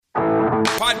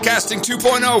Podcasting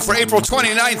 2.0 for April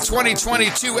 29th,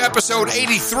 2022, episode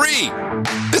 83.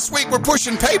 This week we're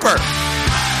pushing paper.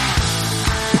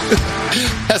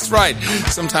 That's right.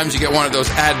 Sometimes you get one of those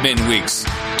admin weeks.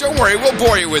 Don't worry, we'll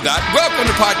bore you with that. Welcome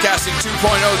to Podcasting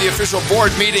 2.0, the official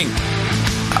board meeting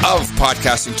of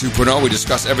Podcasting 2.0. We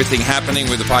discuss everything happening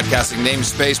with the podcasting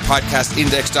namespace,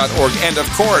 podcastindex.org, and of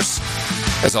course,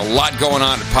 there's a lot going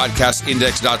on at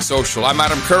podcastindex.social. I'm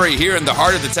Adam Curry here in the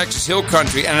heart of the Texas Hill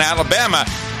Country, and in Alabama,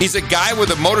 he's a guy with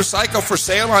a motorcycle for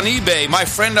sale on eBay. My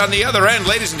friend on the other end,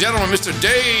 ladies and gentlemen, Mr.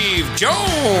 Dave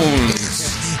Jones.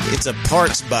 It's a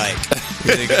parts bike.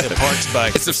 A parts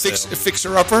bike. It's a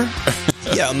fixer-upper?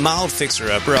 Yeah, a mild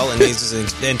fixer-upper. All it needs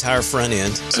is the entire front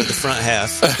end. So the front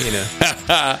half,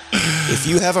 If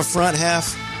you have a front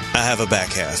half, I have a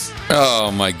back half.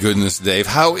 Oh, my goodness, Dave.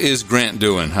 How is Grant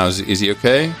doing? Is he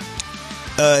okay?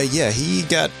 Yeah,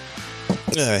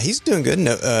 he's doing good.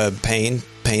 No, pain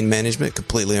management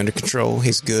completely under control.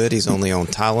 He's good. He's only on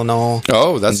Tylenol.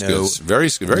 Oh, that's good.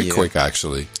 Very quick,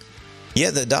 actually.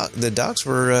 Yeah, the docs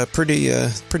were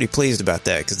pretty pleased about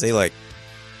that because they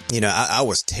I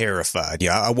was terrified.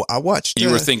 Yeah, I watched.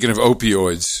 You were thinking of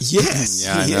opioids. Yes.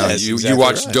 Yeah, I know. Yes, You exactly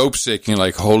watched right. Dope Sick and you're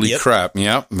like, holy crap.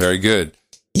 Yeah, very good.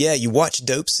 Yeah, you watch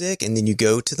Dope Sick and then you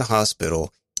go to the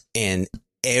hospital and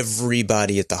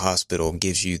everybody at the hospital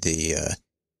gives you the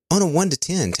on a 1 to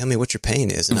 10, tell me what your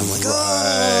pain is. And I'm like,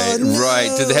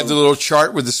 Right. Did they have the little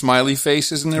chart with the smiley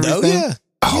faces and everything? Oh, yeah.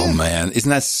 Oh, man. Isn't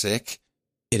that sick?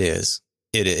 It is.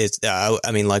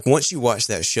 I mean, like once you watch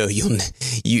that show,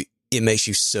 it makes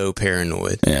you so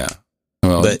paranoid. Yeah.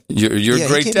 Well, but you're a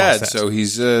great dad, so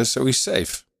he's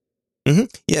safe. Mm-hmm.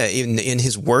 Yeah. Even in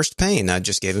his worst pain, I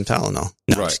just gave him Tylenol.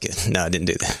 No, I'm just kidding. No, I didn't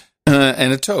do that.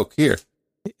 And a toke here.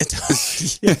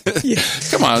 Yeah.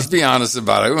 Come on, let's be honest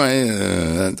about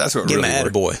it. That's what Give really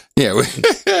him works. attaboy. Yeah,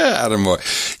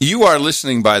 attaboy. You are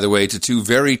listening, by the way, to two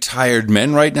very tired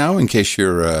men right now, in case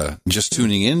you're just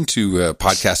tuning in to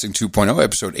Podcasting 2.0,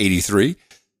 episode 83.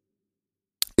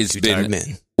 It's two been tired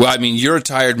men. Well, I mean, you're a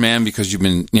tired man because you've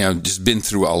been, just been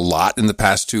through a lot in the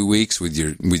past 2 weeks with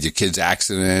your kid's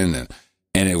accident,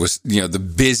 and it was, the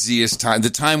busiest time.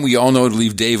 The time we all know to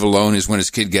leave Dave alone is when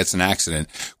his kid gets an accident,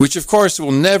 which of course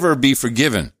will never be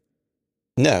forgiven.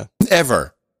 No,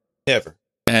 ever.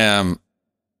 And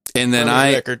then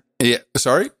record. Yeah,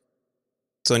 sorry.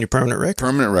 It's on your permanent record.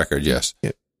 Permanent record, yes.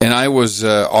 Yep. And I was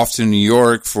off to New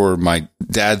York for my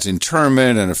dad's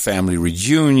interment and a family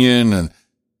reunion, and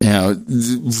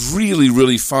really,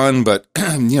 really fun, but,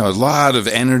 a lot of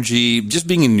energy. Just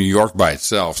being in New York by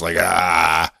itself, like,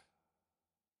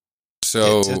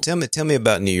 So, tell me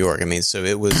about New York. I mean, so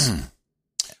it was,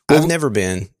 I've never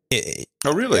been.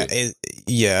 Oh, really?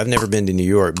 Yeah, I've never been to New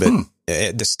York, but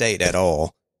the state at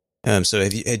all. So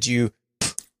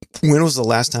when was the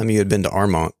last time you had been to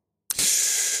Armonk?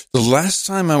 The last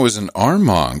time I was in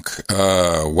Armonk,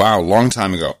 long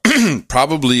time ago,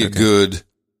 probably a good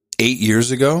 8 years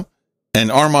ago.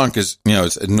 And Armonk is,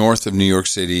 it's north of New York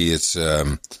City. It's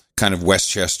kind of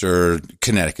Westchester,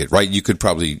 Connecticut, right? You could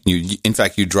probably, in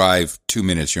fact, you drive 2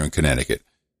 minutes, you're in Connecticut.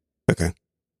 Okay.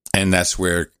 And that's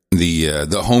where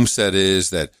the homestead is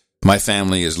that my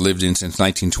family has lived in since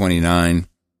 1929.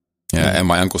 And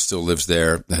my uncle still lives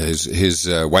there. His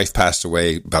wife passed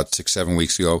away about 6-7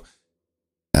 weeks ago.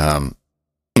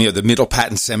 The Middle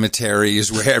Patton Cemetery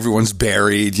is where everyone's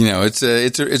buried. It's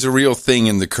a real thing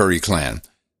in the Curry clan.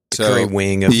 The Curry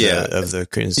wing of the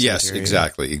Curry cemetery. Yes,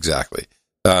 exactly.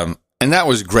 And that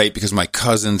was great because my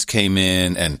cousins came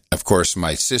in, and of course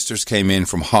my sisters came in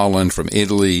from Holland, from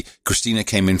Italy. Christina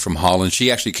came in from Holland.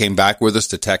 She actually came back with us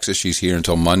to Texas. She's here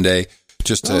until Monday.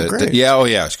 Because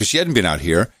she hadn't been out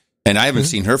here, and I haven't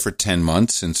seen her for 10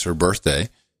 months since her birthday.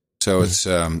 So it's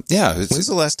when's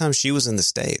the last time she was in the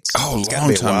States? Oh, a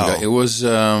long time ago. It was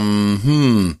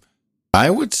I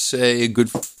would say a good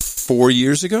 4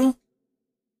 years ago.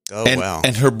 Oh, wow.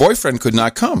 And her boyfriend could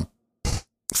not come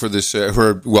for this, I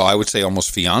would say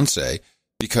almost fiance,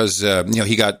 because,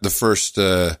 he got the first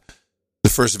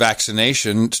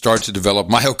vaccination, started to develop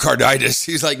myocarditis.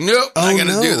 He's like, nope, not going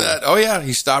to do that. Oh, yeah.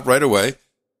 He stopped right away.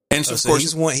 And so, of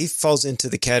course, he falls into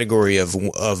the category of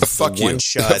fuck you. One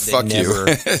shot. Fuck never...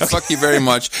 you. Fuck you very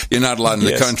much. You're not allowed in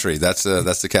the country. That's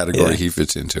the category he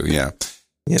fits into. Yeah.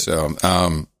 Yep. So,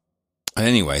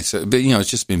 anyway, but it's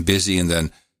just been busy, and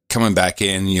then coming back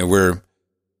in,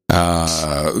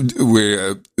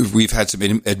 we've had some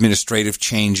administrative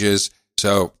changes.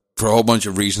 So for a whole bunch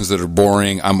of reasons that are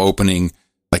boring, I'm opening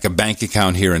like a bank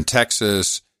account here in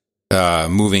Texas,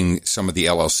 moving some of the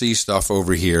LLC stuff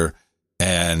over here.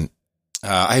 And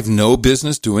I have no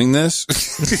business doing this.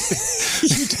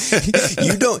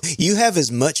 You don't. You have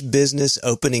as much business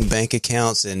opening bank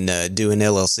accounts and doing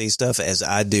LLC stuff as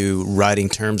I do writing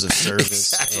terms of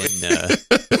service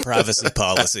and privacy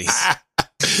policies.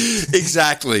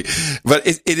 Exactly. But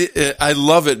I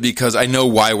love it because I know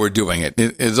why we're doing it.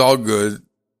 It's all good.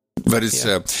 But it's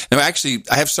actually,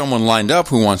 I have someone lined up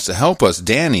who wants to help us,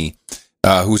 Danny,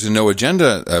 who's a No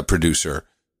Agenda producer.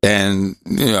 And,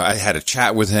 I had a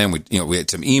chat with him. We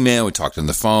had some email. We talked on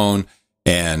the phone.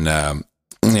 And, I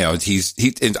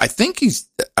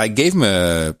gave him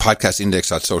a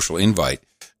podcastindex.social invite.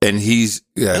 And he's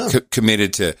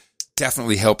committed to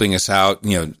definitely helping us out,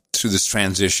 through this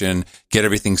transition, get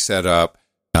everything set up.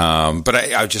 But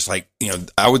I was just like,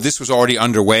 this was already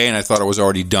underway and I thought it was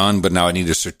already done. But now I need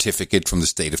a certificate from the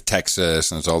state of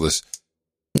Texas. And it's all this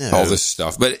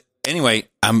stuff. But anyway,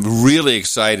 I'm really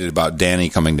excited about Danny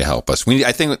coming to help us.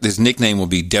 I think his nickname will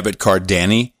be Debit Card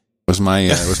Danny. Was my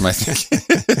thinking.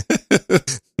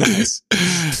 Nice.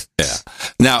 Yeah.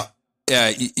 Now,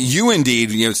 you indeed,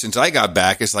 since I got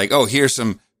back, it's like, oh, here's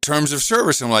some terms of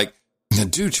service. I'm like,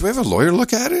 dude, should we have a lawyer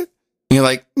look at it? And you're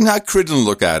like, Cridlin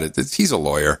look at it. He's a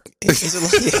lawyer. He's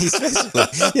the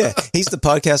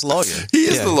podcast lawyer. He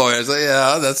is the lawyer. I was like,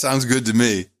 yeah, that sounds good to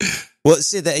me. Well,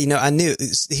 see that, I knew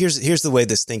here's the way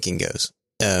this thinking goes.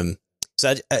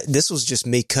 This was just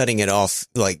me cutting it off,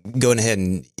 like going ahead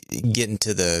and getting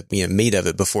to the meat of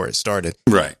it before it started.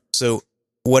 Right. So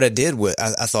what I did was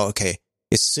I thought, okay,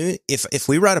 as soon if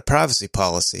we write a privacy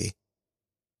policy,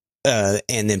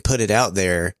 and then put it out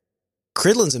there,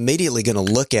 Cridlin's immediately going to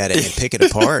look at it and pick it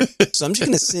apart. So I'm just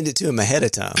going to send it to him ahead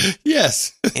of time.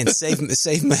 Yes. And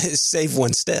save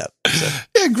one step. So,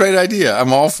 yeah, great idea.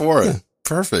 I'm all for it. Yeah.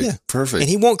 Perfect. Yeah. Perfect. And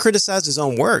he won't criticize his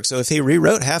own work. So if he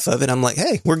rewrote half of it, I'm like,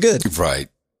 hey, we're good. Right.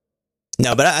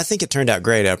 No, but I think it turned out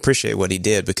great. I appreciate what he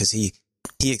did because he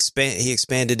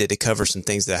expanded it to cover some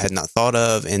things that I had not thought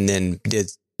of, and then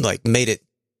made it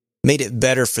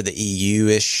better for the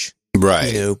EU-ish,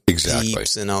 right? Exactly,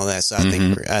 peeps and all that. So I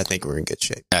think we're in good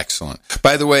shape. Excellent.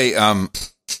 By the way,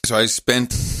 so I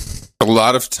spent a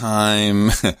lot of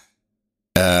time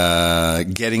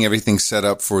getting everything set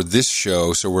up for this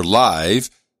show. So we're live.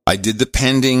 I did the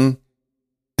pending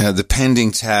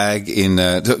tag in.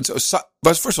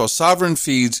 But first of all, Sovereign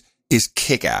Feeds is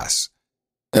kick-ass.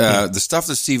 The stuff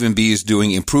that Stephen B is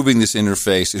doing, improving this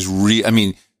interface is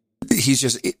he's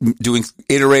just doing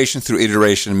iteration through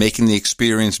iteration, making the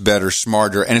experience better,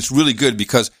 smarter. And it's really good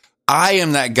because I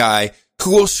am that guy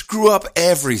who will screw up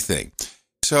everything.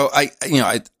 So I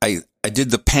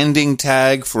did the pending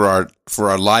tag for our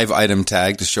live item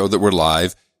tag to show that we're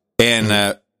live.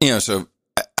 And, so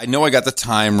I know I got the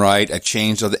time right. I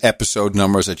changed all the episode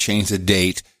numbers. I changed the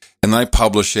date. And then I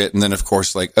publish it, and then of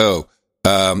course,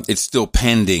 it's still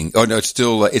pending. Oh no,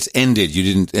 it's ended. You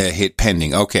didn't hit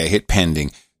pending. Okay, hit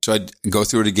pending. So I go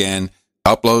through it again,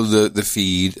 upload the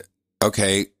feed.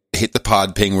 Okay, hit the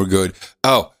pod ping. We're good.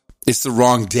 Oh, it's the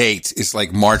wrong date. It's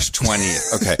like March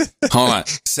 20th. Okay, hold on.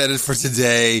 Set it for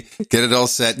today. Get it all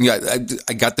set.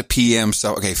 I got the PM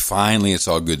stuff. Okay, finally, it's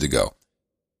all good to go.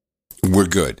 We're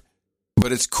good.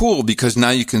 But it's cool because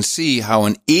now you can see how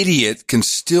an idiot can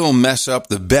still mess up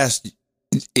the best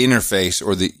interface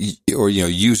or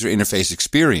user interface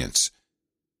experience.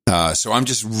 So I'm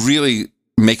just really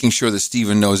making sure that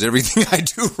Stephen knows everything I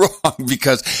do wrong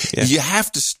because you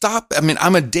have to stop. I mean,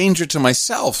 I'm a danger to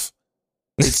myself.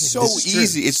 It's so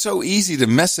easy. It's so easy to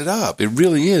mess it up. It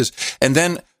really is. And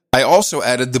then I also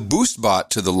added the boost bot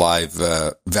to the live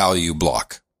value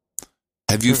block.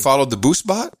 Have you followed the boost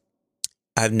bot?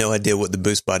 I have no idea what the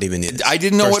boost bot even is. I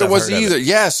didn't know what it was either.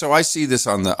 Yeah, so I see this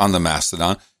on the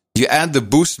Mastodon. You add the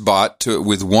boost bot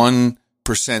with 1%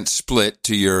 split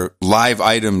to your live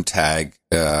item tag,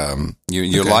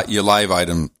 your live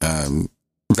item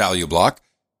value block,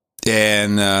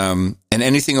 and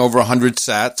anything over 100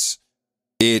 sats.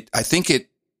 I think it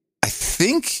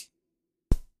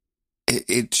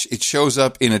shows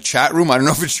up in a chat room. I don't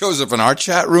know if it shows up in our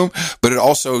chat room, but it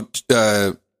also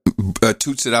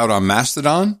toots it out on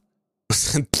Mastodon.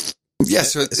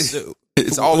 Yes,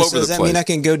 it's all over the place. Does that mean I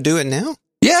can go do it now?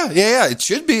 Yeah. It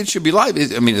should be live.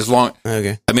 As long.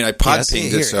 Okay. I pod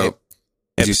pinged it. So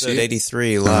episode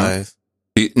 83 live.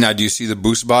 Now, do you see the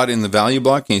boost bot in the value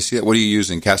block? Can you see that? What are you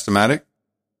using? Cast-O-Matic?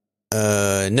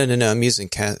 No. I'm using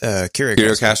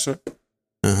Curiocaster.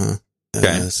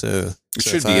 Okay. So it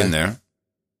should be in there.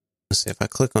 Let's see if I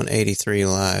click on 83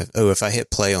 live. Oh, if I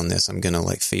hit play on this, I'm gonna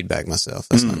feedback myself.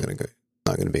 That's not gonna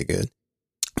be good.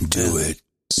 Do it.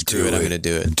 Screw it. I'm gonna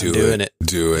do it. Do it.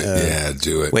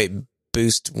 Do it. Wait,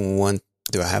 boost one.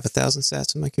 Do I have 1,000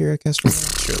 sats in my Curiocaster?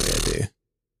 Surely I do.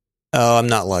 Oh, I'm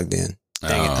not logged in.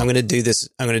 Dang it. Oh. I'm going to do this.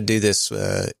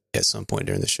 At some point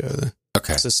during the show, though.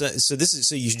 Okay.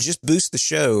 So you just boost the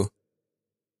show,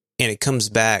 and it comes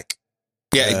back.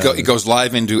 Yeah, it goes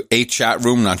live into a chat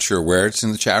room. Not sure where it's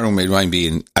in the chat room. It might be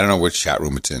in. I don't know which chat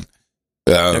room it's in.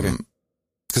 Okay.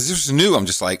 Because this was new. I'm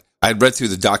just like, I'd read through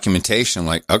the documentation. I'm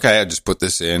like, okay, I just put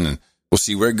this in and we'll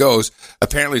see where it goes.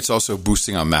 Apparently, it's also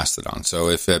boosting on Mastodon. So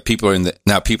if people are in the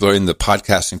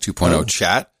podcasting 2.0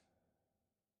 chat.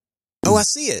 Oh, I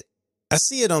see it. I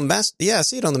see it on I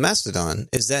see it on the Mastodon.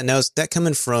 Is that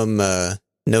coming from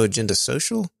No Agenda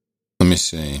Social? Let me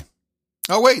see.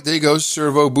 Oh, wait, there you go.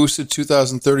 Servo boosted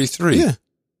 2033.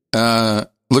 Yeah.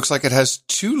 Looks like it has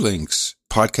two links.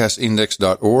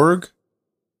 Podcastindex.org.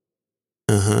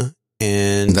 Uh-huh.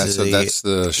 And that's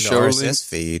the show RSS link.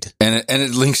 feed. And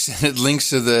it links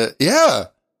to the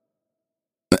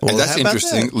Well, and that's how about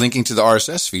interesting. that? Linking to the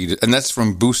RSS feed, and that's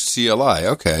from Boost CLI.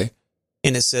 Okay.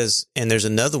 And it says, and there's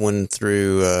another one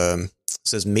through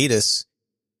says Meet Us,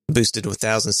 boosted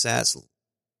 1,000 sats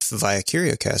via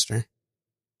CurioCaster.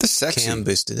 That's sexy. Cam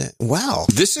boosted it. Wow.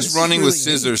 This is running really with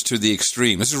scissors to the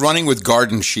extreme. This is running with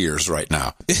garden shears right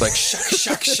now. It's like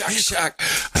shuck.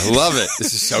 I love it.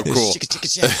 This is so cool.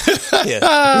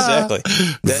 Yeah, exactly.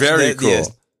 Very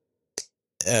cool.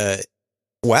 Yeah.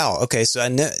 Wow. Okay. So I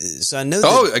know.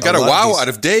 Oh, I got a wow out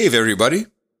of Dave, everybody.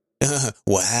 Wow.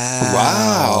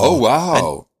 Wow. Oh,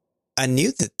 wow. I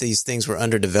knew that these things were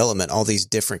under development, all these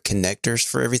different connectors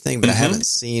for everything, but I haven't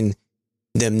seen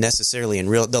them necessarily in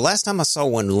real. The last time I saw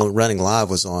one running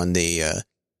live was on the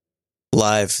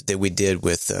live that we did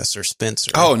with Sir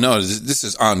Spencer. Oh, no, this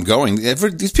is ongoing.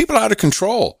 These people are out of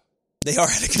control. They are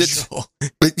out of control.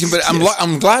 But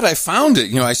I'm glad I found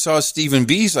it. I saw Stephen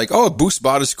B's like, oh,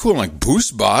 BoostBot is cool. I'm like,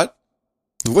 BoostBot?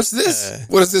 What's this?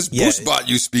 What is this BoostBot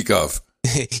you speak of?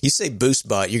 You say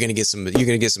BoostBot, you're gonna get some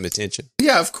attention.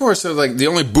 Yeah, of course. So like the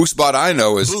only BoostBot I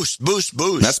know is Boost.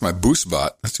 That's my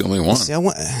BoostBot. That's the only one. See, I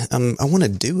want to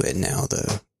do it now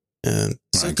though.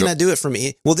 So can I do it from?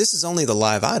 Well, this is only the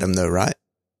live item though, right?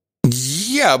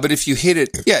 Yeah, but if you hit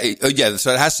it, yeah.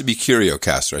 So it has to be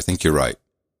CurioCaster. I think you're right.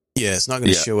 Yeah, it's not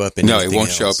going to show up in. No, it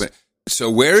won't show up. So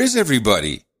where is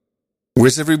everybody?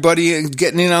 Where's everybody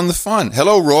getting in on the fun?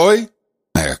 Hello, Roy.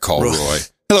 I gotta call Roy.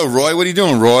 Hello, Roy. What are you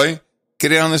doing, Roy?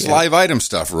 Get in on this live item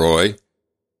stuff, Roy.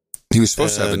 He was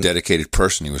supposed to have a dedicated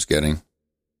person he was getting.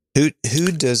 What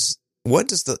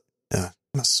does the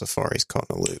my Safari's caught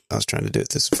in a loop. I was trying to do it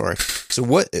through Safari. So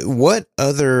what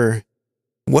other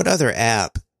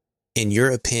app, in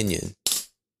your opinion,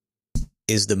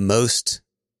 is the most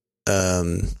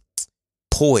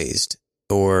poised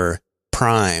or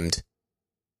primed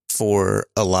for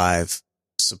a live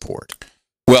support?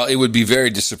 Well, it would be very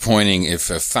disappointing if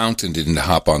Fountain didn't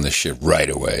hop on this shit right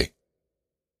away.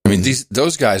 I mean,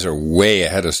 those guys are way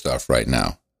ahead of stuff right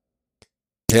now.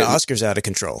 Yeah, Oscar's out of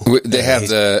control. They have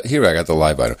here. I got the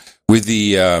live item with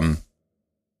the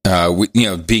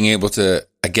being able to,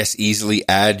 I guess, easily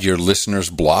add your listeners'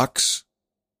 blocks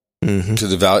to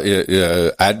the value.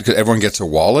 Everyone gets a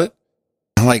wallet.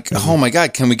 I'm like, oh my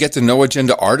God, can we get the No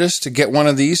Agenda artist to get one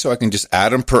of these so I can just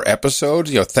add them per episode?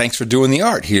 Thanks for doing the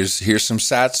art. Here's some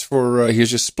sats for,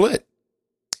 here's your split.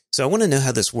 So I want to know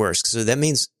how this works. So that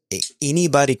means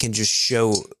anybody can just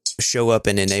show up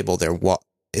and enable their wallet.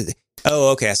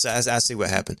 Oh, okay. So I see what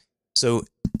happened. So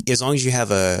as long as you have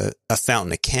a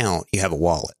Fountain account, you have a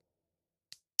wallet.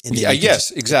 And then yes,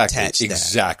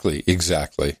 exactly.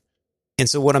 And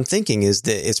so what I'm thinking is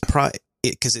that it's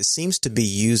because it seems to be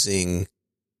using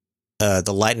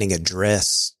the Lightning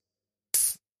address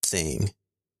thing,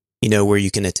 where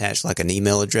you can attach like an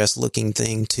email address looking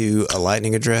thing to a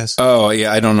Lightning address. Oh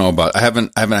yeah, I don't know about. I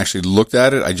haven't actually looked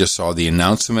at it. I just saw the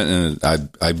announcement and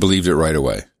I believed it right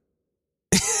away.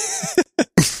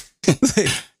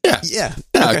 Yeah.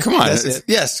 No, okay, come on.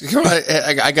 Yes, come on.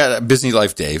 I got a busy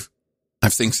life, Dave. I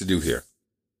have things to do here.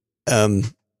 Well,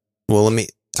 let me.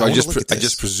 So I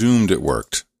just presumed it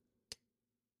worked.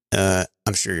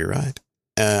 I'm sure you're right.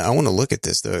 I want to look at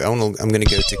this though. I'm going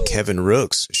to go to Kevin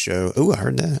Rook's show. Oh, I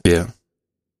heard that. Yeah.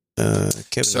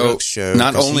 Kevin Rook's show.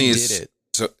 Not only is it.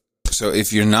 So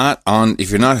if you're not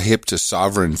hip to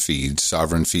Sovereign Feeds,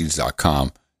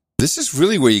 sovereignfeeds.com, this is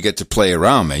really where you get to play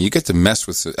around, man. You get to mess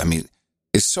with it. I mean,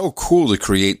 it's so cool to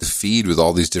create the feed with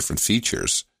all these different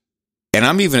features. And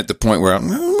I'm even at the point where let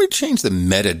me change the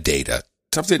metadata.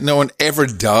 Something no one ever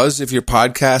does if you're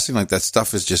podcasting. Like that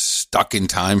stuff is just stuck in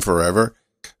time forever.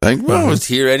 Like, well, it's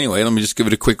here anyway. Let me just give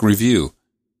it a quick review.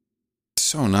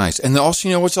 So nice. And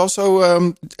also, it's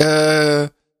also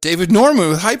David Norman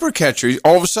with Hypercatcher.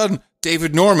 All of a sudden,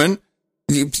 David Norman,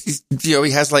 he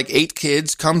has like 8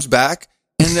 kids, comes back,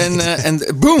 And then, and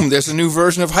boom, there's a new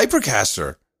version of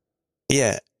Hypercaster.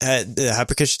 Yeah. The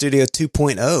Hypercaster Studio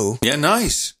 2.0. Yeah,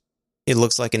 nice. It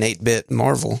looks like an 8-bit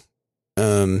Marvel.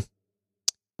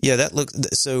 Yeah, that looks,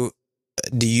 so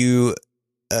do you,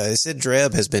 it said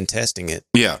Dreb has been testing it.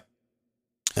 Yeah.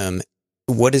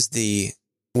 What is the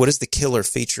killer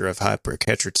feature of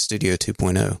Hypercaster Studio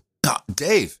 2.0?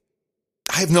 Dave,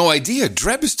 I have no idea.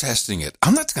 Dreb is testing it.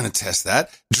 I'm not going to test that.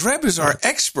 Dreb is our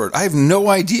expert. I have no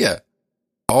idea.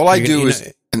 All I do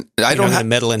is I don't have to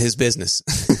meddle in his business.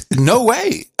 No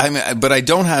way. I mean, but I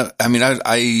don't have. I mean,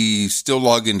 I still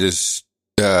log into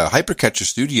Hypercatcher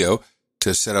Studio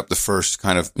to set up the first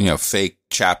kind of fake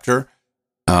chapter,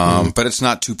 but it's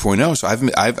not 2.0. So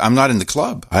I'm not in the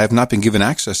club. I have not been given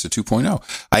access to 2.0.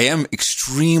 I am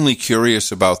extremely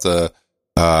curious about the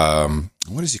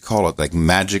what does he call it? Like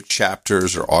magic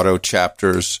chapters or auto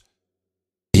chapters.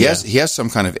 He has some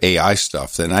kind of AI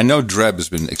stuff, and I know Dreb has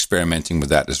been experimenting with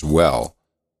that as well.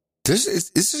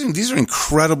 These are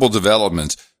incredible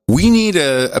developments. We need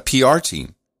a PR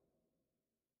team.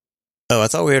 Oh, I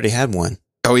thought we already had one.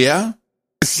 Oh, yeah?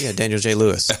 Yeah, Daniel J.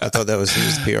 Lewis. I thought he was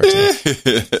the PR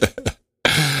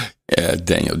team. Yeah,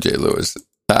 Daniel J. Lewis.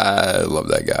 I love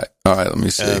that guy. All right, let me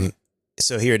see.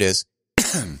 So here it is.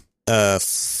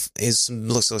 Looks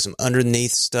like some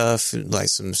underneath stuff, like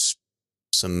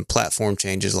some platform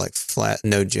changes, like flat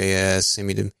Node.js,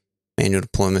 semi-manual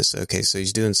deployments. Okay, so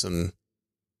he's doing some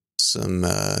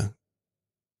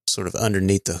sort of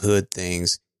underneath the hood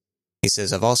things. He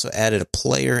says, I've also added a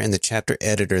player in the chapter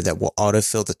editor that will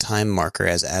autofill the time marker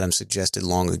as Adam suggested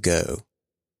long ago.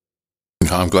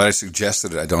 No, I'm glad I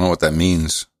suggested it. I don't know what that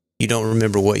means. You don't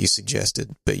remember what you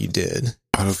suggested, but you did.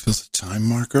 Autofill the time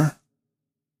marker?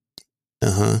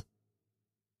 Uh-huh.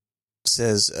 It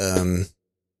says, I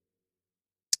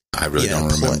really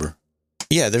don't remember.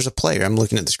 Yeah, there's a player. I'm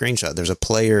looking at the screenshot. There's a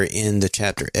player in the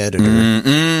chapter editor.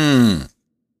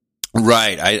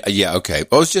 Right. Yeah, okay.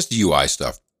 Well, it's just UI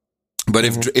stuff. But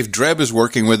if Dreb is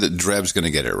working with it, Dreb's going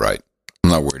to get it right. I'm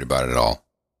not worried about it at all.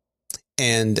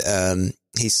 And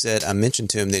he said, I mentioned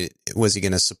to him that was he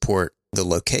going to support the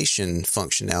location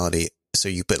functionality? So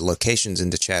you put locations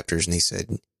into chapters, and he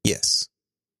said, yes.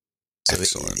 So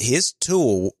excellent. His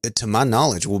tool, to my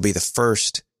knowledge, will be the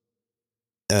first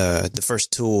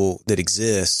tool that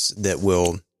exists that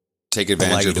will take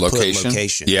advantage of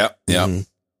location. Yeah.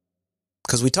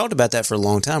 Because we talked about that for a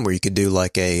long time, where you could do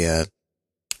like maybe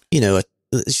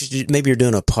you're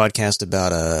doing a podcast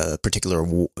about a particular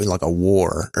like a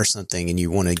war or something, and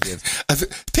you want to give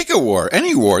pick a war,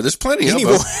 any war. There's plenty of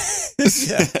them.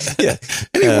 yeah,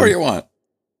 any war you want.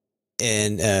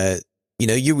 And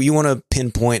you want to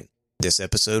pinpoint this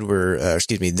episode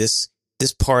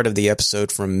this part of the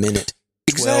episode from minute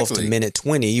 12 to minute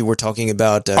 20, you were talking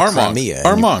about Crimea.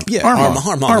 Armagh.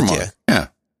 Yeah.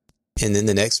 And then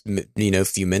the next,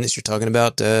 few minutes, you're talking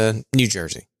about New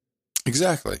Jersey.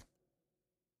 Exactly.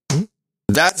 Mm-hmm.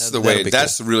 That's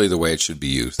really the way it should be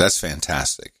used. That's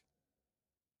fantastic.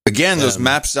 Again, those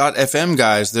maps.fm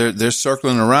guys, they're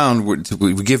circling around.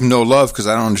 We give them no love because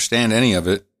I don't understand any of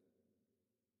it.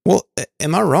 Well,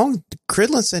 am I wrong?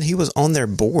 Cridlin said he was on their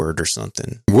board or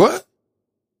something. What?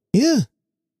 Yeah.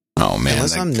 Oh, man.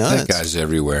 Unless I'm nuts. That guy's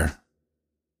everywhere.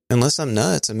 Unless I'm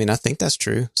nuts. I mean, I think that's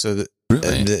true. So,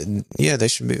 really? They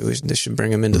should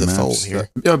bring him into the fold here.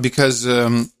 Yeah, because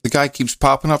the guy keeps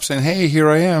popping up saying, hey, here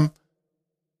I am.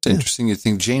 It's interesting. You'd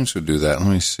think James would do that. Let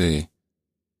me see.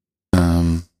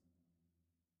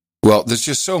 Well, there's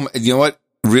just you know what?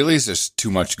 Really, there's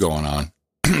too much going on.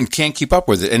 Can't keep up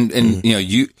with it. And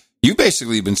you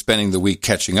basically have been spending the week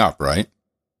catching up, right?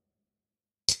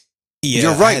 Yeah,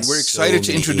 you're right. We're excited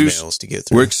to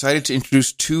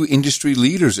introduce two industry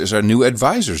leaders as our new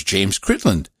advisors: James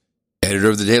Cridland, editor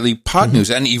of the Daily Pod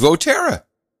News, and Ivo Terra,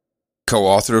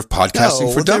 co-author of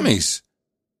Podcasting for Dummies.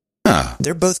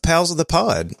 They're both pals of the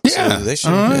pod. Yeah, so they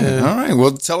should. All right.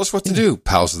 Well, tell us what to do,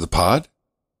 pals of the pod.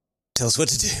 Tell us what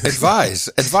to do.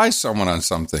 Advise someone on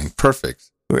something.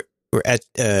 Perfect. We're at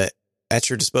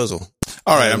your disposal.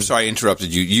 All right. I'm sorry I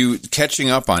interrupted you. You catching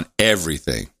up on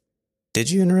everything. Did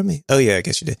you interrupt me? Oh, yeah, I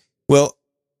guess you did. Well,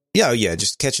 yeah,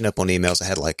 just catching up on emails. I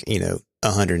had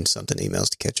 100 and something emails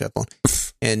to catch up on.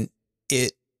 And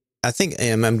I think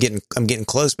I'm getting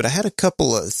close, but I had a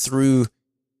couple I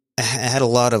had a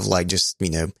lot of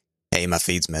hey, my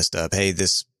feed's messed up. Hey,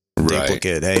 this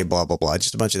duplicate. Hey, blah, blah, blah.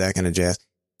 Just a bunch of that kind of jazz.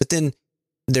 But then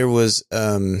there was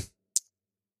a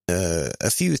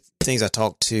few things. I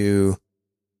talked to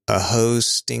a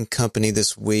hosting company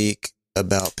this week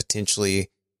about potentially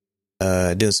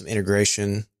doing some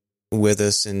integration with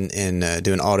us and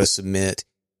doing auto submit.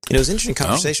 And it was an interesting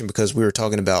conversation because we were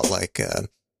talking about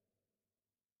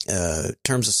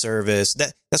terms of service.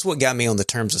 That's what got me on the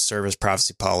terms of service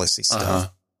privacy policy stuff. Uh-huh.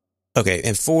 Okay,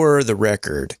 and for the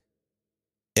record,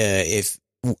 if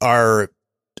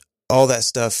all that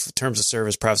stuff, terms of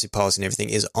service, privacy policy, and everything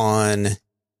is on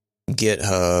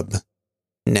GitHub.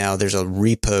 Now there's a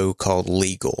repo called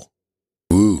legal.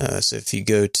 Ooh. So if you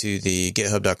go to the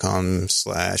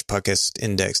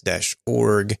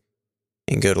github.com/podcastindex-org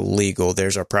and go to legal,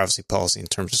 there's our privacy policy and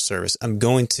terms of service. I'm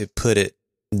going to put it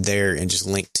there and just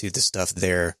link to the stuff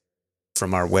there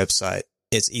from our website.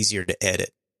 It's easier to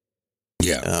edit.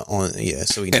 Yeah.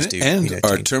 So we can just do. And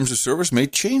our terms of service may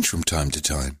change from time to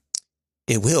time.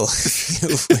 It will.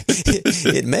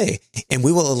 It may. And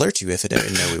we will alert you if it ever.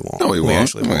 No, we won't. No, we won't.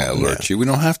 Actually We're going to alert you. We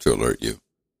don't have to alert you.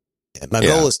 My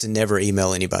goal is to never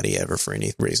email anybody ever for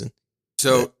any reason.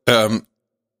 So, a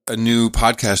new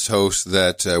podcast host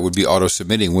that would be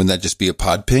auto-submitting, wouldn't that just be a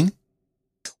pod ping?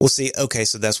 Well, see, okay,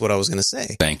 so that's what I was going to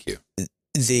say. Thank you.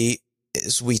 So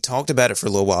we talked about it for a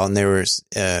little while, and they were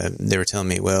telling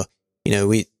me, well,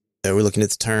 we're looking at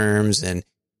the terms, and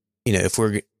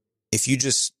if you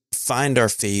just find our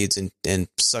feeds and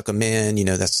suck them in,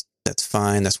 that's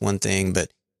fine. That's one thing.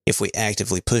 But if we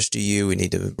actively push to you, we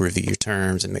need to review your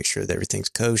terms and make sure that everything's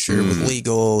kosher with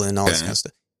legal and all this kind of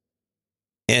stuff.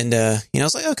 And, I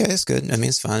was like, okay, that's good. I mean,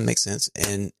 it's fine. It makes sense.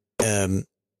 And,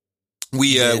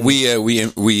 we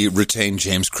retain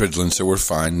James Cridlin, so we're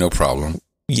fine. No problem.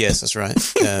 Yes, that's right.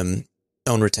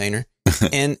 On retainer.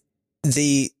 And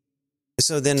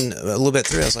so then a little bit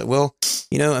through, I was like, well,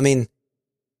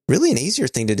 really an easier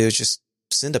thing to do is just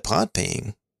send a pod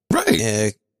ping.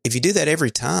 Right. If you do that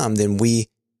every time, then we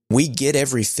get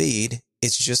every feed.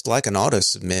 It's just like an auto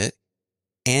submit,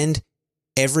 and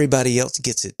everybody else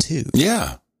gets it too.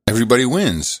 Yeah. Everybody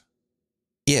wins.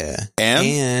 Yeah.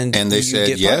 And they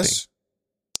said yes.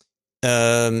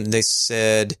 They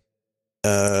said,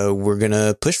 we're going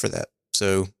to push for that.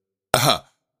 So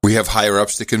we have higher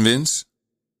ups to convince.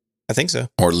 I think so.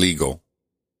 Or legal.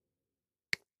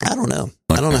 I don't know. Okay.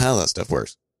 I don't know how that stuff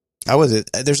works.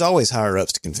 There's always higher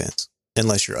ups to convince,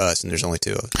 unless you're us, and there's only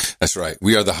two of us. That's right.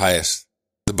 We are the highest.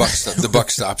 The buck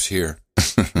stops here.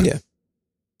 Yeah.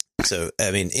 So,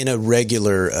 I mean, in a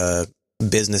regular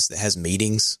business that has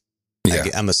meetings,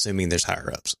 I'm assuming there's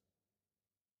higher ups.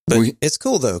 But it's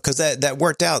cool though, because that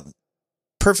worked out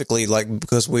perfectly.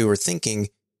 Because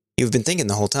you've been thinking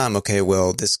the whole time, okay,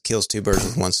 well, this kills two birds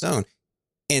with one stone,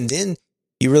 and then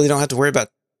you really don't have to worry about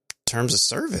terms of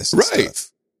service, and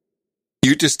stuff.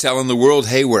 You're just telling the world,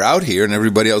 hey, we're out here, and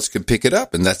everybody else can pick it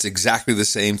up, and that's exactly the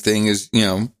same thing as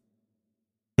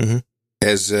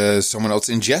as someone else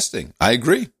ingesting. I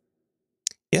agree.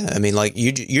 Yeah, I mean,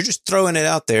 you're just throwing it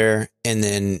out there, and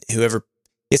then whoever,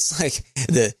 it's like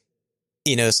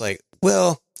it's like,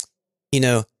 well,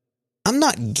 I'm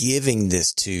not giving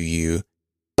this to you,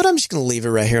 but I'm just going to leave it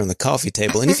right here on the coffee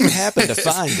table. And if you happen to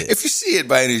find it, if you see it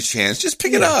by any chance, just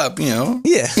pick it up,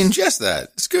 ingest that.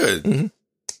 It's good. Mm-hmm.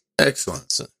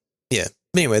 Excellent. So, yeah.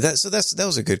 Anyway, that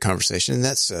was a good conversation. And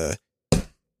that's,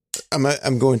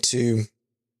 I'm going to,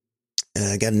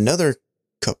 got another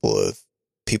couple of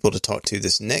people to talk to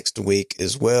this next week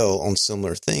as well on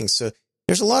similar things. So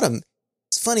there's a lot of,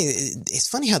 it's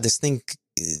funny how this thing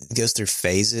goes through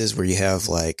phases where you have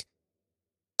like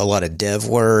a lot of dev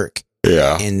work.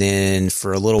 Yeah. And then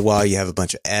for a little while you have a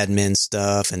bunch of admin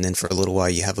stuff. And then for a little while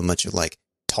you have a bunch of like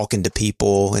talking to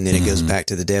people, and then it goes back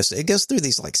to the devs. It goes through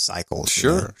these like cycles.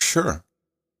 Sure.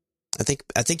 I think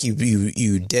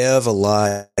you dev a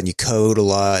lot and you code a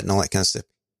lot and all that kind of stuff.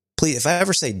 Please, if I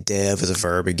ever say dev as a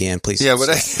verb again, please. Yeah, but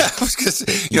I was going to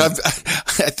say,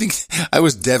 I think I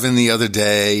was deving the other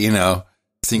day,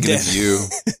 thinking of you.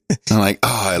 I'm like,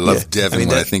 I love deving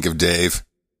when I think of Dave.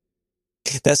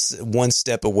 That's one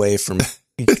step away from,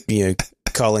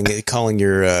 calling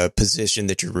your position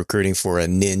that you're recruiting for a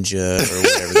ninja or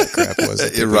whatever that crap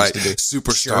was. You're right.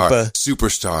 Superstar.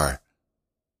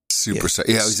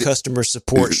 Yeah. Customer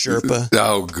support Sherpa.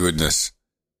 Oh, goodness.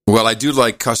 Well, I do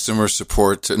like customer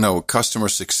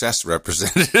success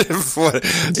representative.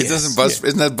 Doesn't buzz,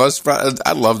 isn't that Buzzsprout?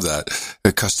 I love that.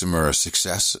 A customer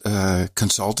success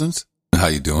consultant. How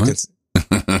you doing?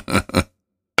 I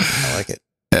like it.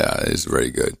 Yeah, it's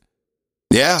very good.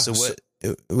 Yeah. So what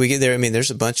we get there? I mean,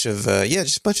 there's a bunch of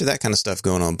just a bunch of that kind of stuff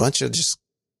going on. A bunch of just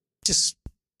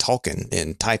talking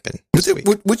and typing,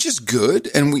 which is good.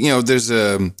 And there's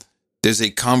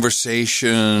a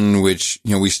conversation which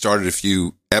we started a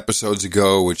few episodes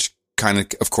ago, which kind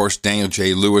of course, Daniel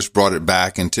J. Lewis brought it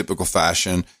back in typical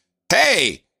fashion.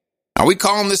 Hey, are we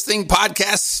calling this thing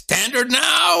podcast standard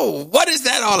now? What is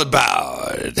that all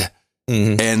about?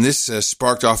 And this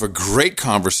sparked off a great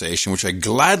conversation, which I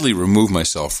gladly removed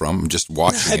myself from. I'm just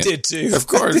watching it. I did too. Of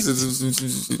course.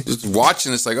 It's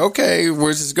watching. It's like, okay,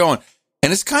 where's this going?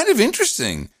 And it's kind of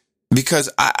interesting because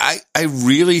I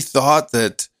really thought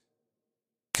that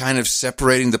kind of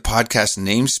separating the podcast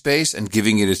namespace and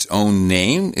giving it its own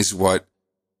name is what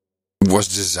was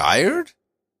desired.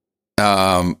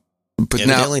 But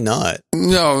evidently not.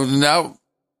 Now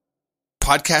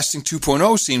Podcasting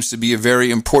 2.0 seems to be a very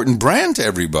important brand to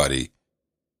everybody.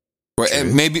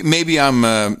 And maybe I'm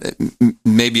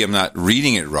not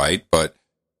reading it right, but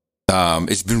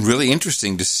it's been really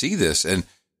interesting to see this. And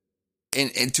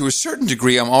to a certain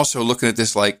degree, I'm also looking at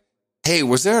this like, hey,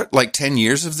 was there like 10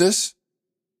 years of this?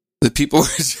 The people were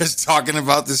just talking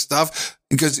about this stuff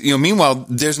because, meanwhile,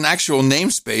 there's an actual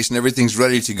namespace and everything's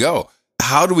ready to go.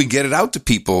 How do we get it out to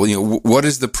people? What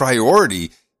is the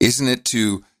priority? Isn't it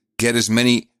to get as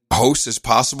many hosts as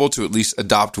possible to at least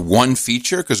adopt one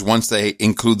feature? Because once they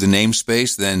include the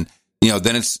namespace, then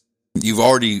you've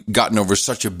already gotten over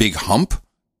such a big hump.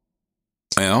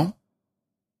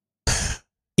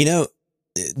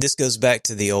 This goes back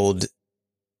to the old,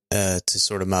 to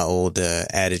sort of my old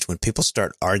adage: when people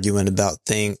start arguing about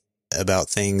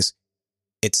things,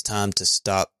 it's time to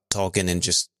stop talking and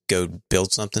just go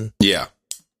build something. Yeah,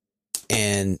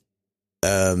 and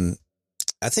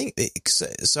I think so.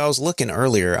 I was looking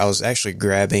earlier. I was actually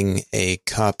grabbing a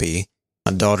copy.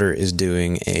 My daughter is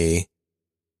doing a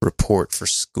report for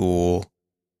school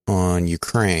on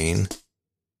Ukraine,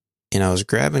 and I was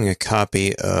grabbing a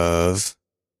copy of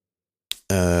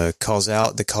the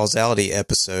causality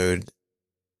episode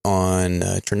on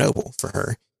Chernobyl for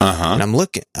her. And I'm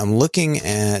looking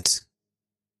at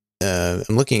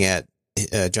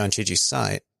John Chichi's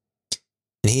site,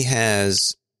 and he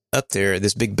has up there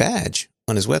this big badge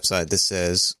on his website that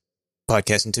says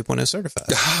Podcasting 2.0 certified.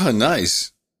 Oh,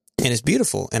 nice. And it's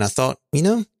beautiful. And I thought,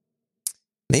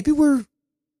 maybe we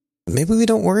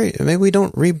don't worry. Maybe we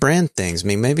don't rebrand things. I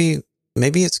mean, maybe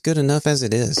it's good enough as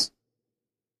it is.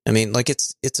 I mean, like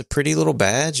it's a pretty little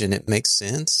badge and it makes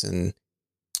sense. And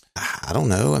I don't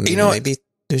know. I mean, maybe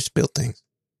they should build things.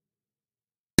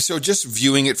 So just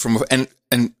viewing it from, and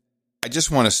I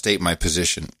just want to state my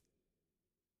position.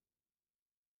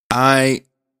 I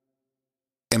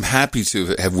am happy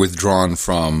to have withdrawn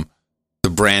from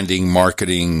the branding,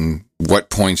 marketing,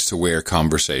 what points to wear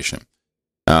conversation.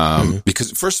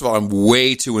 Because first of all, I'm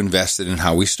way too invested in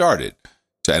how we started.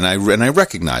 So, and I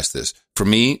recognize this. For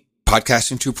me,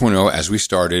 Podcasting 2.0, as we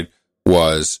started,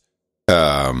 was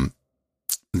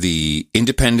the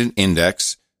independent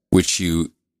index, which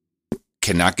you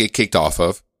cannot get kicked off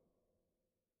of.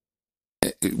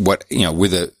 With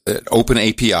an open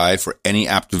API for any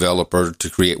app developer to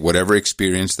create whatever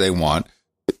experience they want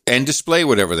and display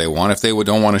whatever they want. If they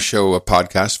don't want to show a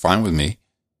podcast, fine with me.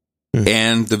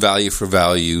 And the value for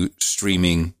value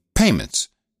streaming payments.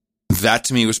 That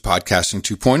to me was Podcasting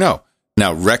 2.0.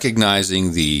 Now,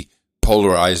 recognizing the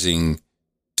polarizing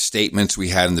statements we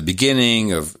had in the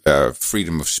beginning of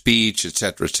freedom of speech, et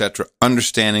cetera,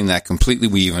 understanding that completely,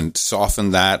 we even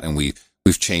softened that and we've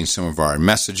changed some of our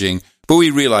messaging. But we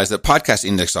realized that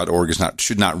podcastindex.org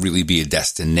should not really be a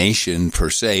destination per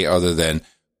se, other than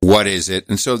what is it?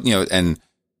 And so, and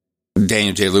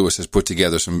Daniel J. Lewis has put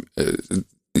together some,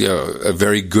 a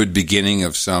very good beginning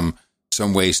of some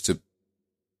ways to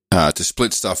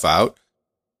split stuff out.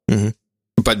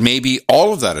 But maybe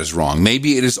all of that is wrong.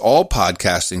 Maybe it is all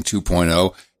Podcasting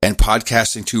 2.0, and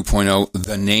Podcasting 2.0,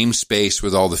 the namespace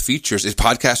with all the features, is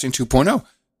Podcasting 2.0.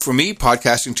 For me,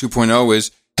 Podcasting 2.0 is,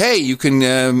 hey, you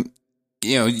can,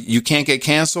 you can't get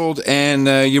canceled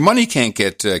and your money can't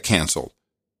get canceled.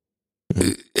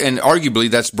 And arguably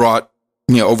that's brought,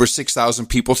 over 6,000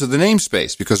 people to the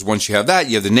namespace, because once you have that,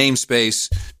 you have the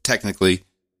namespace technically,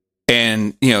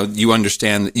 and, you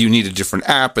understand that you need a different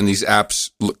app, and these apps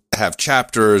have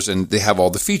chapters and they have all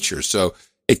the features. So,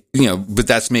 but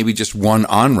that's maybe just one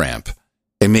on-ramp,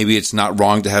 and maybe it's not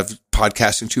wrong to have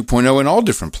Podcasting 2.0 in all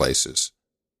different places.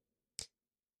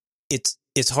 It's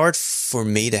hard for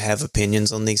me to have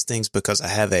opinions on these things because I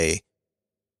have a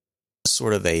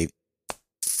sort of a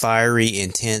fiery,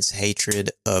 intense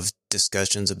hatred of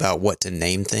discussions about what to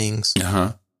name things.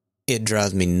 It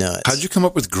drives me nuts. How'd you come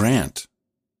up with Grant?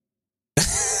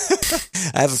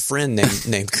 I have a friend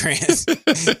named Grant. It's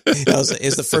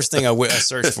the first thing I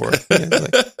searched for.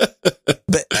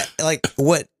 But like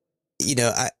what,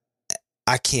 I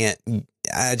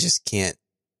just can't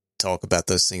talk about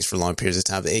those things for long periods of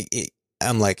time.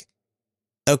 I'm like,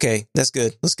 okay, that's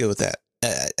good. Let's go with that.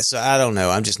 So I don't know.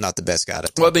 I'm just not the best guy to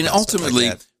talk Well, I mean, about ultimately,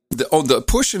 stuff like the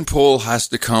push and pull has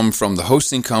to come from the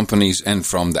hosting companies and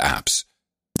from the apps.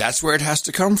 That's where it has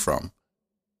to come from,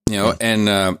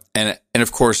 and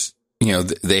of course,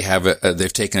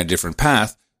 they've taken a different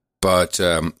path, but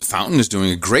Fountain is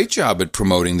doing a great job at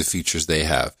promoting the features they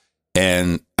have.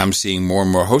 And I'm seeing more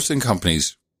and more hosting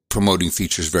companies promoting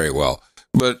features very well.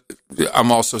 But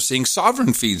I'm also seeing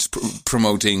sovereign feeds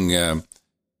promoting,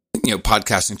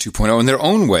 podcasting 2.0 in their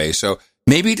own way. So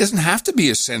maybe it doesn't have to be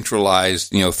a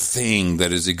centralized, thing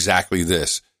that is exactly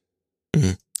this.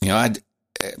 Mm-hmm.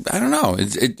 I don't know.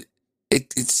 It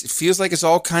feels like it's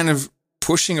all kind of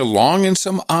pushing along in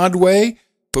some odd way.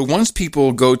 But once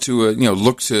people go to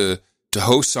look to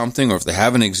host something, or if they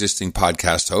have an existing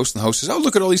podcast host, and the host says, "Oh,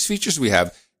 look at all these features we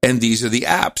have, and these are the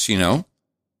apps." I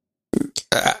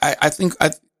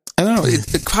don't know.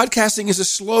 Podcasting is a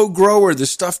slow grower.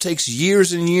 This stuff takes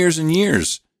years and years and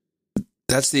years.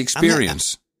 That's the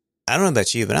experience. I don't know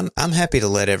about you, but I'm happy to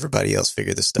let everybody else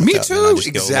figure this stuff out. Me too.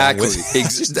 Exactly.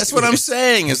 That's what I'm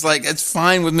saying. It's like, it's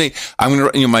fine with me. I'm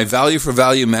going to, my value for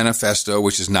value manifesto,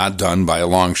 which is not done by a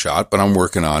long shot, but I'm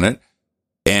working on it.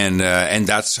 And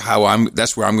that's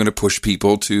where I'm going to push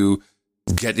people to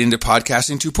get into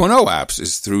podcasting 2.0 apps,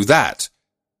 is through that.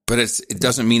 But it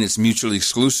doesn't mean it's mutually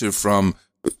exclusive from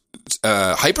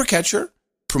Hypercatcher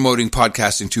promoting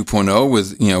podcasting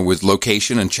 2.0 with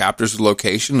location and chapters of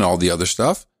location and all the other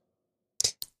stuff.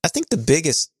 I think the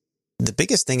biggest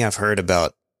thing I've heard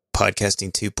about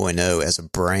podcasting 2.0 as a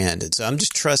brand, and so I'm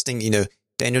just trusting,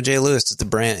 Daniel J. Lewis is the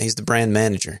brand. He's the brand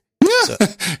manager. So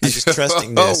I'm just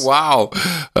trusting this. Oh, wow.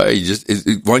 Why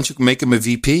don't you make him a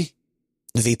VP?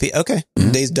 VP. Okay.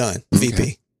 Mm-hmm. He's done. Okay.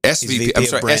 VP. SVP. I'm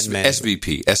sorry.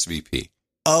 SVP.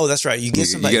 Oh, that's right. You get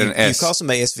somebody, you call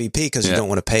somebody SVP because you don't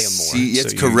want to pay them more. See,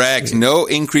 it's correct. No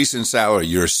increase in salary.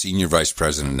 You're a senior vice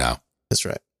president now. That's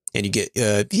right. And you get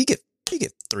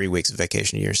 3 weeks of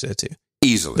vacation a year, so too.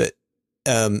 Easily.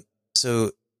 But,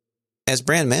 so as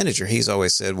brand manager, he's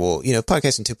always said, well,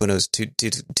 podcasting 2.0 is too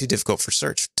difficult to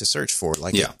search for.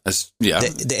 Like, the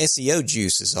SEO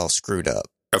juice is all screwed up.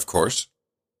 Of course.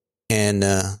 And,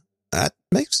 that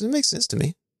makes sense to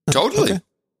me. Totally. Okay.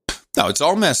 No, it's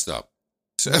all messed up.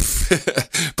 So,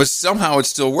 but somehow it's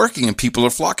still working and people are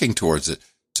flocking towards it.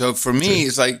 So for me,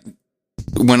 it's like,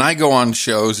 when I go on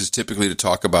shows, it's typically to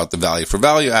talk about the value for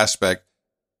value aspect,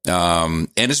 and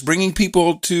it's bringing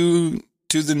people to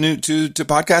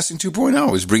podcasting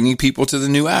 2.0. Is bringing people to the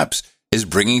new apps. Is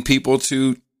bringing people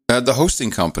to the hosting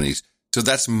companies. So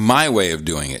that's my way of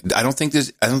doing it. I don't think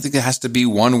it has to be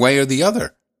one way or the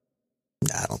other.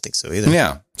 I don't think so either.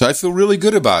 Yeah. So I feel really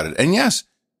good about it. And yes,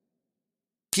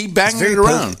 keep banging it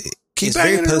around. It's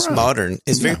very postmodern.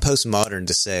 It's very postmodern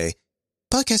to say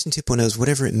podcasting 2.0 is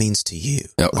whatever it means to you.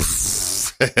 No.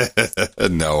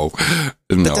 No.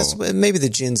 But that's maybe the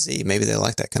Gen Z. Maybe they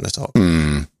like that kind of talk.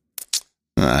 I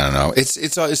don't know.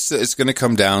 It's going to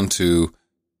come down to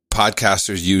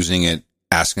podcasters using it,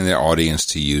 asking their audience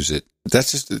to use it.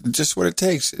 That's just what it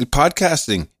takes.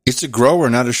 Podcasting, it's a grower,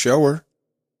 not a shower.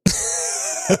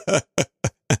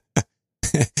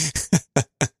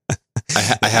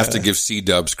 I have to give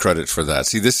C-Dubs credit for that.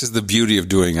 See, this is the beauty of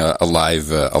doing a live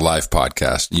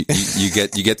podcast.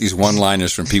 You get these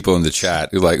one-liners from people in the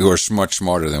chat who are much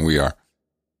smarter than we are.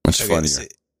 Much funnier.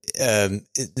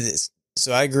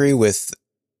 So I agree with.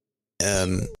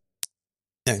 That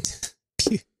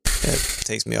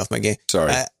takes me off my game.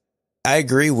 Sorry. I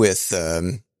agree with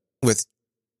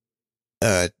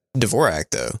Dvorak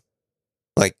though.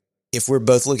 Like, if we're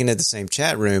both looking at the same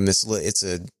chat room, it's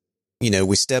a.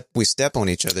 We step on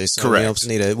each other. So correct.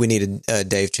 We need a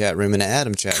Dave chat room and an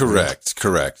Adam chat room.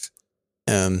 Correct.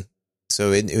 So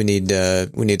we need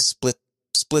to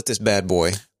split this bad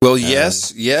boy. Well,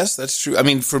 yes, that's true. I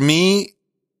mean, for me,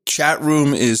 chat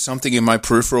room is something in my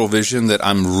peripheral vision that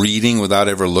I'm reading without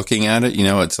ever looking at it.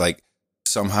 It's like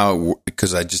somehow,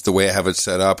 because the way I have it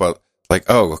set up,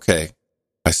 okay,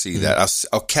 I see that.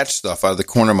 I'll catch stuff out of the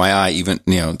corner of my eye, even,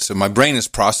 so my brain is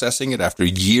processing it after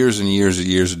years and years and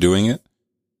years of doing it.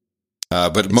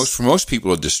 But for most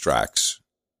people, it distracts.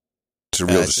 It's a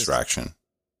real distraction.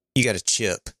 You got a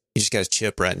chip. You just got a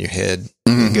chip right in your head.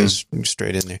 It goes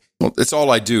straight in there. Well, it's all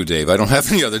I do, Dave. I don't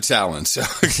have any other talent. So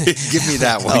give me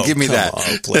that one. Give me that.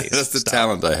 Please. That's the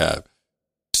talent I have.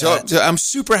 So I'm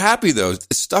super happy, though.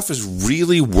 This stuff is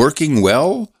really working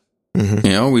well.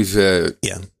 Mm-hmm. We've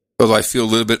Well, I feel a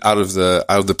little bit out of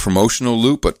the promotional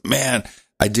loop, but man,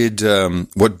 I did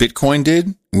what Bitcoin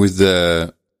did with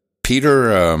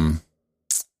Peter. I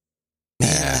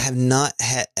have not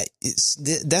had.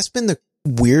 That's been the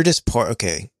weirdest part.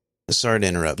 Okay, sorry to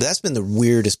interrupt. That's been the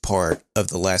weirdest part of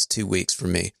the last 2 weeks for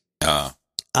me.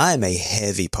 I'm a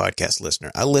heavy podcast listener.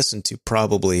 I listen to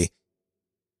probably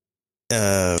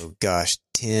oh gosh,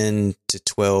 10 to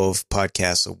 12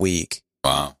 podcasts a week.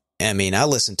 Wow. I mean, I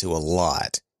listen to a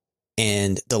lot.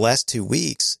 And the last 2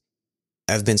 weeks,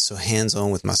 I've been so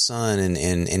hands-on with my son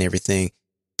and everything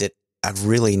that I've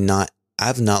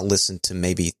not listened to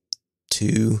maybe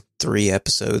 2-3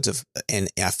 episodes of, and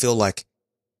I feel like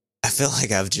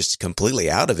I've just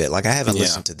completely out of it. Like I haven't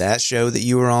listened to that show that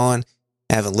you were on.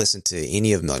 I haven't listened to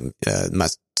any of my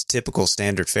typical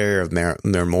standard fare of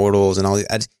Mere Mortals and all.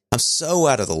 I'm so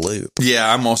out of the loop.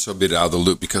 Yeah, I'm also a bit out of the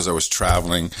loop because I was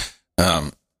traveling.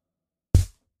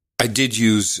 I did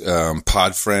use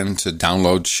Podfriend to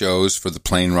download shows for the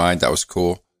plane ride. That was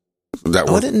cool.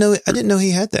 I didn't know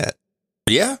he had that.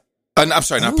 Yeah. I'm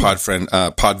sorry, not Podfriend.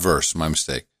 Podverse, my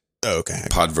mistake. Oh, okay.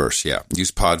 Podverse, yeah.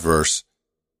 Use Podverse.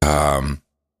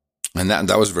 And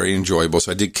that was very enjoyable.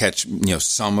 So I did catch,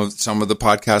 some of the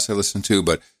podcasts I listened to,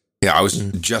 but yeah, I was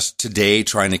just today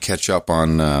trying to catch up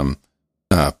on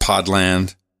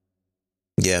Podland.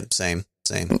 Yeah, same.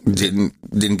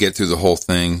 Didn't get through the whole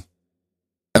thing.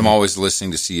 I'm always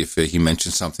listening to see if he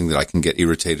mentions something that I can get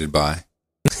irritated by.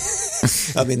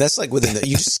 I mean, that's like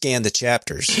you just scan the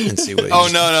chapters and see what.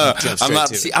 No.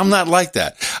 I'm not like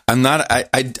that.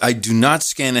 I do not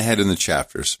scan ahead in the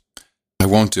chapters. I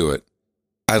won't do it.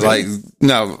 They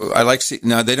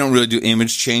don't really do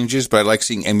image changes, but I like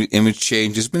seeing image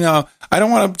changes. But no, I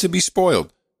don't want them to be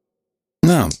spoiled.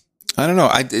 No, I don't know.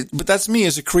 But that's me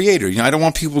as a creator. I don't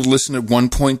want people to listen at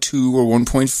 1.2 or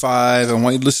 1.5. I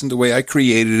want you to listen to the way I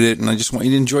created it, and I just want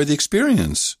you to enjoy the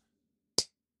experience.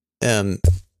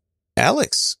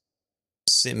 Alex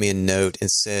sent me a note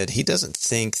and said he doesn't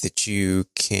think that you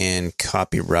can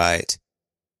copyright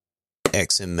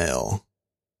XML.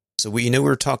 So we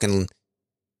were talking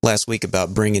last week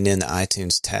about bringing in the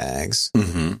iTunes tags,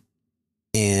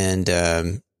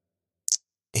 and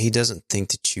he doesn't think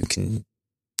that you can.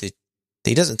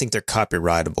 He doesn't think they're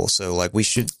copyrightable. So like we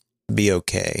should be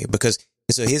okay because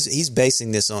he's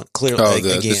basing this on clearly.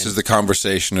 This is the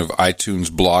conversation of iTunes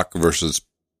block versus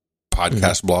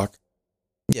podcast block.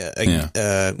 Yeah,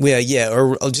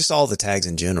 or just all the tags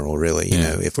in general, really. You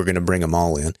know, if we're going to bring them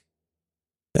all in.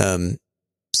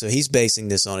 So he's basing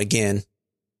this on, again,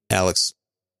 Alex,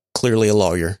 clearly a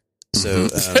lawyer. So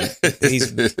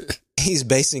he's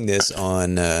basing this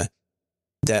on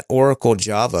that Oracle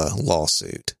Java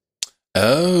lawsuit.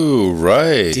 Oh,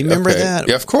 right. Do you remember that?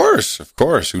 Yeah, of course.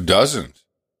 Who doesn't?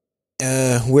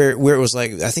 Where it was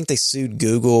like, I think they sued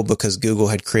Google because Google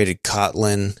had created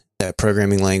Kotlin, that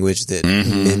programming language that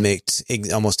mimicked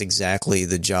almost exactly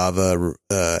the Java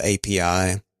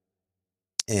API.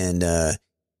 And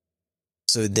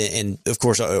and of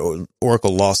course,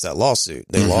 Oracle lost that lawsuit.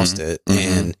 They lost it.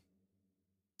 And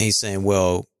he's saying,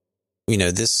 well,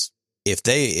 this,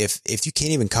 if you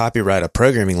can't even copyright a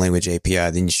programming language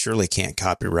API, then you surely can't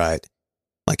copyright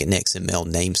like an XML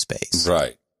namespace.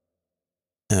 Right.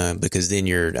 Because then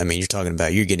you're talking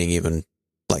about, you're getting even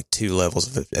like 2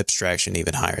 levels of abstraction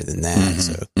even higher than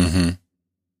that.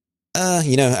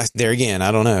 There again,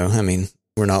 I don't know. I mean,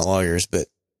 we're not lawyers, but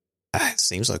it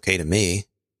seems okay to me.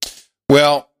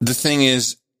 Well, the thing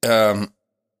is, the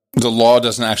law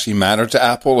doesn't actually matter to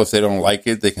Apple. If they don't like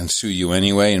it, they can sue you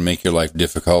anyway and make your life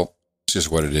difficult. It's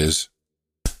just what it is.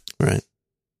 Right.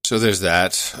 So there's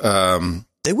that.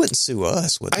 They wouldn't sue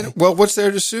us, would they? Well, what's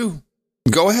there to sue?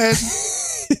 Go ahead.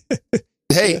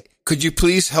 Hey, could you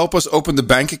please help us open the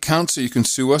bank account so you can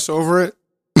sue us over it?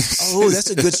 Oh, that's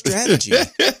a good strategy.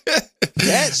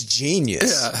 That's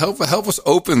genius. Yeah, help us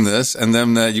open this, and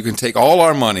then you can take all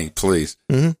our money, please.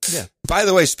 Yeah. By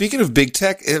the way, speaking of big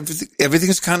tech,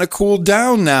 everything's kind of cooled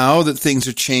down now that things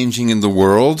are changing in the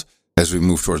world as we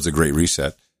move towards the Great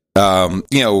Reset.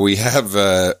 We have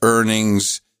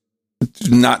earnings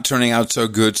not turning out so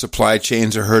good. Supply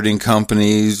chains are hurting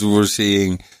companies. We're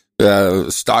seeing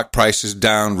stock prices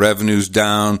down, revenues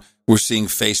down. We're seeing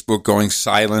Facebook going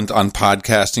silent on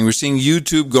podcasting. We're seeing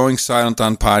YouTube going silent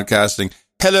on podcasting.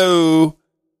 Hello.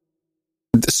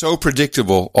 So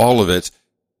predictable, all of it.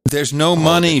 There's no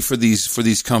money for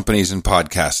these companies in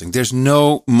podcasting. There's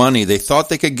no money. They thought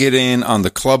they could get in on the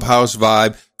Clubhouse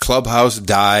vibe. Clubhouse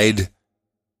died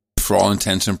for all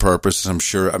intents and purposes. I'm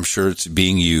sure it's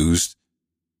being used,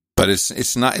 but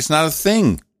it's not a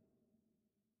thing.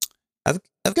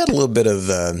 I've got a little bit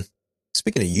of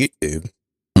speaking of YouTube.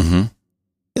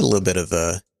 A little bit of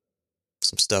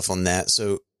some stuff on that.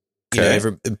 So, was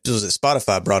it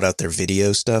Spotify brought out their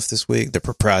video stuff this week? Their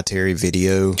proprietary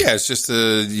video. Yeah, it's just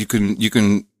you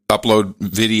can upload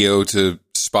video to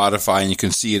Spotify and you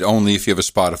can see it only if you have a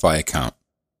Spotify account.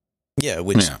 Yeah,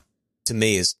 which to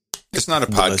me is it's not a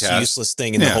the podcast. most useless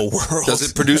thing in the whole world. Does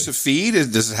it produce a feed?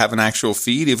 Does it have an actual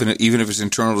feed, even if it's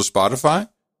internal to Spotify?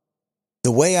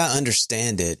 The way I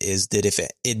understand it is that if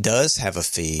it does have a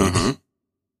feed,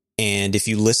 and if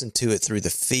you listen to it through the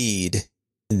feed,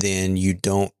 then you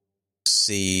don't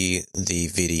see the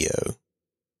video.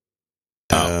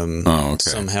 Okay.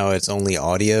 Somehow it's only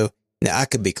audio. Now, I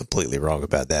could be completely wrong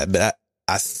about that, but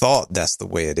I thought that's the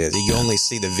way it is. You only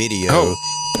see the video. Oh.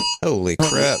 Holy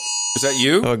crap. Is that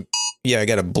you? Oh, yeah, I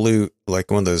got a blue, like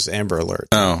one of those Amber Alerts.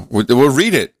 Oh, we'll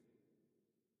read it.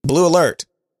 Blue alert.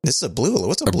 This is a blue alert.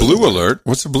 What's a blue alert?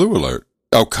 What's a blue alert?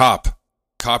 Oh, cop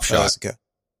shot.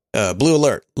 Blue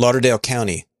alert. Lauderdale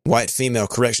County. White female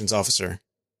corrections officer.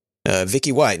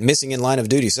 Vicky White, missing in line of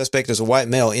duty. Suspect is a white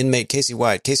male. Inmate Casey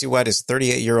White. Casey White is a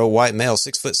 38-year-old white male,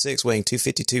 6'6", weighing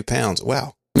 252 pounds.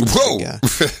 Wow. Whoa.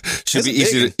 Should be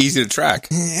easy to track.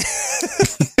 He's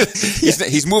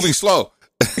moving slow.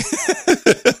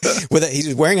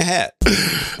 He's wearing a hat.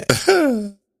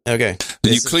 Okay.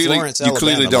 You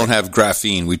clearly don't have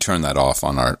graphene. We turn that off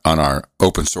on our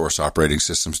open source operating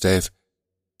systems, Dave.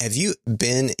 Have you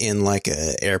been in like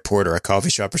a airport or a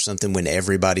coffee shop or something when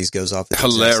everybody's goes off?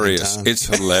 Hilarious. It's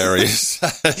hilarious.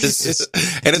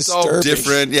 It's all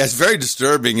different. Yeah, it's very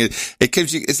disturbing. It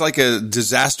gives you, it's like a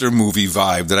disaster movie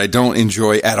vibe that I don't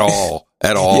enjoy at all.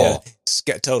 At all.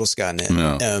 Yeah. Total Skynet.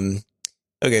 No.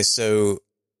 Okay. So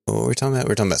what we're talking about?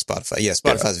 We're talking about Spotify. Yeah.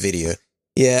 Spotify's video.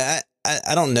 Yeah.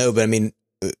 I don't know, but I mean,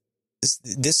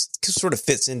 this sort of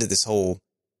fits into this whole,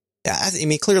 I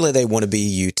mean, clearly they want to be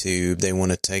YouTube. They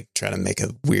want to try to make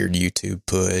a weird YouTube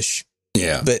push.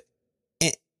 Yeah. But,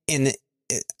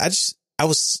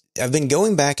 I've been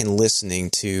going back and listening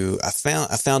to, I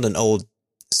found an old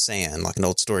SAN, like an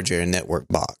old storage area network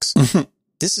box. Mm-hmm.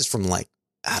 This is from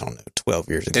 12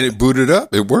 years ago. And it booted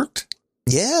up? It worked?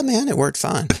 Yeah, man, it worked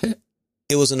fine.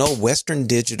 It was an old Western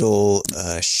Digital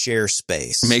share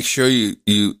space. Make sure you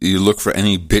look for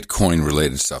any Bitcoin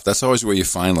related stuff. That's always where you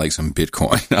find some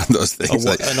Bitcoin on those things.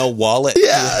 An old wallet?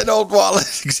 Yeah, an old wallet.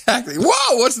 Exactly.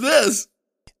 Wow, what's this?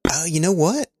 Oh, you know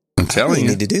what? I'm telling you. I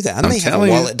need to do that. I may have a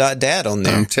wallet.dad on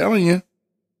there. I'm telling you.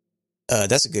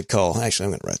 That's a good call. Actually,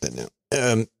 I'm going to write that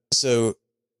down. So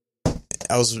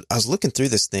I was looking through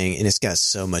this thing, and it's got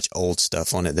so much old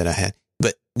stuff on it that I had.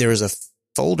 But there was a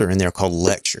folder in there called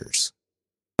Lectures.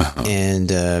 Uh-huh.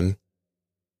 And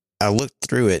I looked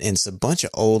through it, and it's a bunch of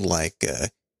old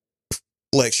lectures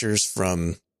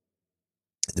from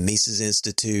the Mises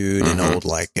Institute and old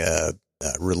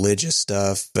religious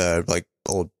stuff, like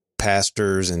old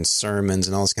pastors and sermons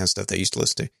and all this kind of stuff they used to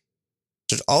listen to.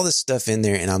 There's all this stuff in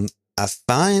there, and I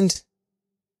find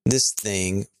this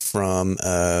thing from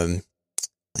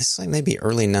it's like maybe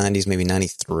early 90s, maybe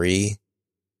 93,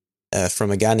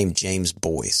 from a guy named James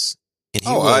Boyce.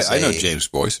 I know James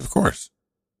Boyce, of course.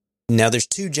 Now there's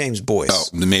two James Boyce. Oh,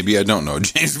 maybe I don't know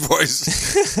James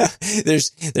Boyce.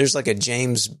 there's like a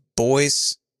James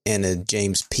Boyce and a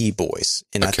James P. Boyce.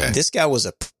 And this guy was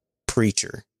a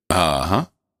preacher. Uh-huh.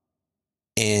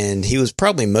 And he was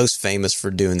probably most famous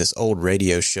for doing this old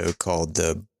radio show called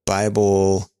the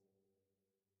Bible.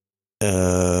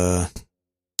 What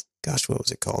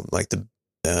was it called? Like the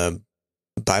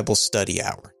Bible Study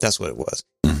Hour. That's what it was.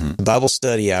 Mm-hmm. The Bible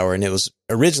Study Hour. And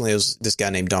originally it was this guy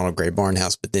named Donald Gray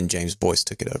Barnhouse, but then James Boyce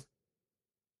took it over.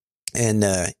 And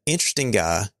interesting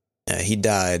guy. He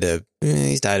died.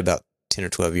 He's died about 10 or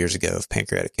 12 years ago of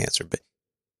pancreatic cancer. But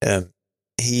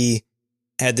he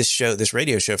had this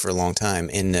radio show for a long time,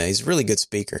 and he's a really good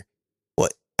speaker. Well,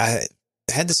 I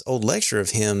had this old lecture of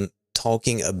him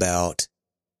talking about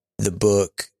the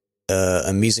book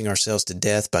Amusing Ourselves to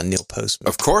Death by Neil Postman.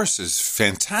 Of course, it's a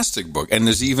fantastic book. And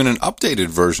there's even an updated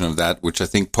version of that, which I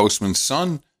think Postman's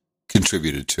son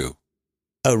contributed to.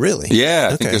 Oh, really? Yeah,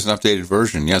 I think there's an updated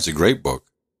version. Yeah, it's a great book.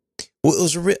 Well,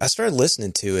 I started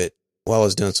listening to it while I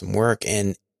was doing some work,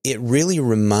 and it really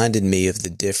reminded me of the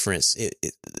difference. It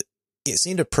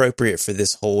seemed appropriate for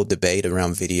this whole debate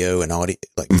around video and audio,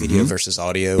 like video versus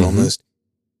audio almost.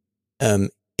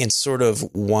 And sort of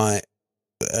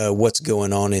what's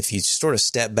going on if you sort of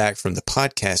step back from the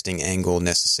podcasting angle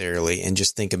necessarily and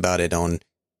just think about it on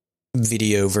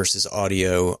video versus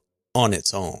audio on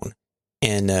its own.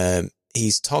 And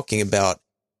he's talking about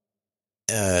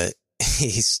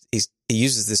he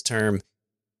uses this term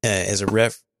as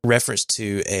a reference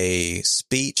to a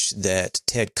speech that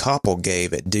Ted Koppel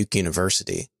gave at Duke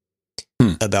University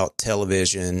about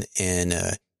television,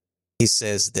 and he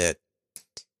says that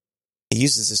he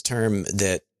uses this term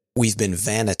that we've been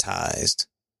vanitized.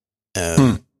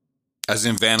 As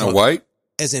in Vanna White?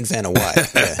 As in Vanna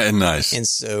White, yeah. Nice. And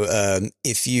so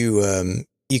if you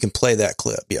can play that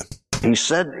clip, yeah. He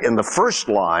said in the first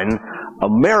line,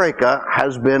 America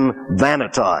has been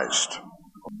vanitized.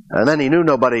 And then he knew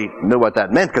nobody knew what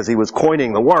that meant because he was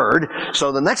coining the word.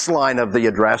 So the next line of the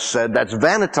address said, that's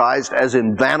vanitized as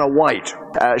in Vanna White.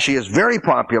 She is very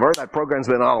popular. That program's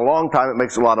been on a long time. It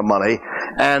makes a lot of money.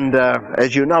 And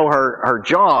as you know, her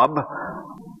job,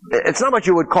 it's not what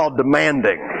you would call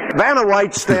demanding. Vanna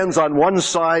White stands on one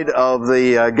side of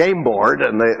the game board,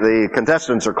 and the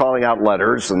contestants are calling out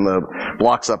letters, and the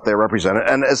blocks up there represent it.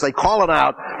 And as they call it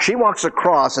out, she walks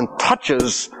across and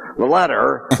touches the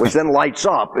letter, which then lights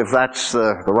up if that's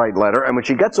the right letter. And when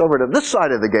she gets over to this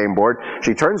side of the game board,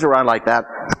 she turns around like that,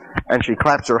 and she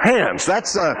claps her hands.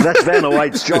 That's Vanna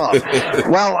White's job.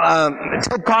 Well,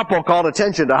 Ted Koppel called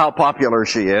attention to how popular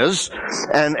she is,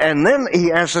 and then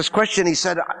he asked this question. He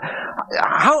said,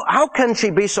 how can she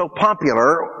be so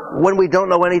popular when we don't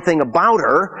know anything about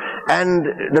her? And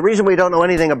the reason we don't know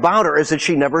anything about her is that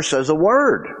she never says a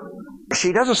word.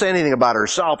 She doesn't say anything about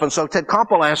herself. And so Ted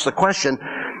Koppel asked the question,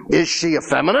 is she a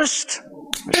feminist?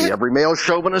 Is she every male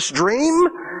chauvinist's dream?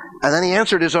 And then he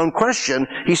answered his own question.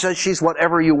 He says she's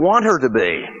whatever you want her to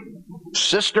be.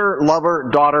 Sister, lover,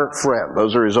 daughter, friend.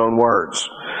 Those are his own words.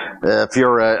 If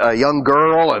you're a young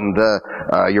girl and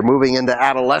you're moving into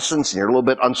adolescence and you're a little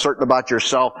bit uncertain about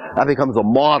yourself, that becomes a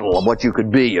model of what you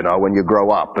could be, when you grow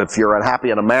up. If you're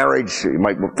unhappy in a marriage, you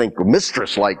might think a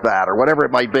mistress like that or whatever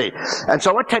it might be. And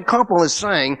so what Ted Koppel is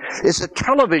saying is that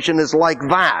television is like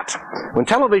that. When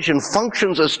television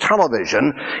functions as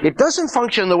television, it doesn't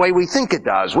function the way we think it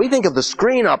does. We think of the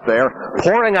screen up there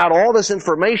pouring out all this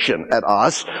information at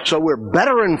us, so we're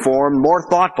better informed, more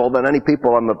thoughtful than any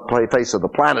people on the face of the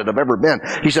planet have ever been.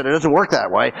 He said it doesn't work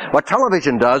that way. What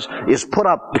television does is put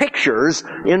up pictures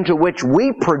into which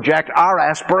we project our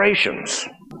aspirations.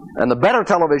 And the better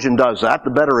television does that, the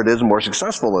better it is, the more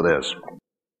successful it is.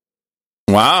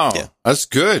 Wow. Yeah. That's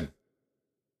good.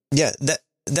 Yeah, that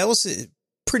was a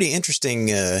pretty interesting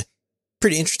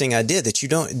idea that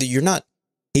you're not,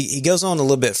 he goes on a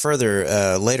little bit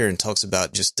further later and talks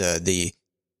about just the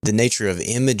nature of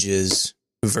images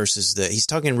versus he's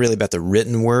talking really about the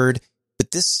written word. But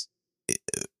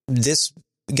this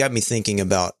got me thinking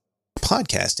about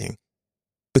podcasting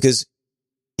because,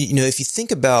 if you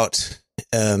think about,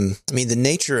 the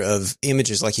nature of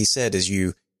images, like he said, is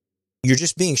you're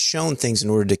just being shown things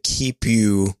in order to keep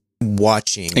you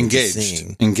watching.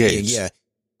 Engaged. Yeah.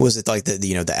 Was it like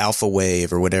the alpha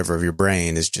wave or whatever of your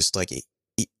brain is just like,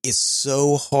 it's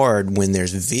so hard when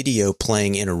there's video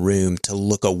playing in a room to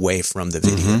look away from the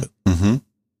video. Mm-hmm.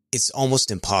 It's almost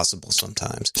impossible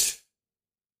sometimes.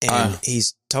 And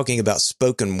he's talking about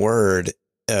spoken word,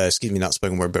 not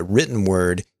spoken word, but written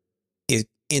word. It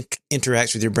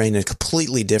interacts with your brain in a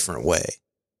completely different way.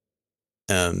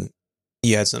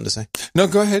 You had something to say? No,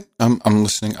 go ahead. I'm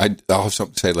listening. I'll have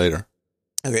something to say later.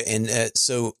 Okay. And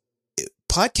so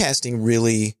podcasting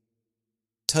really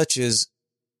touches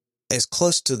as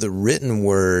close to the written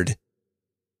word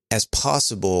as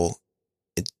possible.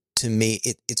 To me,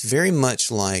 it's very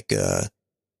much like,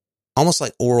 almost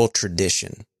like oral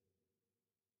tradition,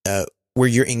 where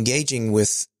you're engaging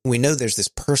with, we know there's this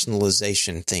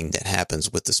personalization thing that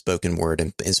happens with the spoken word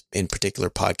and in particular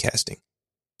podcasting.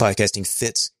 Podcasting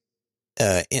fits,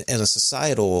 in a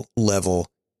societal level,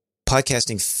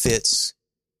 podcasting fits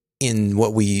in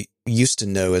what we used to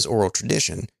know as oral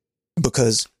tradition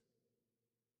because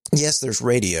yes, there's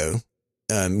radio,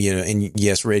 and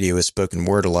yes, radio is spoken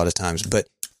word a lot of times, but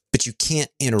you can't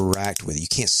interact with it. You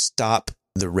can't stop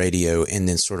the radio and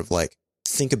then sort of like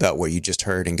think about what you just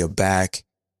heard and go back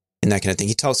and that kind of thing.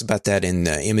 He talks about that in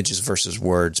Images versus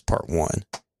Words, Part 1.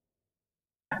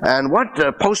 And what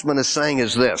Postman is saying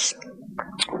is this.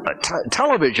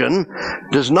 Television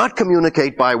does not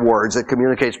communicate by words, it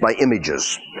communicates by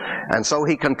images. And so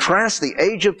he contrasts the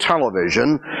age of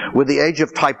television with the age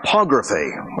of typography,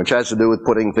 which has to do with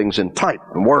putting things in type,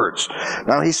 in words.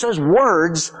 Now he says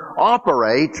words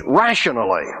operate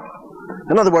rationally.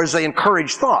 In other words, they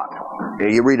encourage thought.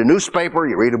 You read a newspaper,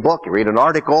 you read a book, you read an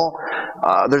article.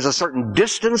 There's a certain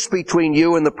distance between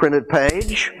you and the printed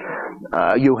page.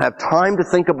 You have time to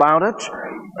think about it.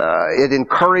 It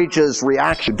encourages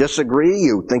reaction. You disagree,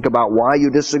 you think about why you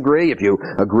disagree. If you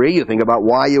agree, you think about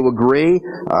why you agree.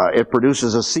 It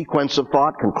produces a sequence of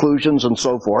thought, conclusions, and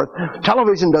so forth.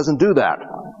 Television doesn't do that.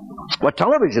 What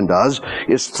television does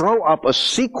is throw up a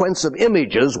sequence of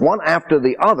images, one after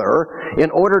the other, in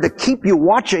order to keep you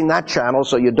watching that channel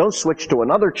so you don't switch to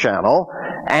another channel,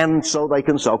 and so they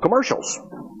can sell commercials.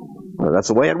 That's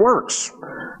the way it works.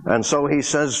 And so he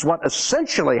says what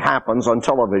essentially happens on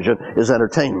television is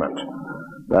entertainment.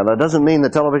 Now, that doesn't mean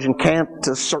that television can't,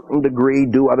 to a certain degree,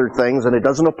 do other things, and it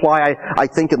doesn't apply, I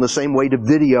think, in the same way to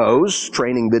videos,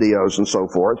 training videos and so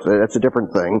forth. That's a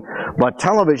different thing. But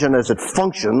television, as it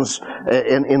functions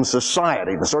in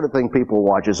society, the sort of thing people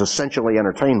watch, is essentially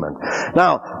entertainment.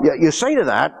 Now, you say to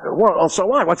that, well, so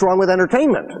what? What's wrong with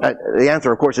entertainment? The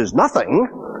answer, of course, is nothing.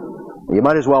 You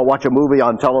might as well watch a movie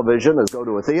on television as go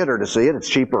to a theater to see it. It's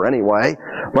cheaper anyway.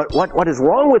 But what is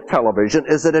wrong with television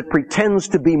is that it pretends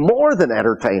to be more than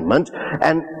entertainment,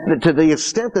 and to the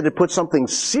extent that it puts something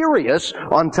serious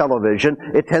on television,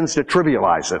 it tends to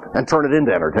trivialize it and turn it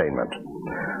into entertainment.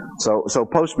 So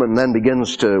Postman then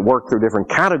begins to work through different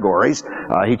categories.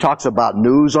 He talks about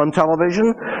news on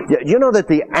television. You know that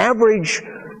the average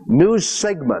news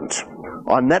segment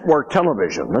on network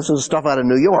television, this is stuff out of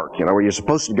New York, where you're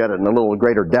supposed to get it in a little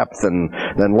greater depth than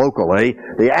locally.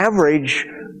 The average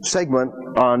segment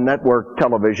on network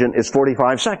television is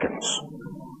 45 seconds.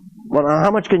 Well,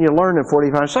 how much can you learn in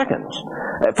 45 seconds?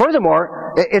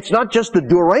 Furthermore, it's not just the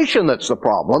duration that's the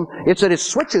problem, it's that it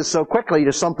switches so quickly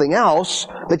to something else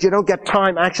that you don't get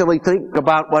time actually think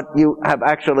about what you have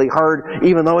actually heard,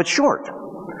 even though it's short.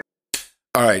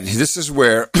 All right, this is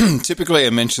where typically I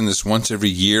mention this once every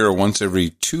year or once every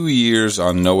 2 years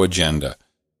on No Agenda.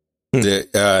 And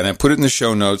I put it in the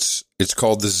show notes. It's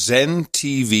called the Zen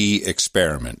TV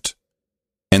Experiment.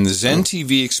 And the Zen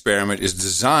TV Experiment is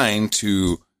designed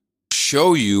to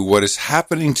show you what is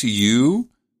happening to you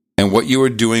and what you were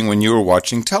doing when you were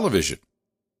watching television.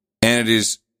 And it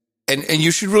is, and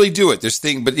you should really do it.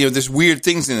 There's weird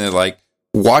things in there, like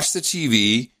watch the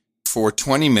TV for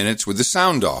 20 minutes with the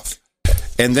sound off.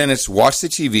 And then it's watch the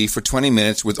TV for 20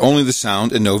 minutes with only the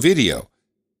sound and no video.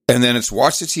 And then it's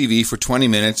watch the TV for 20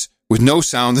 minutes with no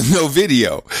sound and no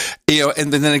video.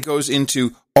 And then it goes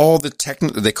into all the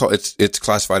it's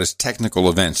classified as technical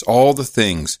events, all the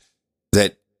things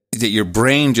that your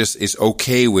brain just is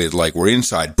okay with, like we're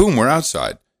inside, boom, we're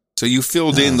outside. So you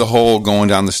filled in the whole going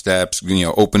down the steps,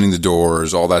 opening the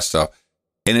doors, all that stuff.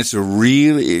 And it's a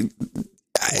really...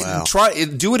 Wow.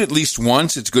 Do it at least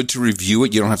once. It's good to review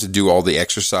it. You don't have to do all the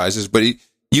exercises, but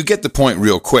you get the point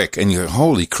real quick, and you go,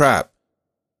 holy crap,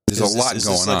 there's a lot going on. Is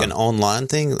this like an online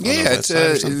thing?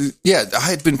 Yeah, I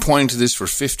had been pointing to this for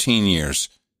 15 years.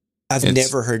 I've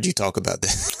never heard you talk about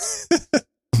this.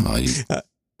 Well,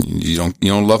 you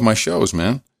don't love my shows,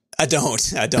 man. I don't.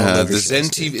 The Zen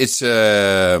TV, it's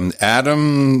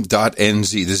adam.nz,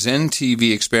 the Zen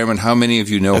TV Experiment. How many of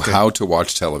you know how to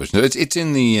watch television? It's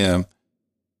in the...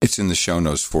 It's in the show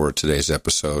notes for today's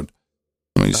episode.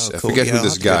 I forget who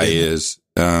this guy is.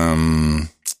 The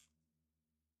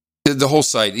whole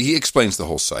site, he explains the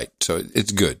whole site, so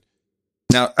it's good.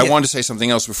 Now, I wanted to say something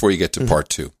else before you get to part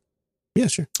two. Yeah,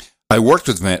 sure. I worked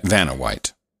with Vanna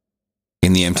White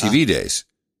in the MTV days,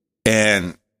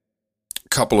 and a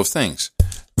couple of things.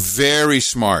 Very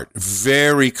smart,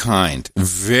 very kind,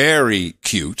 very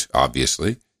cute,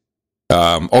 obviously.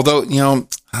 Although,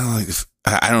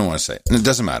 I don't want to say it. It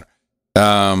doesn't matter.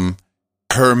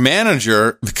 Her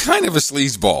manager, kind of a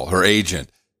sleazeball, her agent.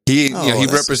 He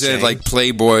represented like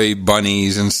Playboy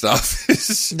bunnies and stuff.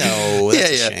 No,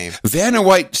 that's a shame. Vanna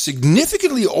White,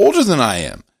 significantly older than I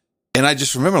am. And I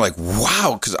just remember like,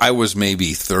 wow, because I was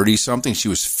maybe 30 something. She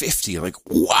was 50. Like,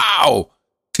 wow.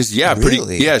 Because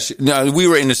really? We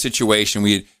were in a situation,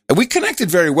 we connected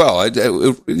very well.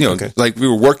 Like we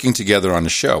were working together on the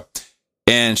show.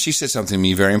 And she said something to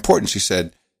me very important. She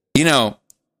said, do you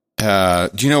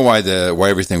know why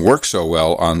everything works so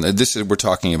well on this? We're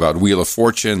talking about Wheel of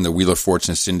Fortune. The Wheel of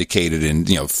Fortune is syndicated in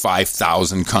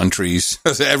 5,000 countries.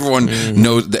 Everyone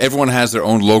knows. Everyone has their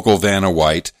own local Vanna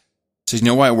White. She said, you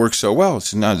know why it works so well?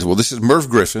 She said, well, this is Merv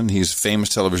Griffin. He's a famous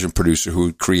television producer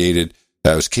who created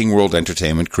was King World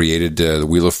Entertainment, created the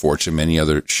Wheel of Fortune, many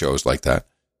other shows like that,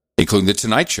 including The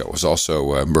Tonight Show. Was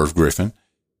also Merv Griffin.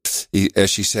 As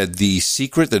she said, the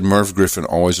secret that Merv Griffin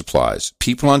always applies: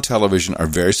 people on television are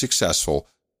very successful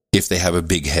if they have a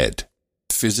big head,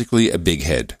 physically a big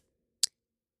head.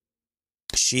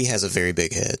 She has a very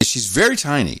big head. She's very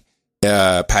tiny.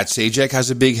 Pat Sajak has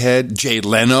a big head. Jay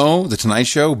Leno, The Tonight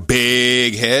Show,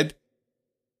 big head.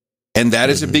 And that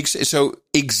is a big... So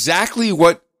exactly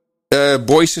what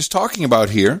Boyce is talking about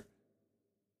here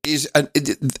is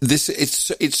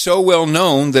it's so well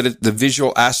known that the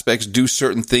visual aspects do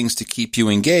certain things to keep you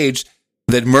engaged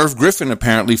that Merv Griffin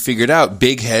apparently figured out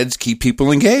big heads keep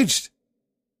people engaged.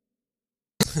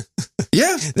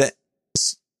 Yeah.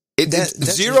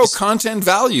 It's zero content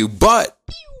value, but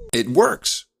it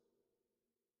works.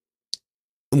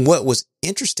 What was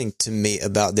interesting to me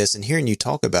about this, and hearing you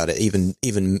talk about it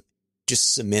even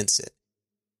just cements it.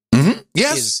 Mm-hmm.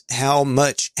 Yes. Is how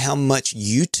much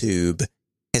YouTube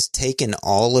has taken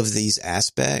all of these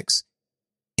aspects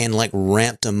and like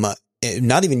ramped them up.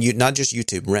 Not just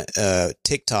YouTube,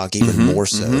 TikTok even more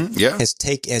so. Yeah,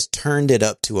 has turned it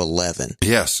up to 11.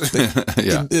 Yes, but,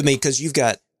 yeah. I mean, because you've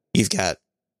got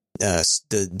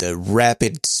the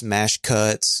rapid smash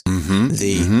cuts,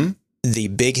 the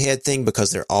big head thing because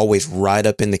they're always right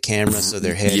up in the camera, so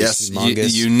their head is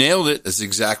humongous. You nailed it. That's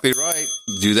exactly right.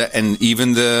 Do that, and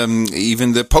even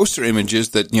the poster images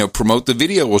that promote the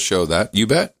video will show that. You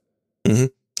bet.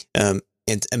 Mm-hmm.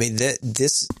 And I mean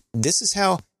this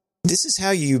is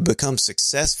how you become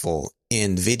successful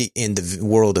in the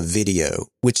world of video,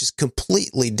 which is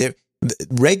completely different.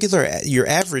 Your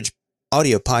average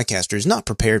audio podcaster is not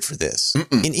prepared for this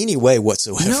in any way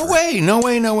whatsoever. No way.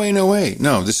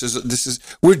 No, this is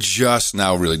we're just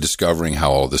now really discovering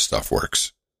how all this stuff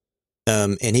works.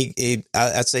 And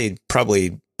I'd say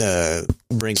probably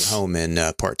brings it home in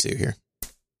part 2 here.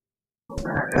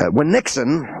 When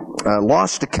Nixon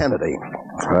lost to Kennedy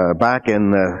back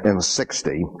in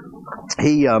 '60,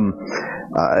 he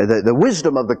the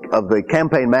wisdom of the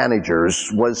campaign managers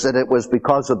was that it was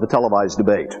because of the televised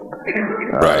debate.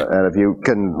 Right. And if you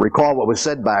can recall what was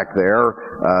said back there,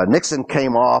 Nixon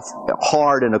came off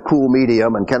hard in a cool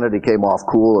medium, and Kennedy came off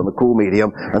cool in a cool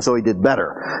medium, and so he did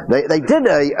better. They did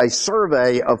a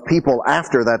survey of people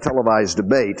after that televised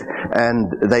debate,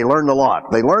 and they learned a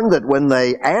lot. They learned that when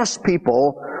they asked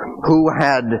people who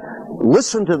had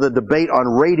listened to the debate on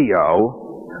radio,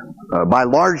 by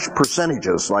large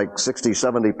percentages, like 60,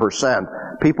 70%,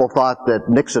 people thought that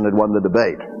Nixon had won the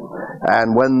debate.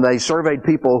 And when they surveyed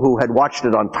people who had watched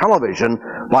it on television,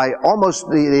 by almost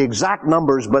the exact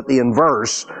numbers but the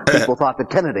inverse, people thought that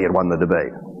Kennedy had won the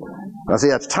debate. Now see,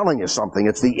 that's telling you something.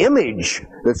 It's the image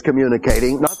that's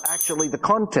communicating, not actually the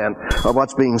content of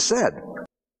what's being said.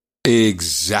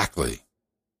 Exactly.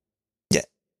 Yeah.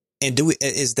 And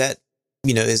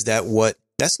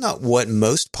that's not what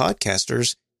most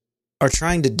podcasters are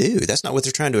trying to do. That's not what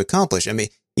they're trying to accomplish. I mean,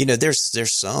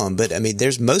 there's some, but I mean,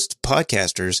 most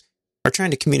podcasters are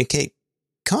trying to communicate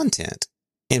content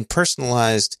and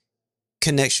personalized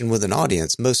connection with an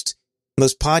audience. Most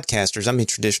podcasters, I mean,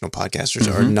 traditional podcasters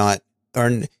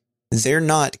they're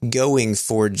not going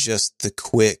for just the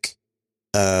quick,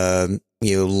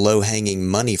 low hanging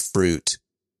money fruit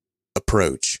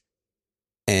approach.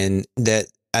 And that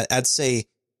I'd say,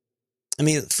 I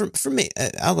mean, for me,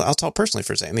 I'll talk personally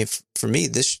for a second. I mean, for me,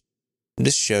 this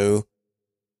show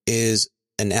is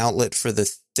an outlet for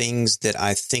the things that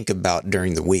I think about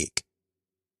during the week.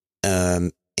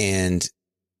 And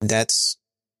that's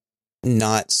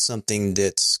not something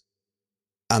that's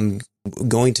I'm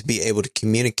going to be able to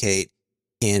communicate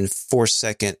in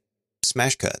 4-second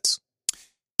smash cuts.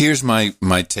 Here's my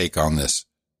take on this.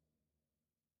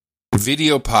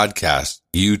 Video podcasts,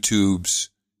 YouTubes,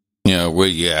 where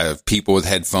you have people with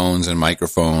headphones and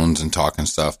microphones and talking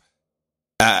stuff.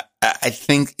 I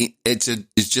think it's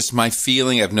just my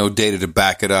feeling. I have no data to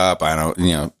back it up. I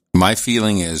don't, my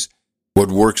feeling is what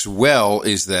works well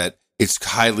is that it's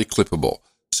highly clippable.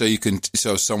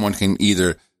 So someone can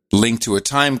either link to a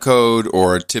time code,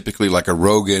 or typically like a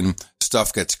Rogan,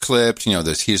 stuff gets clipped.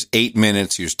 Here's 8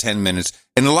 minutes, here's 10 minutes.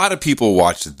 And a lot of people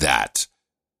watch that.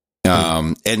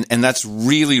 And that's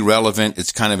really relevant.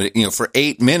 It's kind of, for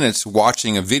 8 minutes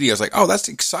watching a video, it's like, oh, that's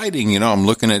exciting. I'm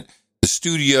looking at the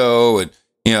studio, and,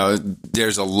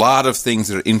 there's a lot of things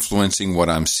that are influencing what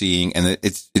I'm seeing. And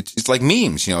it's like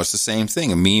memes, it's the same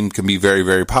thing. A meme can be very,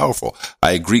 very powerful.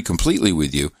 I agree completely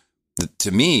with you.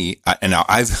 To me, and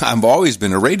I've always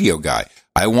been a radio guy.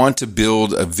 I want to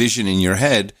build a vision in your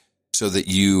head so that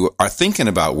you are thinking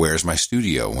about, where's my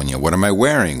studio? What am I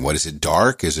wearing? What is it,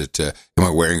 dark? Is it, am I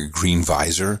wearing a green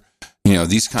visor?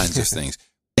 These kinds of things.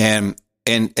 And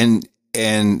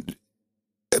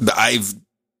I've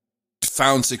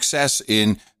found success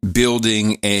in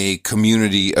building a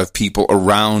community of people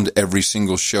around every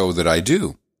single show that I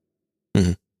do.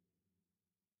 Mm-hmm.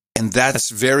 And that's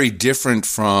very different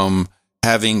from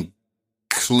having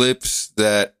clips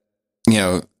that,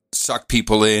 suck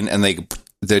people in, and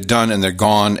they're done and they're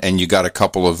gone, and you got a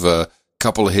couple of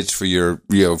hits for your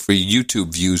for your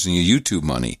YouTube views and your YouTube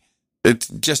money. It's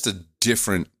just a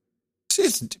different.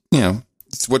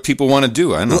 It's what people want to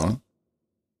do. I know. Well,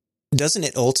 doesn't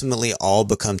it ultimately all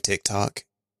become TikTok?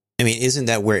 I mean, isn't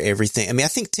that where everything? I mean, I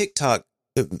think TikTok.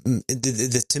 To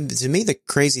me, the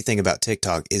crazy thing about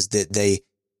TikTok is that they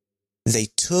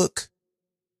took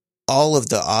all of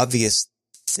the obvious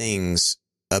things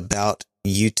about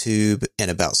YouTube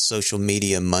and about social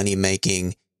media money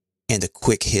making and the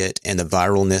quick hit and the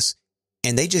viralness,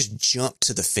 and they just jumped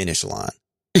to the finish line.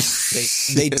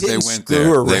 They didn't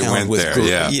screw around with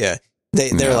there, yeah.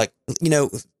 They're like,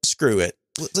 screw it.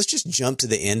 Let's just jump to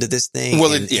the end of this thing. Well,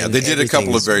 they did a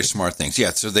couple of very smart things.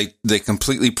 Yeah, so they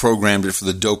completely programmed it for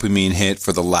the dopamine hit,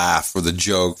 for the laugh, for the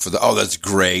joke, for the, oh, that's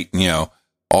great,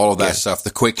 all of that stuff,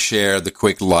 the quick share, the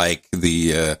quick like,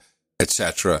 the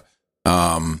etc.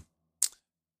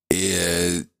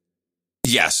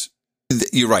 Yes,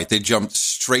 you're right. They jumped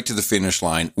straight to the finish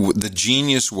line. The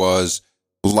genius was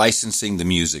licensing the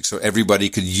music, so everybody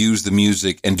could use the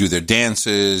music and do their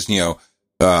dances,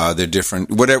 they're different,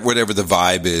 whatever the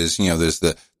vibe is, there's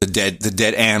the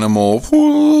dead animal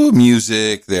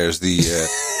music. There's the,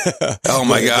 oh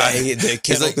my God.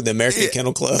 The American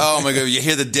Kennel Club. Oh my God. You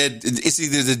hear it's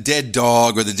either the dead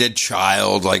dog or the dead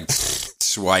child, like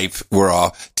swipe.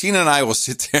 Tina and I will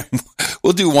sit there.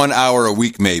 We'll do 1 hour a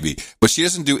week maybe, but she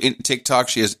doesn't do TikTok.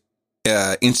 She has,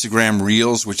 Instagram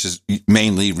Reels, which is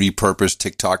mainly repurposed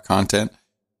TikTok content.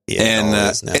 Yeah,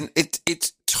 and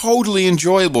it's totally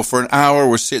enjoyable. For an hour,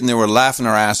 we're sitting there, we're laughing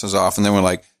our asses off, and then we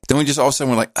just all of a sudden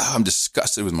we're like, oh, I'm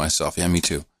disgusted with myself. Yeah, me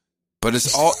too. But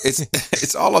it's all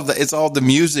the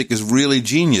music is really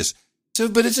genius. So,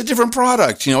 but it's a different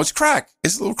product. It's crack.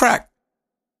 It's a little crack.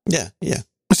 Yeah.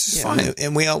 It's just fine.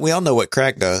 And we all know what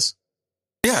crack does.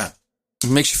 Yeah. It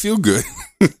makes you feel good.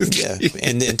 Yeah.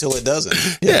 And until it doesn't.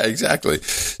 Yeah, exactly.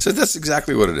 So that's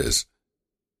exactly what it is.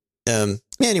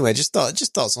 Anyway, just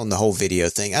thoughts on the whole video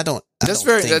thing. I like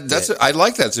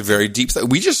that. It's a very deep thing.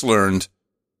 We just learned,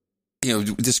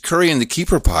 this Curry and the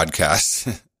Keeper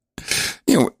podcast.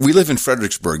 We live in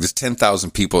Fredericksburg. There's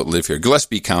 10,000 people that live here.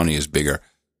 Gillespie County is bigger,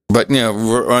 but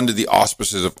we're under the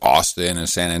auspices of Austin and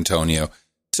San Antonio.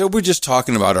 So we're just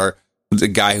talking about the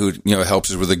guy who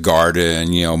helps us with the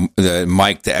garden. The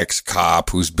Mike, the ex-cop,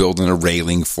 who's building a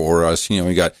railing for us.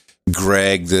 We got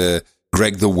Greg the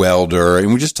welder,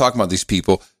 and we're just talking about these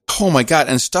people. Oh my God.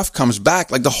 And stuff comes back.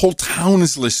 Like the whole town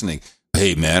is listening.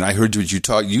 Hey man, I heard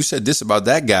what you said this about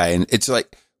that guy. And it's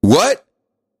like, what?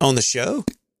 On the show?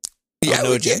 Yeah.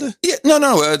 No agenda? Yeah.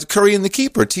 No. Curry and the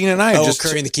Keeper. Tina and I are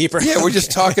Curry and the Keeper. Yeah. We're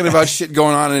just talking about shit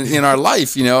going on in our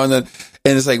life,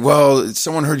 and it's like, well,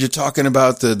 someone heard you talking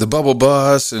about the bubble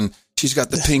bus, and she's got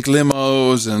the pink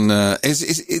limos, and,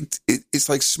 it's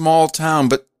like small town,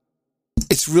 but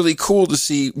it's really cool to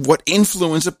see what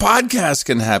influence a podcast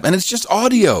can have. And it's just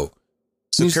audio.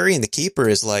 So Curry and the Keeper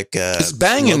is like, it's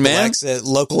banging, man.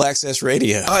 Local access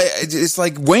radio. It's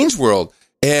like Wayne's World,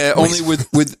 only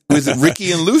with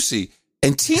Ricky and Lucy.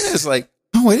 And Tina is like,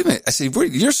 oh, wait a minute. I said,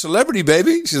 you're a celebrity,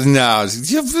 baby. She says, no.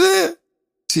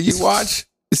 So you watch.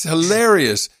 It's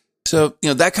hilarious. So,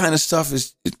 that kind of stuff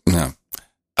is,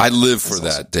 I live for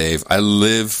that, Dave. I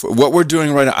live for what we're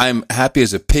doing right now. I'm happy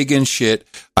as a pig in shit.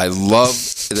 I love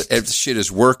that shit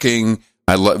is working.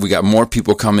 We got more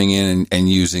people coming in and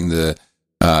using the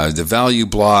value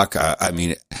block.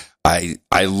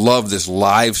 I love this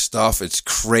live stuff. It's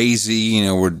crazy.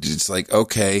 It's like,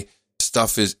 okay,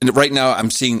 stuff is, and right now I'm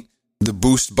seeing the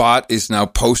Boost bot is now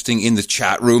posting in the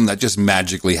chat room. That just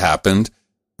magically happened.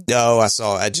 Oh,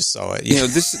 I just saw it.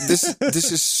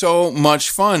 This is so much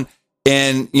fun.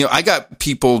 And, I got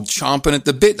people chomping at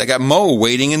the bit. I got Mo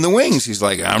waiting in the wings. He's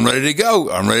like, I'm ready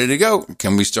to go.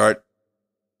 Can we start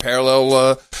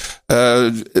parallel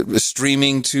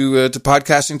streaming to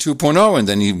podcasting 2.0? And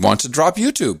then he wants to drop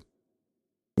YouTube.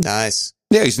 Nice.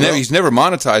 Yeah, he's never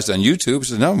monetized on YouTube.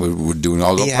 So no, we're doing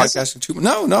all the podcasting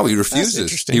 2.0. No, he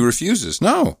refuses. He refuses.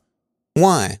 No.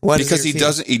 Why? Because he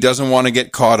doesn't want to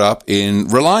get caught up in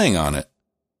relying on it.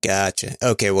 Gotcha.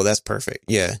 Okay, well, that's perfect.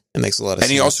 Yeah, it makes a lot of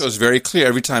sense. And he also is very clear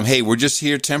every time, hey, we're just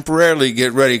here temporarily,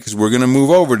 get ready, because we're going to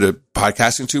move over to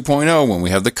Podcasting 2.0 when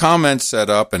we have the comments set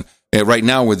up. And right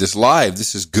now with this live,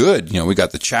 this is good. We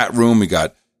got the chat room, we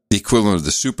got the equivalent of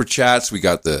the super chats, we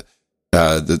got the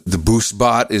Boost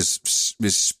bot is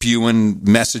spewing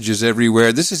messages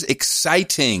everywhere. This is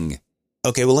exciting.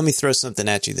 Okay, well, let me throw something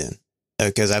at you then,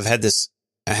 because I had this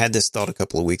thought a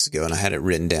couple of weeks ago, and I had it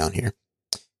written down here.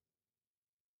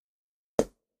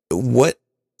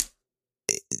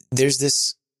 There's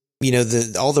this,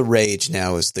 all the rage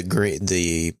now is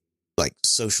the like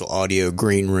social audio,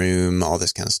 green room, all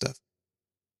this kind of stuff.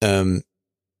 And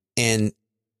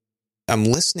I'm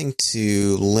listening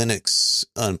to Linux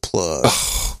Unplugged.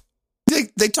 Oh,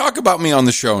 they talk about me on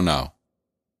the show now.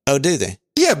 Oh, do they?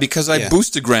 Yeah, because I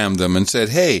boostagrammed them and said,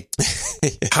 hey,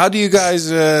 how do you guys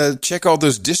check all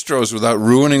those distros without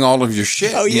ruining all of your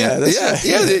shit? Oh, yeah.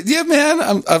 Yeah,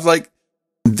 man. I'm like,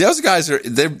 those guys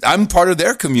I'm part of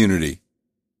their community.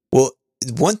 Well,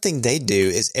 one thing they do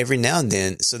is every now and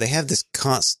then, so they have the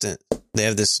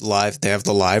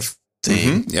live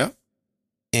thing. Mm-hmm, yeah.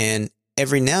 And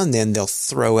every now and then they'll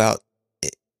throw out,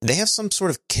 they have some sort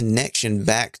of connection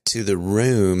back to the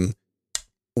room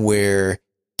where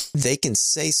they can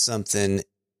say something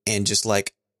and just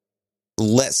like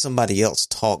let somebody else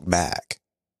talk back.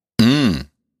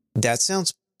 That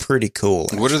sounds pretty cool.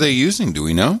 Actually. What are they using? Do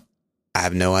we know? I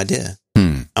have no idea.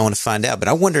 I want to find out, but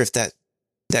I wonder if that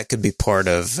could be part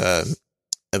of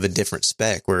a different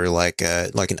spec where like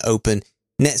an open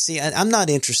net. See, I'm not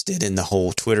interested in the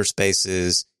whole Twitter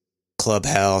Spaces,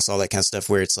 Clubhouse, all that kind of stuff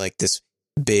where it's like this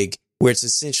big, where it's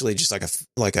essentially just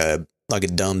like a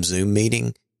dumb Zoom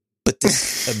meeting. But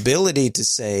this ability to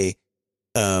say,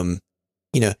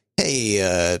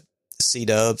 hey,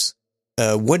 C-dubs,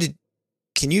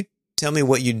 can you tell me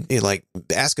what you like?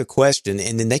 Ask a question,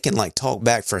 and then they can like talk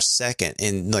back for a second,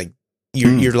 and like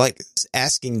you're like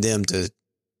asking them to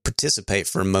participate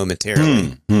for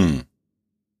momentarily. I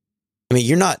mean,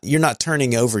 you're not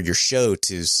turning over your show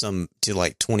to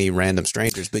like 20 random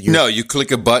strangers, but you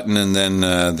click a button and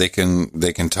then they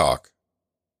can talk.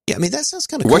 Yeah, I mean that sounds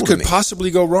kind of cool. What could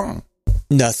possibly go wrong?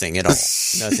 Nothing at all.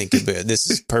 Nothing could be. This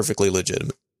is perfectly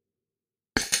legitimate.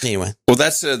 Anyway, well,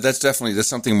 that's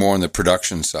something more on the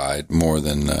production side, more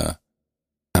than I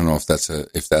don't know if that's a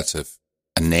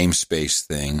namespace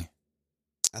thing.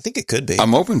 I think it could be.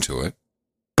 I'm open to it.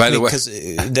 By the way, because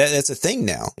that's a thing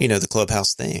now. The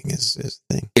Clubhouse thing is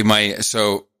a thing.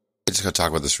 So I just got to talk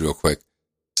about this real quick.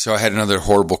 So I had another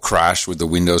horrible crash with the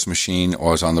Windows machine while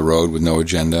I was on the road with no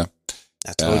agenda.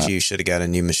 I told you should have got a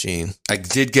new machine. I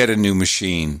did get a new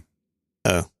machine.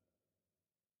 Oh,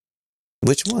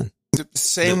 which one? The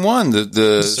same one,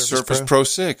 the Surface Pro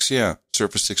 6, yeah,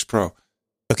 Surface 6 Pro.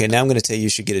 Okay, now I'm going to tell you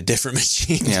should get a different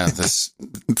machine. Yeah, that's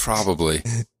probably.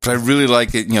 But I really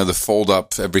like it, the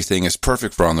fold-up, everything is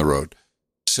perfect for on the road.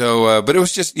 So, but it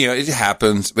was just, it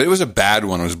happens. But it was a bad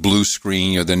one. It was blue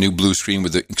screen, the new blue screen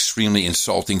with the extremely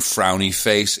insulting frowny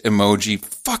face emoji.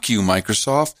 Fuck you,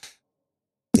 Microsoft.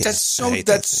 Yeah,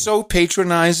 that's so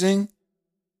patronizing.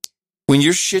 When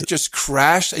your shit just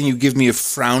crashed and you give me a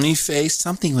frowny face,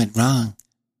 something went wrong.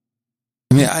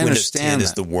 I mean, I understand that.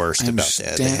 Is the worst about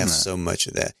that. They have so much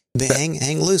of that. But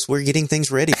hang loose. We're getting things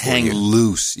ready for you. Hang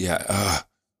loose, yeah.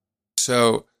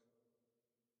 So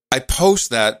I post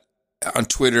that on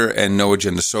Twitter and No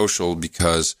Agenda Social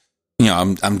because,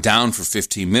 I'm down for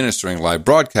 15 minutes during a live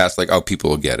broadcast. Like,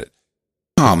 people will get it.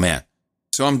 Oh, man.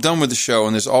 So I'm done with the show,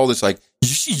 and there's all this like, you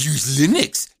should use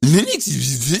Linux.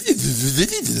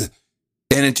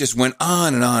 And it just went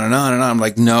on and on and on and on. I'm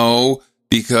like, no,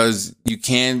 because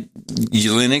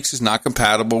Linux is not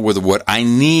compatible with what I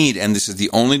need. And this is the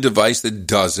only device that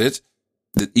does it.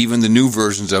 That even the new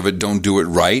versions of it don't do it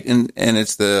right. And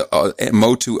it's the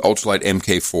Motu Ultralight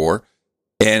MK4.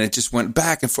 And it just went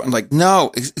back and forth. I'm like,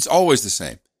 no, it's always the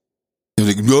same. They're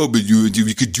like, no, but you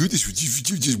could do this.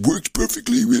 It just works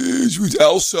perfectly with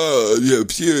ELSA.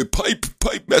 Yeah, pipe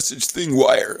message thing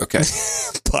wire. Okay.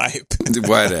 Pipe.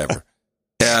 Whatever.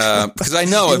 Because I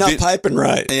know You're not piping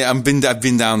right. Yeah, I've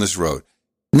been down this road.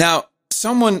 Now,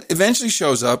 someone eventually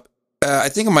shows up. I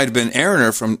think it might have been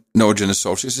Aaroner from No Agenda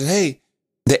Social. He says, "Hey,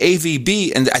 the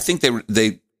AVB," and I think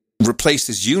they replaced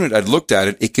this unit. I'd looked at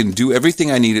it. It can do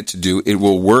everything I need it to do. It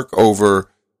will work over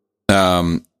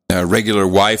regular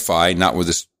Wi-Fi, not with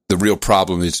this. The real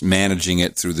problem is managing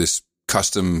it through this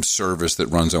custom service that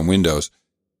runs on Windows.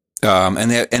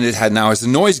 And it has the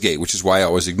noise gate, which is why I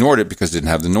always ignored it because it didn't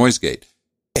have the noise gate.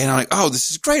 And I'm like, oh,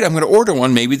 this is great. I'm going to order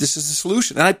one. Maybe this is the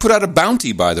solution. And I put out a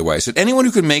bounty, by the way. I said, anyone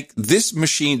who can make this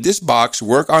machine, this box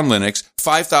work on Linux,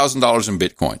 $5,000 in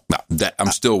Bitcoin. Now,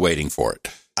 I'm still waiting for it.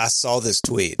 I saw this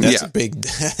tweet. That's a big...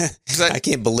 I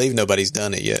can't believe nobody's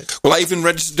done it yet. Well, I even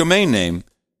registered a domain name.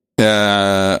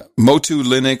 Motu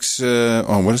Linux...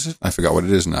 what is it? I forgot what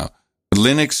it is now.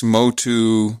 Linux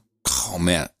Motu... Oh,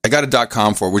 man. I got a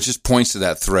 .com for it, which just points to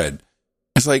that thread.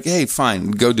 It's like, hey,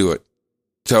 fine, go do it.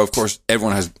 So, of course,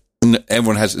 everyone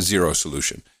has zero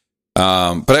solution.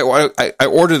 But I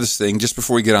ordered this thing just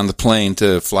before we get on the plane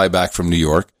to fly back from New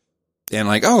York. And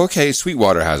like, oh, okay,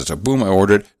 Sweetwater has it. So, boom, I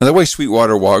ordered. And the way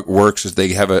Sweetwater works is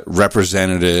they have a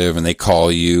representative and they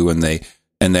call you and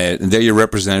they're your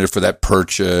representative for that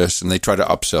purchase. And they try to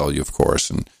upsell you, of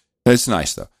course. And it's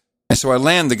nice, though. And so I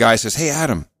land, the guy says, hey,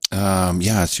 Adam.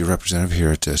 Yeah, it's your representative here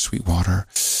at Sweetwater.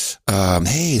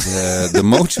 Hey, the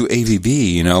Motu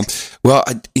AVB, well,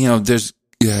 there's,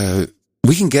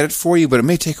 we can get it for you, but it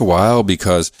may take a while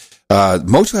because,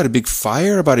 Motu had a big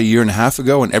fire about 1.5 years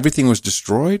ago and everything was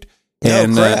destroyed.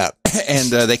 And, crap.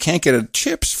 And they can't get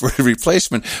chips for a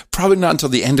replacement, probably not until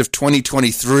the end of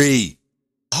 2023.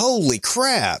 Holy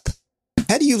crap.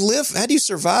 How do you live? How do you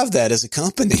survive that as a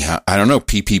company? Yeah, I don't know.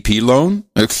 PPP loan?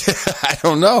 I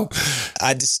don't know.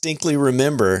 I distinctly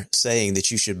remember saying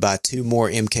that you should buy 2 more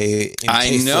MK4.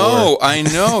 I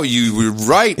know. You were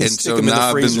right. And so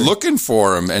now I've been looking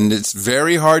for them, and it's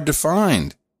very hard to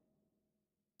find.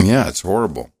 Yeah, it's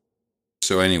horrible.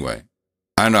 So anyway,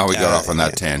 I don't know how we got off on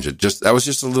that tangent. That was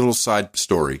just a little side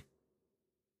story.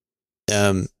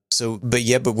 But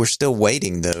we're still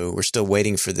waiting, though. We're still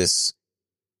waiting for this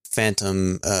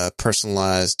phantom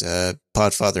personalized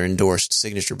Podfather endorsed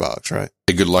signature box, right?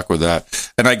 Hey, good luck with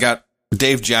that. And I got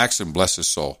Dave Jackson, bless his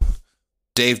soul.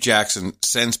 Dave Jackson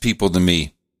sends people to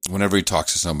me whenever he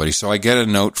talks to somebody. So I get a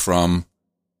note from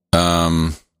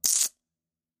what's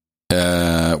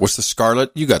the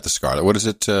Scarlet? You got the Scarlet. What is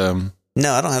it? No,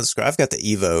 I don't have the Scarlet. I've got the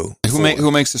Evo.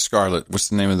 Who makes the Scarlet? What's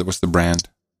the name of what's the brand?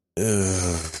 Come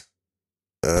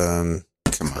on.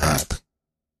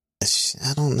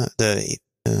 I don't know.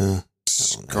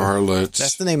 Scarlet.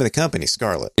 That's the name of the company,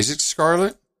 Scarlet. Is it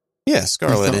Scarlet? Yeah,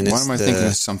 Scarlet. Why am I thinking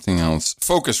of something else?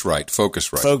 Focusrite.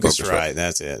 Focusrite.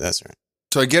 That's it. That's right.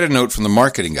 So I get a note from the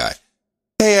marketing guy.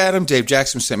 Hey, Adam, Dave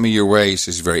Jackson sent me your way. He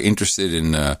says he's very interested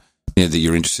in, that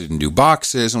you're interested in new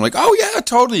boxes. I'm like, oh, yeah,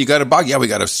 totally. You got a box? Yeah, we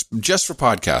got a just for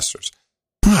podcasters.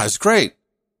 That's great.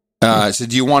 I said,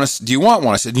 do you want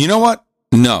one? I said, you know what?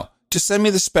 No. Just send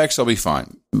me the specs. I'll be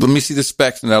fine. Let me see the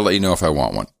specs, and I'll let you know if I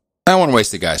want one. I don't want to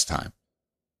waste the guy's time.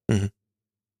 Mm-hmm.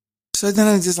 So then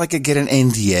I just I get an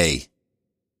NDA.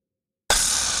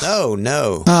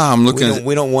 No. I'm looking.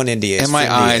 We don't want NDAs. And my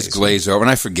eyes glaze over, and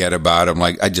I forget about it.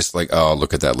 I'll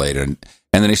look at that later. And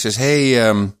then he says, hey,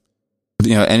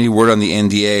 any word on the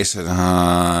NDA? I said,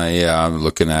 yeah, I'm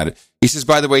looking at it. He says,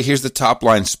 by the way, here's the top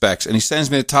line specs. And he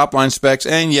sends me the top line specs,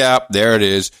 and yeah, there it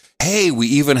is. Hey, we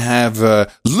even have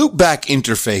loopback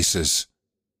interfaces.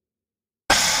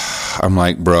 I'm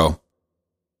like, bro,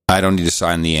 I don't need to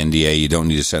sign the NDA. You don't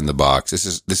need to send the box. This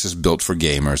is built for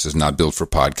gamers. It's not built for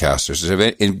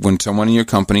podcasters. When someone in your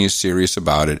company is serious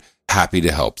about it, happy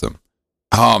to help them.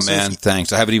 Oh, man,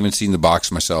 thanks. I haven't even seen the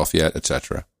box myself yet,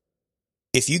 etc.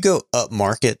 If you go up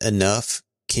market enough,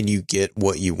 can you get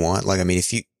what you want?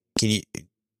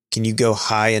 Can you go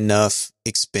high enough,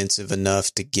 expensive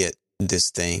enough to get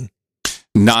this thing?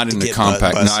 Not in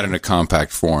a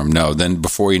compact form. No. Then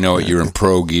before you know it, you're in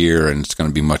pro gear, and it's going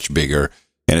to be much bigger,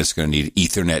 and it's going to need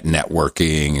Ethernet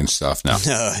networking and stuff. No,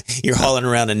 you're hauling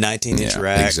around a 19-inch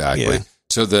rack. Exactly. Yeah.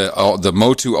 So the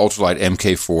Motu Ultralight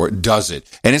MK4 does it,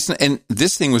 and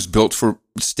this thing was built for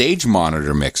stage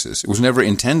monitor mixes. It was never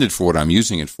intended for what I'm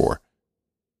using it for.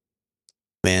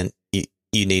 Man, you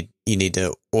need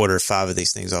to order 5 of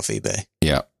these things off eBay.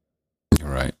 Yeah, you're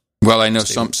right. Well, I know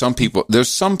some people. There's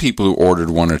some people who ordered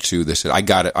 1 or 2. They said, "I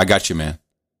got it. I got you, man."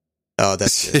 Oh,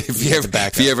 that's good. if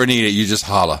you ever need it, you just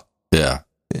holla. Yeah.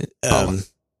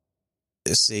 Let's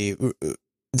see.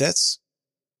 That's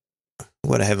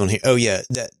what I have on here. Oh, yeah.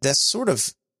 That's sort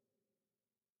of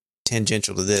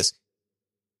tangential to this.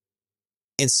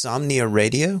 Insomnia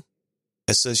Radio,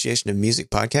 Association of Music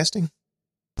Podcasting.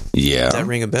 Yeah. Does that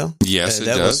ring a bell? Yes, it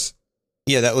does.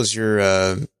 That was your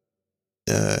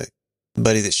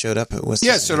buddy that showed up.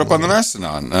 Showed up on the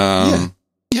Mastodon.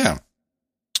 Yeah.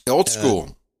 Old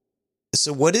school.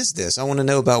 So what is this? I want to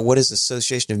know about what is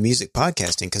Association of Music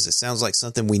Podcasting, because it sounds like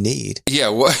something we need. Yeah.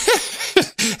 Well,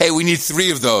 hey, we need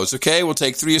 3 of those. Okay. We'll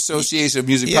take 3 Association of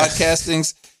Music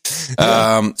Podcastings.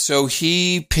 So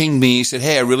he pinged me, said,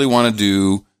 hey, I really want to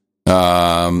do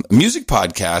music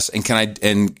podcasts, and can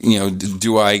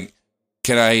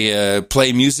I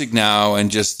play music now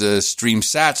and just stream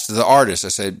sats to the artists? I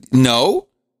said, no,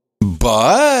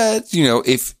 but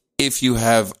if you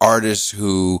have artists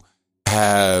who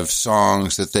have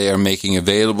songs that they are making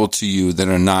available to you that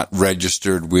are not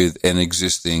registered with an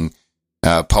existing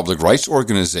public rights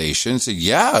organization, say,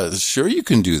 yeah, sure, you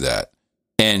can do that.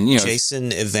 And Jason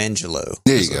Evangelo.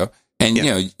 There you go.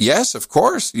 And yes, of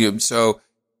course. So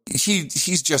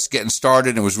he's just getting started,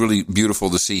 and it was really beautiful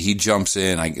to see. He jumps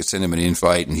in, I send him an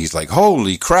invite, and he's like,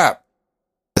 holy crap,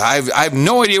 I have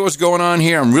no idea what's going on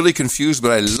here. I'm really confused,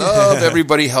 but I love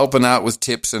everybody helping out with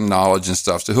tips and knowledge and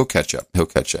stuff. So he'll catch up.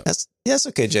 That's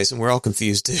okay, Jason. We're all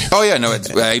confused too. Oh yeah, no.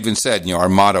 I even said, our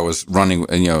motto is running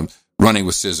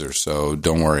with scissors. So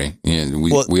don't worry,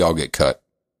 we all get cut.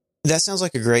 That sounds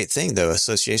like a great thing, though.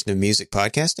 Association of Music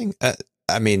Podcasting. I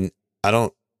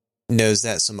don't know. Is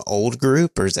that some old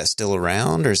group, or is that still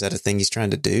around, or is that a thing he's trying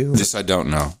to do? This I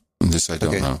don't know.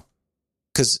 Know.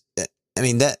 Because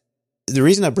the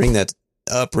reason I bring that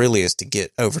up really is to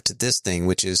get over to this thing,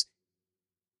 which is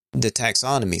the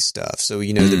taxonomy stuff. So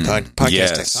the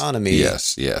podcast taxonomy.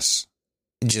 Yes.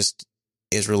 Just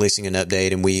is releasing an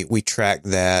update, and we track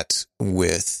that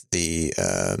with the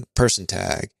person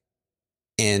tag.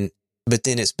 But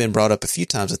then it's been brought up a few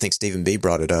times. I think Stephen B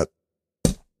brought it up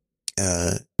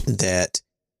that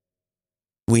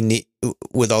we need,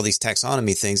 with all these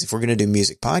taxonomy things, if we're going to do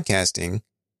music podcasting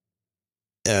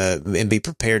and be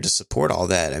prepared to support all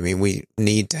that, I mean, we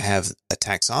need to have a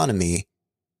taxonomy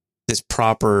that's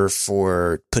proper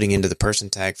for putting into the person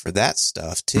tag for that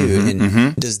stuff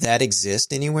too. Does that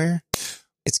exist anywhere?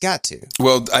 It's got to.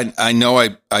 Well, I know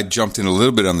I jumped in a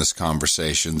little bit on this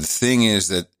conversation. The thing is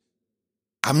that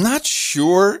I'm not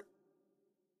sure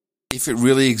if it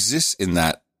really exists in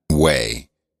that way.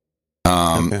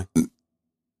 Okay.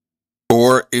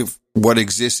 Or if what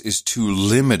exists is too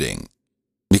limiting.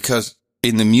 Because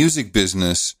in the music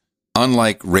business,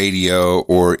 unlike radio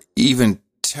or even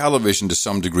television to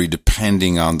some degree,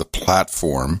 depending on the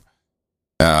platform,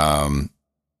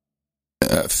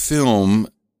 film,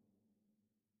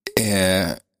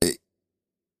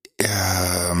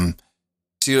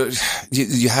 so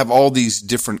you have all these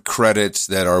different credits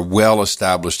that are well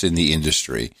established in the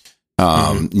industry.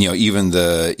 You know, even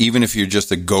if you're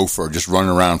just a gopher, just running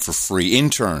around for free,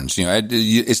 interns, you know,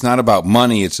 it's not about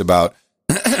money. It's about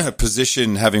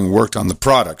position, having worked on the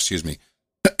product, excuse me.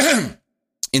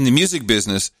 In the music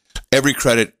business, every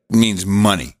credit means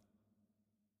money.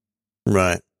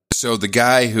 Right. So the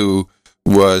guy who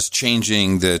was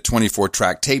changing the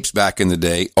 24-track tapes back in the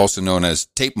day, also known as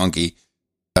Tape Monkey,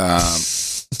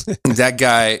 that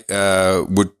guy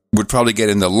would probably get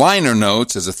in the liner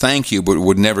notes as a thank you, but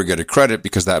would never get a credit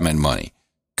because that meant money,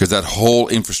 because that whole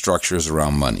infrastructure is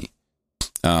around money.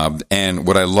 And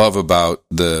what I love about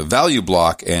the value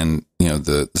block and, you know,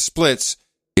 the splits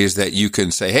is that you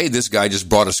can say, hey, this guy just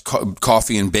brought us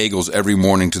coffee and bagels every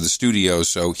morning to the studio,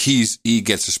 so he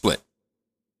gets a split.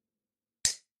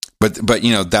 But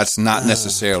you know, that's not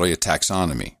necessarily a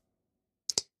taxonomy.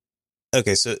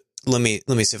 Okay, so let me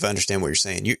see if I understand what you're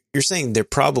saying. You're saying there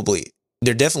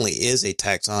definitely is a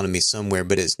taxonomy somewhere,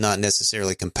 but it's not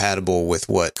necessarily compatible with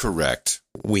what correct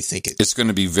we think it's going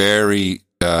to be. Very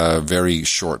very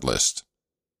short list.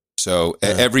 So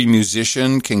every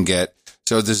musician can get.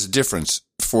 So there's a difference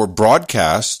for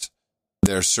broadcast.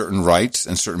 There are certain rights,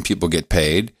 and certain people get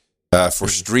paid. For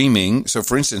streaming, so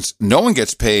for instance, no one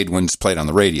gets paid when it's played on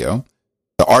the radio.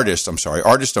 Artists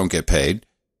don't get paid.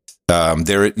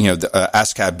 They're, you know, the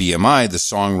ASCAP BMI, the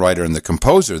songwriter and the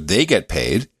composer, they get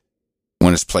paid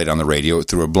when it's played on the radio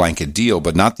through a blanket deal,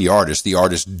 but not the artist. The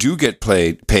artists do get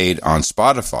paid on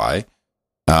Spotify.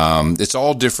 It's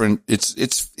all different.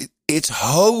 It's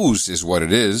hosed is what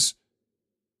it is.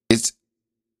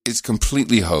 It's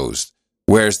completely hosed.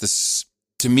 Whereas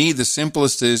to me, the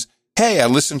simplest is, hey, I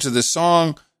listened to this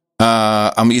song.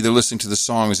 I'm either listening to the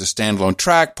song as a standalone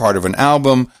track, part of an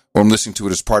album, or I'm listening to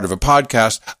it as part of a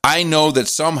podcast. I know that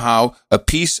somehow a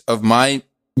piece of my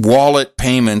wallet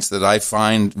payments that I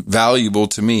find valuable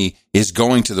to me is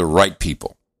going to the right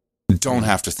people. Don't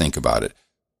have to think about it.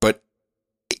 But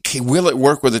will it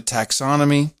work with a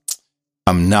taxonomy?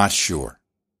 I'm not sure.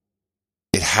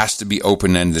 It has to be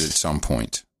open-ended at some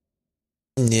point.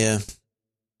 Yeah.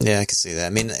 Yeah, I can see that. I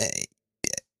mean,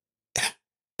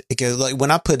 because like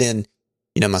when I put in,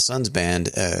 you know, my son's band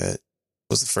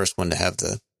was the first one to have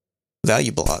the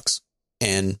value blocks,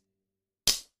 and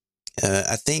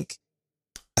I think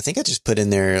I just put in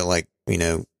there like, you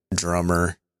know,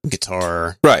 drummer,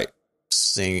 guitar, right,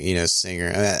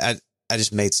 singer. I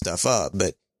just made stuff up,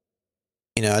 but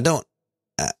you know, I don't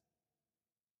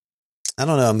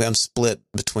know. I'm split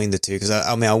between the two because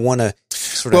I mean I want to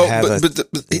sort of have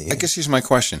I guess here's my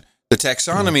question. The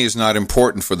taxonomy is not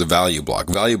important for the value block.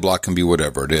 Value block can be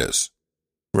whatever it is.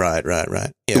 Right.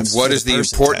 Yeah, what is the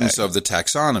importance of the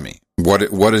taxonomy?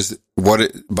 Because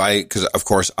of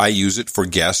course I use it for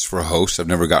guests, for hosts. I've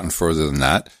never gotten further than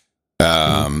that.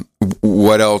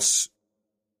 What else?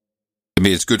 I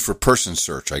mean, it's good for person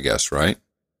search, I guess, right?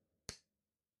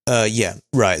 Yeah,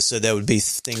 right. So that would be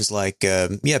things like,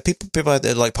 people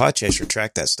that like Podchaser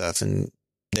track that stuff, and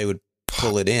they would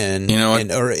pull it in, you know,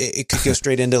 or it could go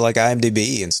straight into like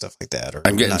IMDb and stuff like that. Or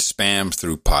I'm getting spammed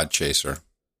through Podchaser.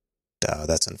 Oh,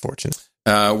 that's unfortunate.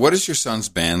 What is your son's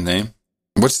band name?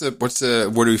 Where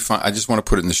do we find? I just want to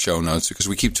put it in the show notes because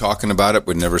we keep talking about it,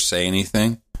 but never say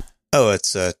anything. Oh,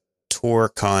 it's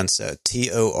Torcon,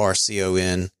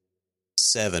 Torcon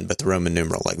 7, but the Roman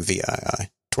numeral like VII.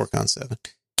 Torcon 7.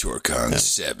 Torcon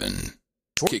 7.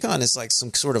 Torcon is like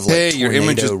some sort of like hey, your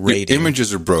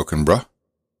images are broken, bro.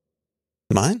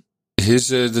 Mine? His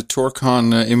the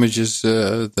Torcon images,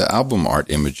 the album art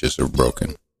images are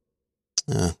broken.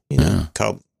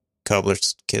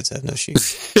 Cobbler's kids have no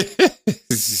shoes.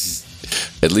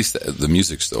 At least the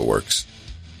music still works.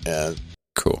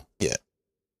 Cool. Yeah.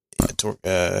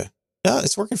 No,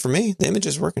 it's working for me. The image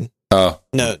is working. Oh.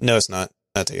 No, it's not.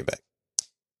 I'll take it back.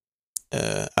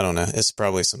 I don't know. It's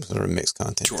probably some sort of mixed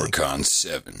content. Torcon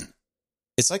 7.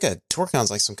 It's like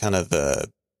Torcon's like some kind of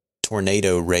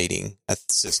tornado rating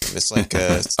system. It's like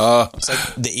it's like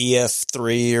the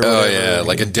EF3 or whatever. Oh yeah,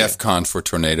 like a DEFCON for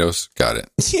tornadoes. Got it.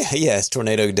 Yeah, it's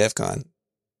Tornado DEFCON.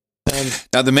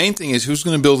 Now the main thing is who's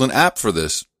going to build an app for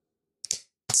this?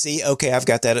 See, okay, I've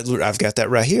got that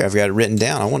right here. I've got it written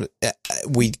down.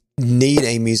 We need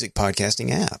a music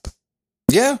podcasting app.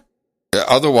 Yeah.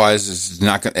 Otherwise, it's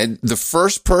not going to. The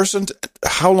first person,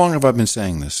 how long have I been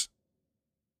saying this?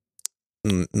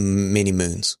 Many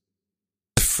moons.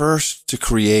 The first to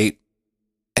create,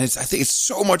 and I think it's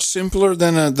so much simpler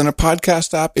than a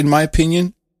podcast app, in my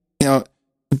opinion. You know,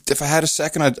 if I had a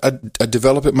second, I'd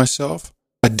develop it myself.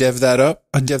 I'd dev that up.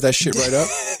 I'd dev that shit right up.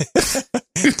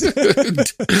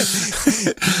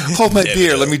 Hold my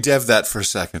beer. Let me dev that for a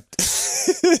second.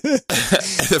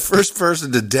 The first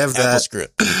person to dev that.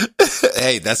 AppleScript.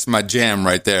 Hey, that's my jam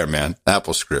right there, man.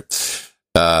 AppleScript.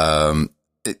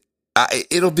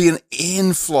 It'll be an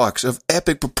influx of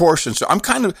epic proportions. So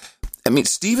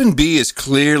Stephen B is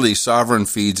clearly Sovereign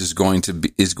Feeds is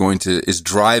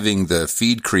driving the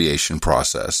feed creation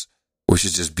process, which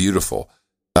is just beautiful.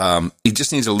 He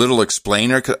just needs a little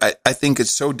explainer. 'Cause I think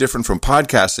it's so different from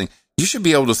podcasting. You should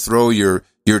be able to throw your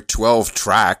 12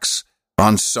 tracks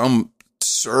on some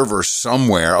server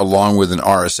somewhere along with an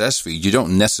RSS feed. You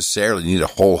don't necessarily need a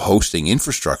whole hosting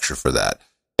infrastructure for that.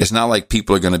 It's not like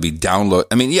people are going to be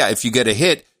if you get a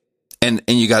hit and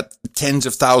you got tens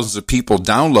of thousands of people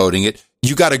downloading it,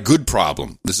 you got a good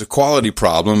problem. There's a quality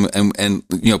problem, and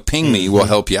ping me will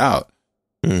help you out.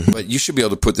 Mm-hmm. But you should be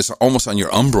able to put this almost on your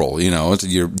Umbrel, into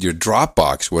your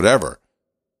Dropbox, whatever.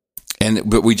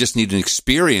 But we just need an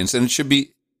experience, and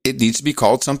it needs to be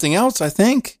called something else, I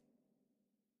think.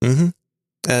 Mm-hmm.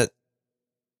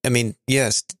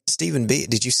 Yes, Stephen B.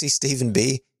 Did you see Stephen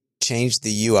B. change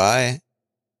the UI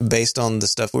based on the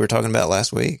stuff we were talking about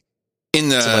last week?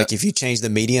 If you change the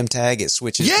medium tag, it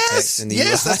switches the text in the UI.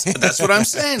 That's what I'm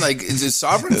saying. Like, the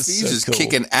Sovereign Feeds is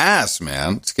kicking ass,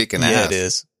 man. It's kicking ass. Yeah, it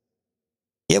is.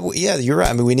 Yeah, you're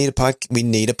right. We need a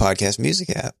podcast music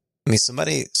app.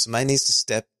 Somebody needs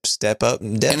to step up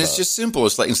and dev. And it's just simple.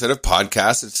 It's like instead of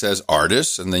podcasts, it says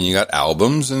artists, and then you got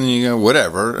albums, and then you got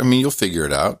whatever. You'll figure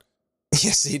it out.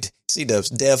 Yeah, C-dubs,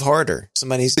 dev harder.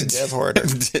 Somebody needs to dev harder.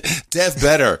 Dev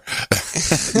better.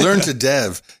 Learn to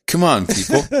dev. Come on,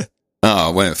 people.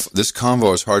 Oh, this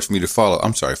convo is hard for me to follow.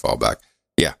 I'm sorry, fall back.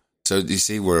 Yeah. So you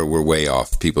see, we're way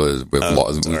off. People,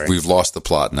 we've lost the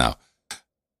plot now.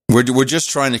 We're just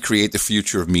trying to create the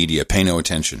future of media. Pay no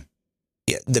attention.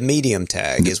 Yeah, the medium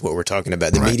tag is what we're talking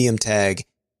about. The medium tag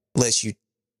lets you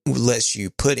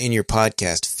put in your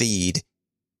podcast feed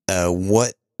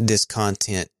what this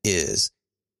content is.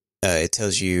 It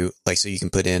tells you, so you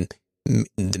can put in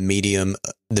the medium.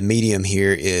 The medium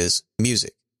here is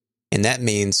music, and that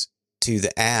means to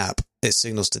the app, it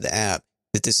signals to the app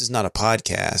that this is not a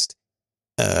podcast.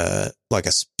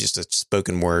 Just a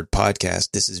spoken word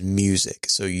podcast. This is music.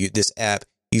 So this app,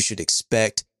 you should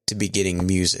expect to be getting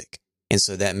music. And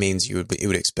so that means it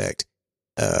would expect,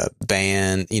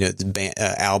 band,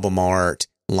 album art,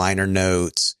 liner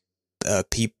notes,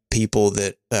 people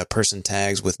that person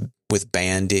tags with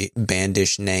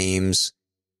bandish names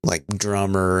like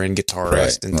drummer and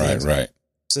guitarist and things. Right.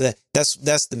 So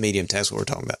that's the medium tag. That's what we're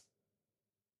talking about.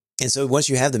 And so once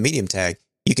you have the medium tag,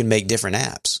 you can make different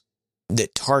apps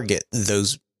that target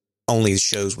those only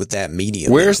shows with that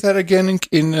medium. Where's that again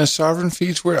in Sovereign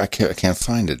Feeds? Where I can't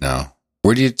find it now.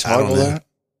 Where do you toggle that?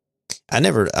 I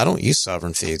don't use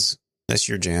Sovereign Feeds. That's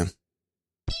your jam.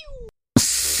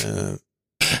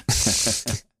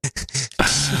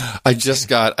 I just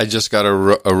got a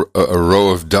row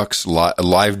of ducks,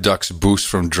 live ducks boost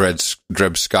from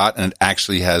Dreb Scott, and it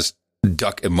actually has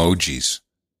duck emojis.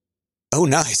 Oh,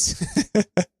 nice.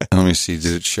 Let me see.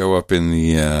 Did it show up in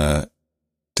the?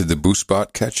 Did the boost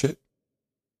bot catch it?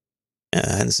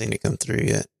 I hadn't seen it come through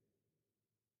yet.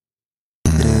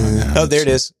 Oh, there it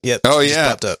is. Yep. Oh, yeah.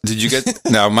 Popped up. Did you get?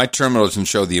 Now my terminal doesn't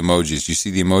show the emojis. You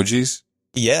see the emojis?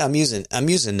 Yeah, I'm using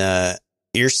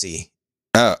IRC.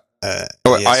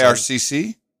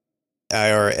 IRCC? IRSSI.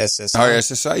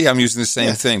 IRSSI. Yeah, I'm using the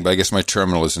same thing, but I guess my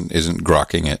terminal isn't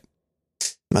grokking it.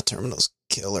 My terminal's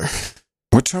killer.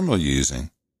 What terminal are you using?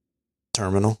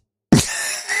 Terminal.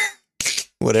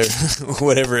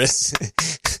 Whatever it is.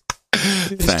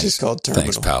 It's Thanks. just called terminal.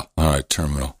 Thanks, pal. All right,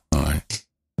 terminal. All right.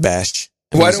 Bash.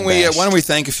 Why don't we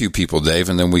thank a few people, Dave,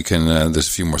 and then we can. There's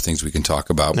a few more things we can talk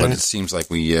about, but it seems like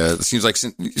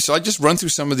so I just run through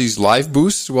some of these live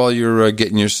boosts while you're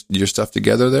getting your stuff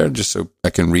together there, just so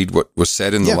I can read what was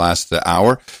said in the last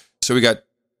hour. So we got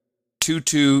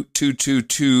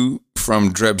 22222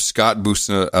 from Dreb Scott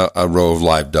boosting a row of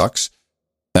live ducks.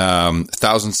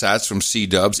 1,000 sats from C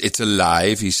Dubs. It's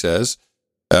alive, he says.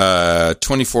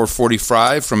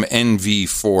 2445 from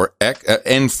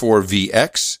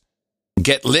N4VX.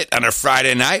 Get lit on a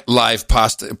Friday night, live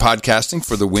podcasting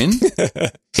for the win.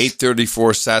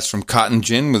 834 sats from Cotton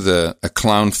Gin with a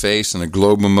clown face and a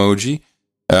globe emoji.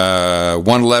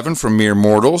 111 from Mere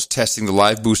Mortals, testing the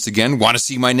live boost again. Want to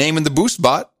see my name in the boost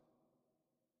bot?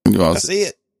 Well, I see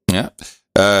it. Yeah.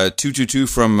 222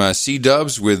 from C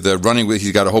Dubs with running with.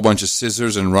 He's got a whole bunch of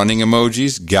scissors and running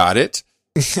emojis. Got it.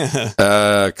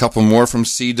 A couple more from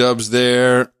C Dubs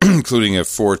there, including a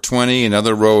 420,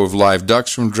 another row of live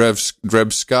ducks from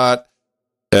Dreb Scott.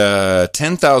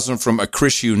 10,000 from a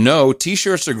Chris you know.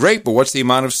 T-shirts are great, but what's the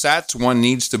amount of sats one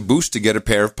needs to boost to get a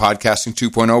pair of Podcasting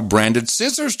 2.0 branded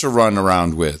scissors to run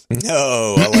around with?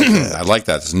 No, I like that. I like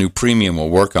that. It's a new premium. We'll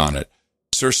work on it.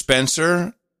 Sir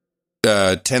Spencer,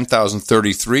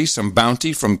 10,033. Some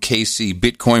bounty from KC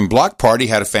Bitcoin Block Party.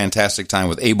 Had a fantastic time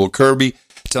with Abel Kirby,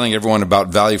 telling everyone about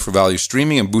value for value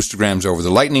streaming and boostergrams over the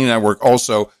Lightning Network.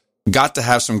 Also, got to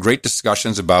have some great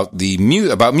discussions about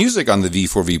about music on the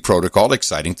V4V protocol.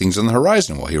 Exciting things on the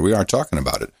horizon. Well, here we are talking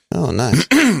about it. Oh, nice.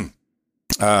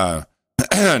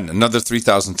 Another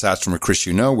 3,000 sats from a Chris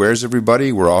you know. Where's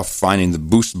everybody? We're off finding the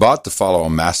boost bot to follow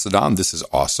on Mastodon. This is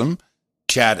awesome.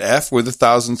 Chad F with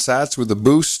 1,000 sats with a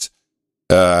boost.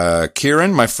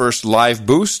 Kieran, my first live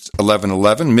boost,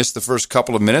 1111. Missed the first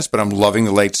couple of minutes, but I'm loving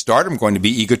the late start. I'm going to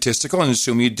be egotistical and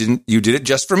assume you did it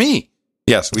just for me.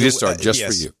 Yes, we did start just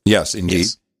for you. Yes, indeed.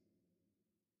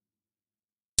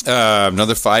 Yes.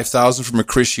 Another 5,000 from a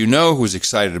Chris you know, who's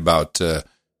excited about the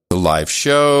live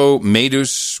show.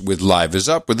 Madus with Live is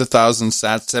Up with 1,000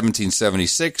 sats,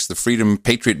 1776. The Freedom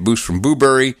Patriot boost from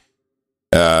Booberry.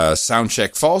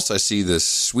 Soundcheck false. I see the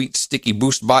sweet sticky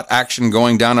boost bot action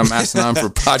going down on Mastodon for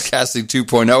Podcasting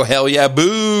 2.0. Hell yeah,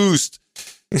 boost.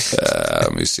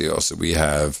 Let me see. Also, we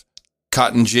have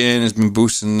Cotton Gin has been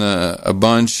boosting a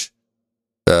bunch.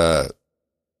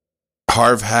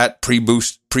 Harv Hat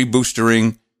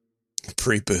pre-boostering.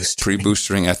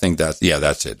 Pre-boostering. I think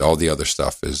that's it. All the other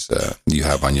stuff is you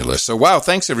have on your list. So wow,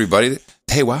 thanks everybody.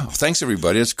 Hey, wow, thanks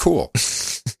everybody. It's cool.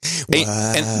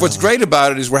 Wow. And what's great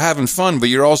about it is we're having fun, but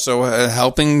you're also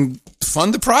helping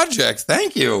fund the project.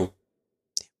 Thank you.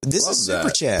 This is Super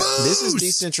Chat. Boost. This is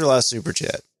decentralized Super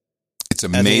Chat. It's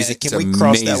amazing. Can we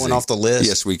cross that one off the list?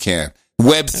 Yes, we can.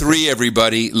 Web3,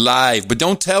 everybody, live, but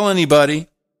don't tell anybody.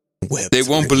 They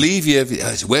won't believe you.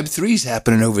 Web3's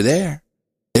happening over there.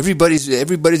 Everybody's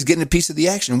getting a piece of the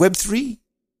action. Web3.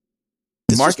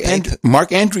 Mark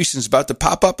Andreessen's about to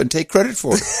pop up and take credit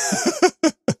for it.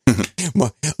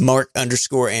 Mark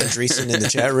 _Andreessen in the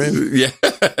chat room. Yeah.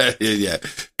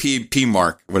 P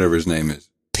Mark, whatever his name is.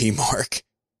 P Mark.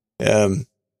 This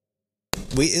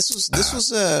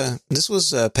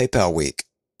was PayPal week.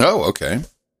 Oh, okay.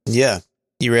 Yeah.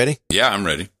 You ready? Yeah, I'm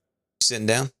ready. Sitting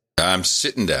down? I'm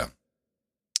sitting down.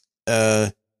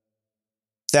 $1,000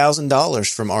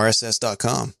 from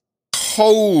RSS.com.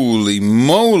 Holy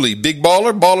moly. Big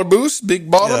baller boost?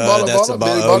 Big baller, that's a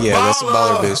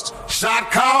baller boost. Shot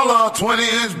caller,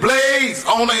 20-inch blades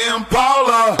on the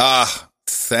Impala.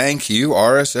 Thank you,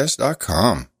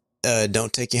 RSS.com.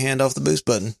 Don't take your hand off the boost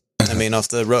button. I mean, off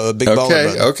the big baller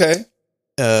button.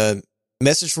 Okay.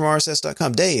 Message from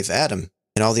RSS.com. Dave, Adam,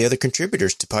 and all the other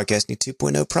contributors to Podcasting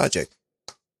 2.0 project.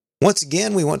 Once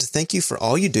again, we want to thank you for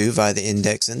all you do via the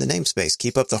index and the namespace.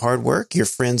 Keep up the hard work. Your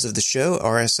friends of the show,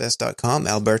 RSS.com,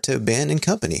 Alberto, Ben, and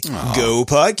company. Aww. Go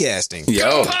podcasting.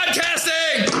 Go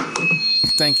podcasting!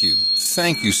 Thank you.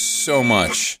 Thank you so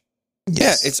much.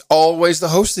 Yes. Yeah, it's always the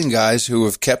hosting guys who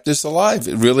have kept this alive,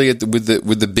 really, with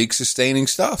the big sustaining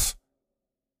stuff.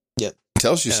 Yep. It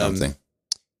tells you something.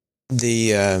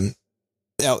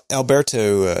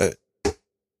 Alberto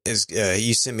is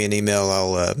you sent me an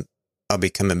email. I'll be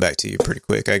coming back to you pretty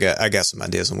quick. I got some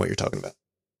ideas on what you're talking about.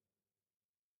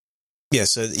 Yeah,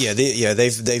 so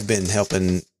they've been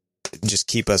helping just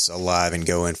keep us alive and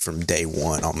going from day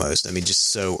one almost. I mean,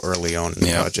 just so early on in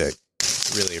the project.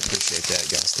 Really appreciate that,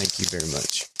 guys. Thank you very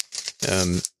much.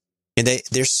 And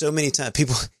there's so many times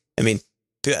people. I mean,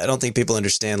 I don't think people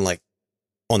understand, like,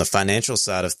 on the financial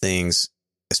side of things,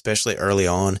 especially early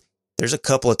on. There's a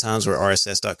couple of times where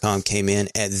RSS.com came in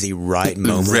at the right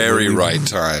moment. The very right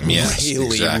time, yes.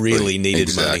 Really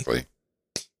needed money.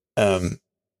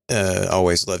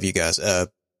 Always love you guys.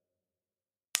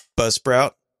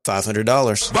 Buzzsprout, $500.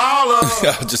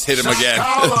 Baller. Just hit him again.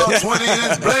 Caller,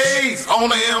 20-inch blades on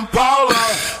the Impala.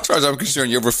 As far as I'm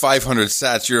concerned, you're over 500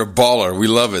 sats. You're a baller. We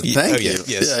love it. Thank you. Yes.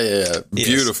 Yeah. Yes.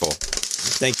 Beautiful.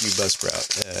 Thank you, Buzzsprout.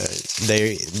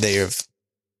 They are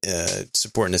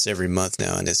supporting us every month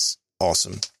now, and it's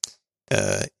awesome.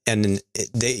 And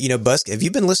they, have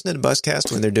you been listening to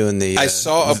Buzzcast when they're doing the? I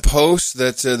saw a post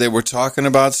that they were talking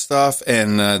about stuff,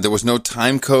 and there was no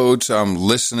time code, so I'm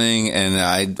listening, and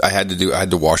I had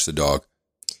to wash the dog.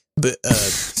 But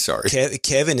sorry,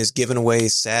 Kevin is giving away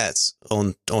sats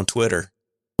on Twitter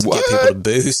to what? get people to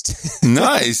boost.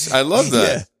 Nice, I love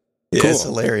that. Yeah, Cool. it's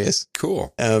hilarious.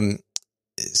 Cool.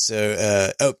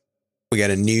 So we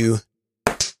got a new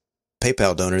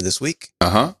PayPal donor this week.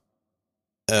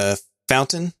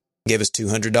 Fountain gave us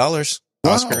 $200.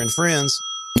 Wow. Oscar and friends.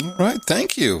 All right,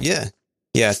 thank you. Yeah.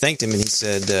 I thanked him, and he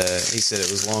said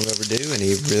it was long overdue, and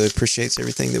he really appreciates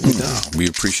everything that we've done. We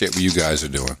appreciate what you guys are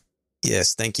doing.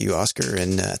 Yes, thank you, Oscar,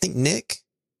 and I think Nick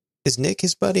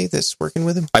his buddy that's working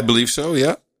with him. I believe so.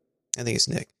 Yeah. I think it's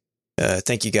Nick.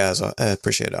 Thank you guys. I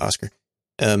appreciate it, Oscar.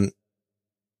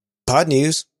 Pod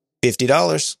News,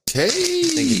 $50. Hey,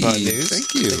 Thank you, Pod News.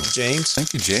 Thank you, James.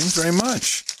 Thank you, James, very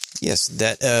much. Yes,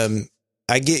 that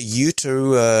I get you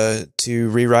to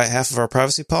rewrite half of our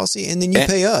privacy policy, and then you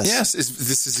pay us. Yes,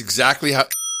 this is exactly how.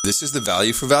 This is the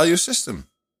value for value system.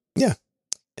 Yeah,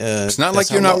 it's not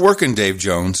like you're not working, Dave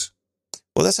Jones.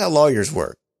 Well, that's how lawyers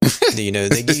work. They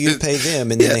get you to pay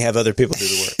them, and then they have other people do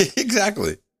the work.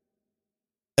 Exactly.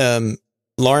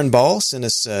 Lauren Ball sent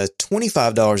us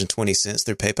 $25.20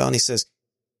 through PayPal, and he says,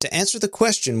 to answer the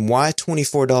question, why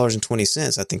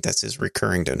 $24.20? I think that's his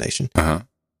recurring donation. He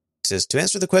says, to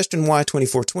answer the question, why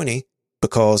 $24.20?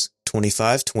 Because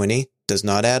 $25.20 does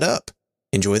not add up.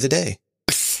 Enjoy the day.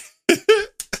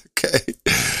 Okay.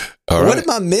 What am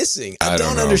I missing? I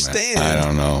don't understand. Man.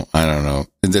 I don't know.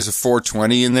 There's a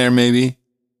 420 in there, maybe?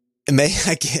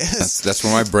 I guess. That's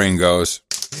where my brain goes.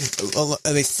 Well,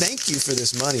 I mean, thank you for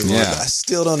this money, Lord. Yeah. I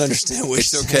still don't understand what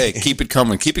It's you're okay. saying. Keep it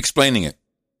coming. Keep explaining it.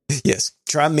 Yes.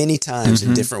 Try many times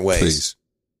in different ways.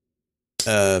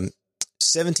 Please.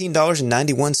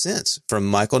 $17.91 from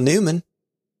Michael Newman,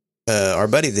 our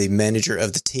buddy, the manager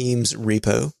of the team's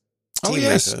repo.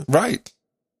 Repo. Right.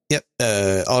 Yep.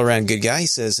 All around good guy. He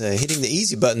says, hitting the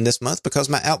easy button this month because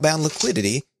my outbound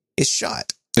liquidity is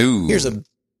shot. Ooh.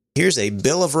 Here's a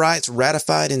Bill of Rights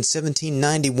ratified in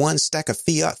 1791 stack of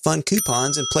fiat fund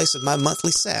coupons in place of my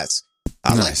monthly sats.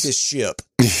 I like this ship.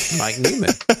 Mike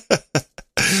Newman.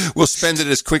 We'll spend it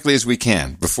as quickly as we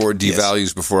can before it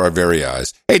devalues before our very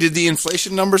eyes. Hey, did the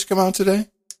inflation numbers come out today?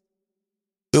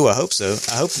 Ooh, I hope so.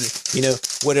 I hope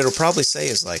that, what it'll probably say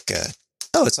is like,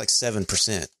 it's like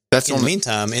 7%. That's in the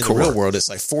meantime, in the real world, it's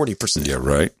like 40%. Yeah,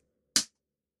 right.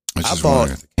 I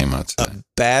bought a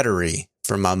battery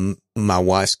for my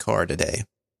wife's car today.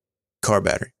 Car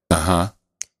battery.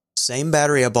 Same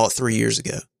battery I bought 3 years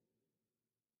ago.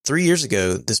 3 years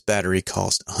ago, this battery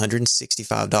cost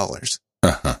 $165.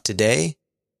 Today,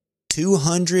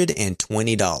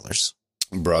 $220.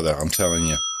 Brother, I'm telling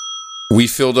you. We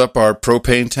filled up our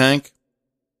propane tank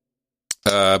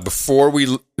before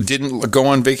we didn't go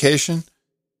on vacation.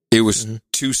 It was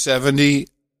 $2.70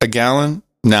 a gallon.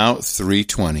 Now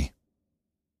 $3.20.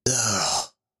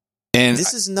 And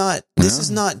this is not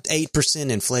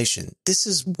 8% inflation. This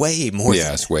is way more.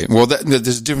 Yeah, it's way. Well,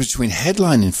 there's a difference between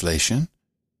headline inflation,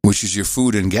 which is your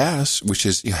food and gas, which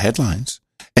is your headlines,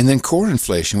 and then core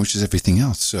inflation, which is everything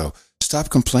else. So stop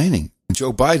complaining.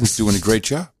 Joe Biden's doing a great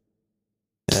job.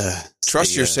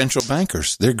 Trust your central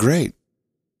bankers. They're great.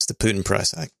 It's the Putin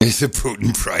price hike. It's a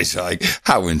Putin price hike.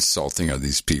 How insulting are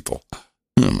these people?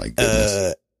 Oh, my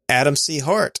goodness. Adam C.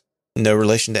 Hart, no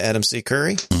relation to Adam C.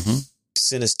 Curry,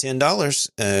 sent us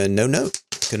 $10. No note.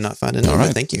 Could not find a note. All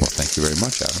right. Thank you. Well, thank you very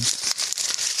much, Adam.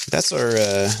 That's our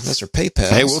PayPal.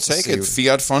 Hey, we'll take it.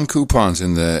 Fiat fund coupons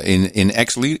in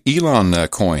X Elon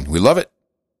coin. We love it.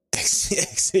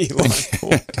 X Elon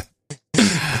coin.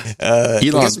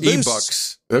 Elon's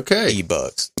E-Bucks. Okay.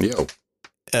 E-Bucks. Yo.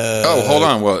 Hold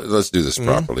on. Well, let's do this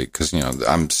properly because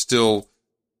I'm still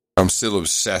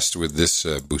obsessed with this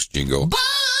boost jingle.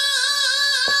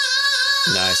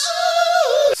 Nice.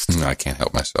 I can't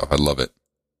help myself. I love it.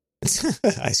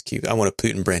 Ice Cube. I want a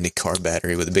Putin branded car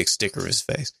battery with a big sticker of his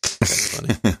face. That's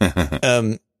funny.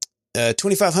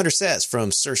 2,500 sats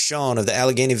from Sir Sean of the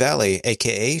Allegheny Valley,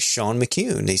 aka Sean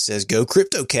McCune. He says, "Go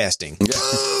crypto casting."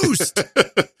 Boost.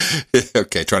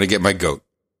 Okay, trying to get my goat.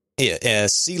 Yeah,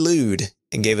 C. Lude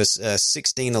and gave us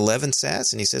 1611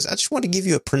 sats, and he says, "I just want to give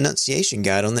you a pronunciation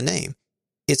guide on the name.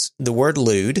 It's the word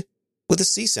lewd with a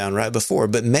C sound right before,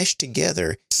 but meshed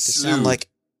together to sound like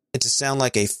to sound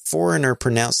like a foreigner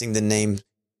pronouncing the name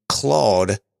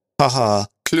Claude. Haha.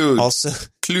 Clued. Also,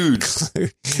 Clued.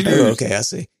 Oh, okay, I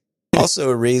see. Also,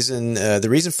 the reason for the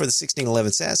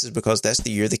 1611 Sats is because that's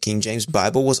the year the King James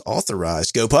Bible was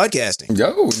authorized. Go podcasting.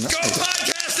 Yo, nice. Go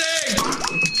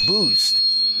podcasting! Boost.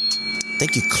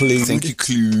 Thank you, Clued. Thank you,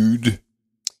 Clued.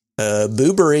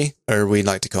 Boobury, or we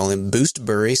like to call him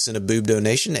Boostbury, sent a boob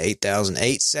donation to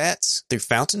 8,008 Sats through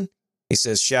Fountain. He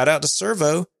says, shout out to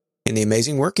Servo and the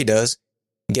amazing work he does.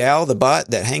 Gal, the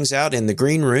bot that hangs out in the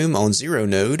green room on Zero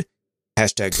Node,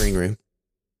 hashtag green room,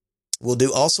 will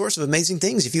do all sorts of amazing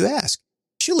things if you ask.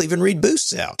 She'll even read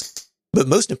boosts out. But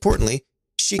most importantly,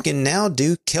 she can now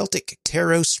do Celtic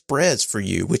tarot spreads for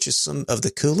you, which is some of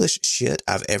the coolest shit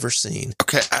I've ever seen.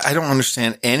 Okay, I don't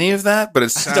understand any of that, but it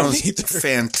sounds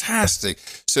fantastic.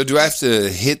 So do I have to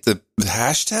hit the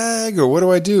hashtag, or what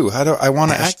do I do? How do I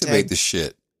want to activate the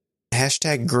shit?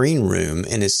 Hashtag green room,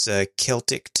 and it's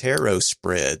Celtic tarot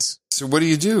spreads. So what do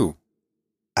you do?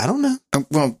 I don't know.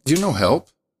 Well, do you know help?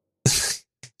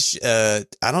 I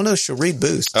don't know. She'll read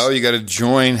boosts. Oh, you got to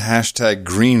join hashtag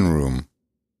green room.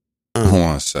 Hold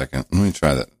on a second. Let me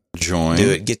try that. Join.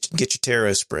 Do it. Get your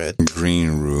tarot spread.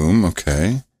 Green room.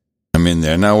 Okay. I'm in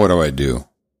there. Now what do I do?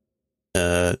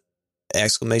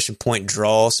 Exclamation point,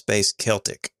 draw space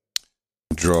Celtic.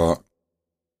 Draw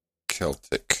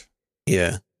Celtic.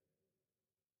 Yeah.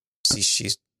 See,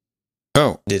 she's.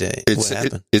 Oh. What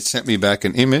happened? It sent me back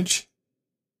an image.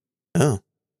 Oh.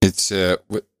 It's,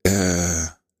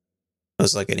 It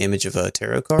was like an image of a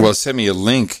tarot card? Well, it sent me a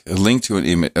link to an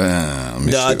image.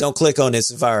 No, don't click on it.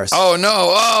 It's a virus. Oh,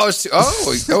 no. It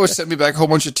sent me back a whole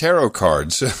bunch of tarot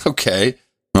cards. Okay.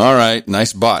 All right.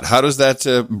 Nice bot. How does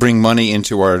that bring money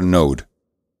into our node?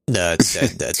 No,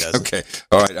 that doesn't. Okay.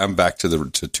 All right. I'm back to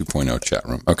 2.0 chat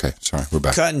room. Okay. Sorry. We're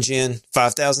back. Cotton Gin,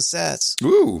 5,000 Sats.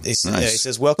 Ooh, He nice.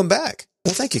 says, welcome back.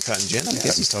 Well, thank you, Cotton Gin. I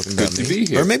guess he's talking about Good to me. be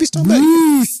here. Or maybe he's talking about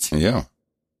you. Yeah.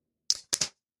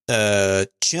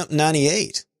 Chimp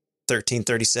 98,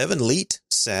 1337, Leet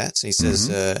Sats. He says,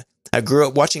 I grew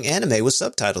up watching anime with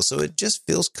subtitles, so it just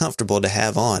feels comfortable to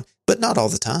have on, but not all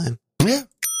the time. Yeah.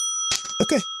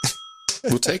 Okay.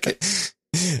 We'll take it.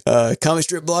 Comic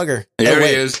strip blogger. There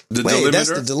he is. The delimiter. That's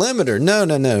the delimiter. No.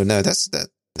 That's that.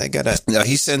 I gotta. No,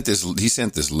 he sent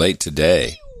this late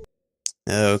today.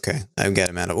 Oh, okay. I've got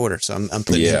him out of order, so I'm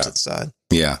putting him to the side.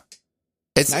 Yeah.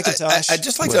 It's Macintosh. I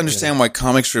just like to understand why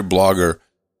comic strip blogger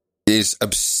is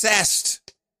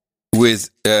obsessed with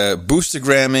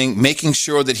boostagramming, making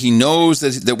sure that he knows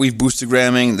that we've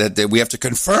boostagramming, that we have to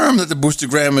confirm that the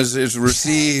boostagram is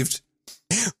received.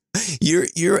 You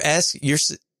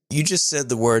just said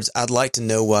the words, I'd like to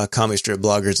know why comic strip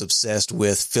blogger is obsessed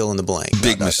with fill in the blank.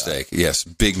 Big mistake. Yes,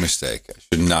 big mistake. I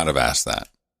should not have asked that.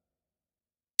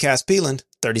 Cass Peeland,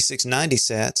 3690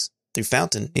 Sats through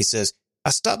Fountain. He says,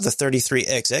 I stopped the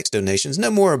 33XX donations. No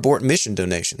more abort mission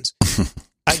donations.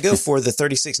 I go for the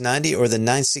 3690 or the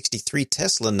 963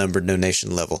 Tesla numbered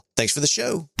donation level. Thanks for the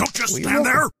show. Don't just stand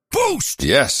there. Boost!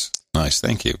 Yes. Nice.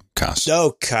 Thank you, Cass.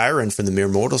 So, Kyron from the Mere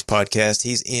Mortals podcast,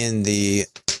 he's in the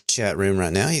chat room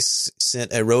right now. He's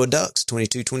sent a row of ducks,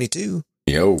 2222,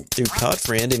 Yo. through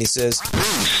Podfriend, and he says,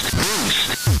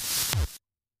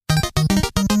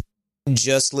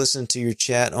 just listen to your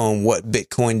chat on what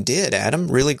Bitcoin did, Adam.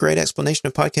 Really great explanation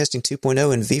of podcasting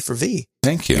 2.0 and V for V.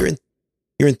 Thank you.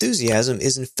 Your enthusiasm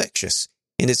is infectious,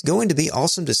 and it's going to be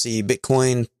awesome to see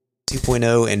Bitcoin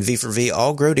 2.0 and V for V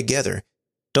all grow together.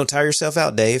 Don't tire yourself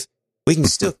out, Dave. We can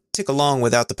still tick along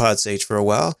without the pod sage for a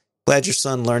while. Glad your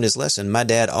son learned his lesson. My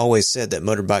dad always said that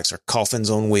motorbikes are coffins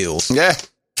on wheels. Yeah.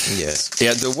 Yes.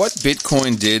 Yeah, what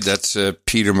Bitcoin did, that's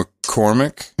Peter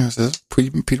McCormick. Is that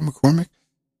Peter McCormick?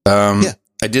 Yeah.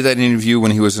 I did that interview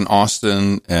when he was in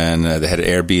Austin, and they had an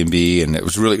Airbnb, and it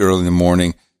was really early in the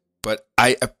morning. But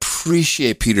I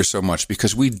appreciate Peter so much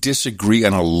because we disagree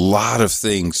on a lot of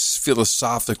things,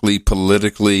 philosophically,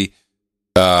 politically.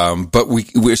 But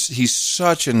he's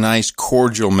such a nice,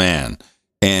 cordial man,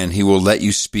 and he will let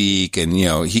you speak. And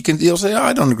he'll say, "Oh,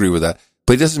 I don't agree with that,"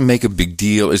 but he doesn't make a big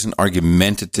deal. Isn't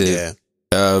argumentative.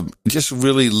 Yeah. Just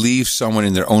really leaves someone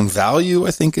in their own value,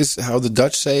 I think is how the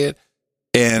Dutch say it,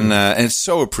 and it's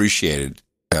so appreciated.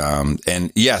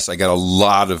 And yes, I got a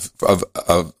lot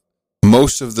of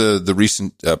most of the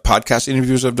recent podcast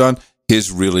interviews I've done. His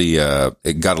really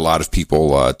it got a lot of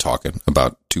people talking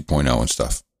about 2.0 and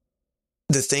stuff.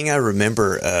 The thing I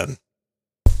remember, and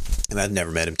I've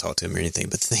never met him, talked to him or anything,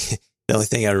 but the only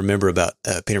thing I remember about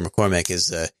Peter McCormack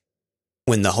is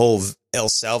when the whole El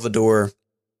Salvador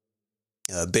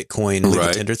Bitcoin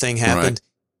legal tender thing happened.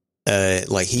 Right.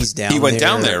 Like he's down. He went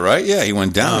down there, right? Yeah, he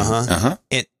went down.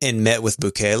 And met with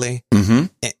Bukele. Mm-hmm.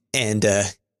 And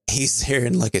He's there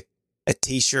in like a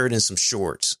t-shirt and some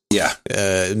shorts. Yeah.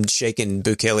 Shaking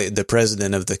Bukele, the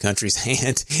president of the country's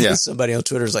hand. Yeah. And somebody on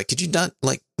Twitter is like, could you not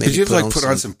like maybe Could you put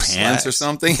on some slacks pants or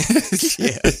something?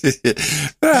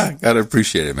 Yeah. Gotta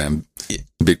appreciate it, man.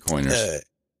 Bitcoiners.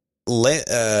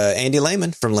 Andy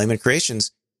Lehman from Lehman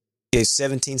Creations gave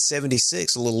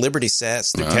 1776 a little Liberty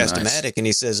Sats through Castomatic, nice. And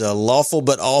he says, lawful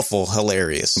but awful,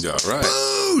 hilarious. All right.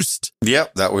 Boost!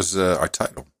 Yep, that was our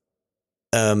title.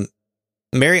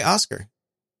 Mary Oscar,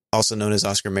 also known as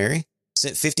Oscar Mary,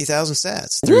 sent 50,000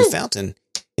 sats through Fountain.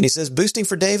 And he says, boosting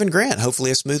for Dave and Grant.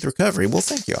 Hopefully a smooth recovery. Well,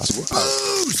 thank you, Oscar.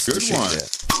 Boost! Good one.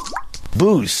 That.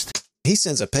 Boost. He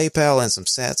sends a PayPal and some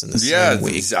sats in the same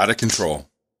week. He's out of control.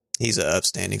 He's an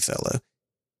upstanding fellow.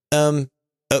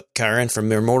 Kyron from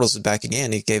Mere Mortals is back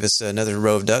again. He gave us another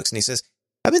row of ducks, and he says,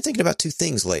 I've been thinking about two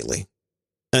things lately.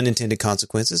 Unintended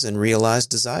consequences and realized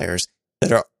desires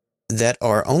that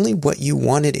are only what you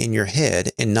wanted in your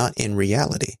head and not in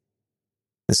reality.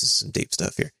 This is some deep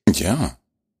stuff here. Yeah.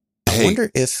 I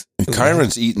wonder if...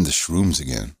 Kyron's eating the shrooms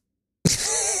again.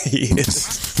 He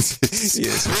is. He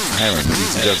is. Kyron,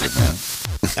 he does it, man.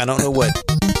 I don't know what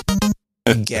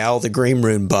Gal, the Green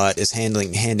Room bot, is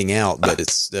handing out, but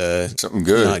it's something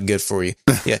good. Not good for you.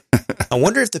 Yeah. I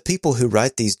wonder if the people who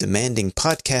write these demanding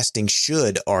podcasting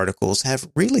should articles have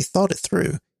really thought it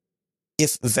through.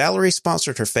 If Valerie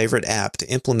sponsored her favorite app to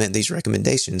implement these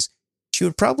recommendations, she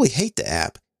would probably hate the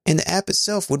app, and the app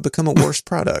itself would become a worse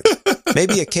product.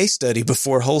 Maybe a case study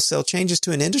before wholesale changes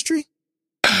to an industry?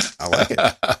 I like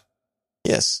it.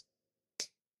 Yes.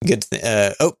 Good.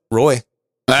 Roy.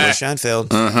 Roy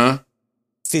Scheinfeld. Uh-huh.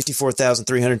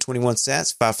 54,321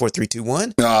 sats,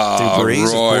 54321. Oh,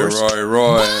 Breeze,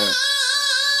 Roy.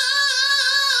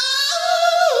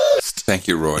 Thank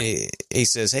you, Roy. He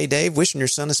says, hey, Dave, wishing your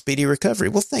son a speedy recovery.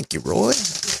 Well, thank you, Roy.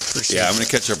 Appreciate I'm going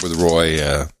to catch up with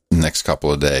Roy next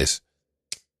couple of days.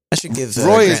 I should give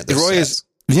Roy Grant is,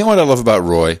 you know what I love about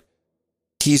Roy?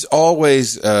 He's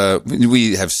always,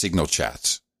 we have Signal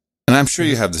chats, and I'm sure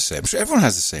you have the same. I'm sure everyone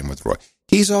has the same with Roy.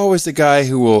 He's always the guy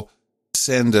who will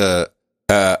send a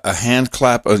hand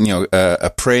clap,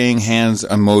 a praying hands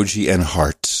emoji and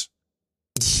hearts.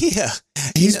 Yeah.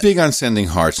 He's big on sending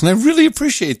hearts, and I really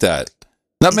appreciate that.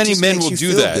 Not many men will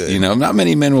do that, good. Not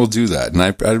many men will do that, and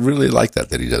I really like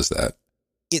that he does that.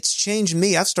 It's changed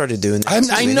me. I've started doing that.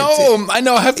 I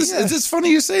know. I have this. Yeah. It's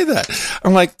funny you say that.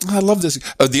 I'm like, I love this.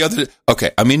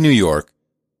 I'm in New York.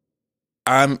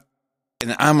 I'm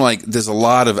like, there's a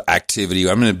lot of activity.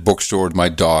 I'm in a bookstore with my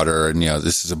daughter, and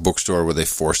this is a bookstore where they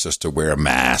forced us to wear a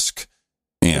mask.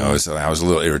 So I was a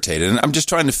little irritated, and I'm just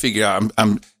trying to figure out.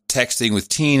 I'm texting with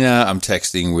Tina. I'm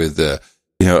texting with a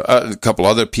couple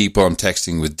other people. I'm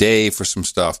texting with Dave for some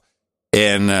stuff,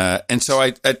 and so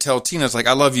I tell Tina, it's like,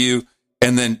 I love you.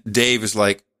 And then Dave is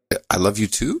like, I love you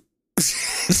too? I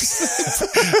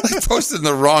posted in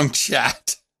the wrong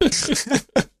chat. It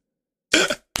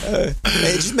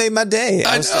just made my day.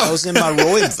 I was in my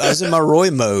Roy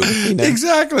mode.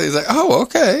 Exactly. He's like, oh,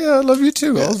 okay. I love you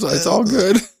too. It's all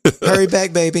good. Hurry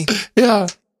back, baby. Yeah.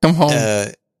 Come home.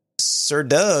 Sir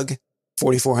Doug,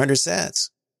 4,400 sats.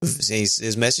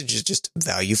 His message is just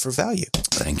value for value.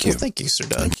 Thank you. Well, thank you, Sir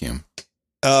Doug. Thank you.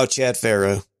 Oh, Chad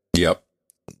Farrow. Yep.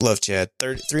 Love Chad.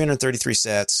 333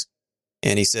 sats.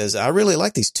 And he says, I really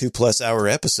like these 2+ hour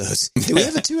episodes. Did we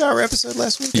have a 2-hour episode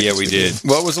last week? Yeah, we did.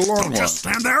 Well, it was a long one. Just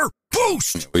stand there.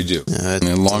 Boost! Yeah, we do. A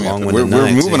long one. We're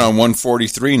moving on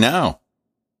 143 now.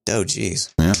 Oh,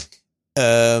 geez. Yeah.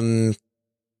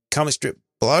 Comic strip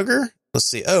blogger. Let's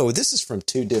see. Oh, this is from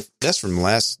that's from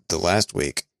the last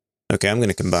week. Okay, I'm going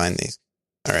to combine these.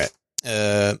 All right.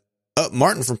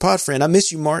 Martin from Podfriend. I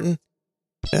miss you, Martin.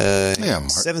 Martin.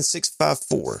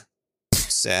 7654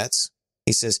 sats.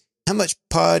 He says, how much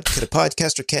pod could a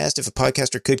podcaster cast if a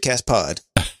podcaster could cast pod?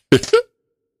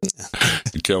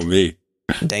 You tell me.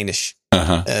 Danish.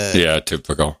 Yeah,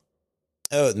 typical.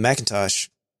 Macintosh,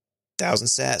 1,000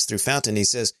 sats through Fountain. He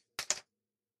says,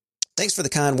 thanks for the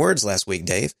kind words last week,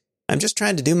 Dave. I'm just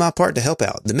trying to do my part to help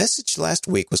out. The message last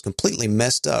week was completely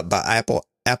messed up by Apple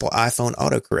iPhone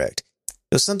autocorrect.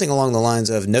 It was something along the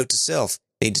lines of, note to self,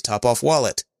 need to top off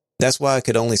wallet. That's why I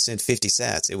could only send 50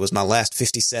 sats. It was my last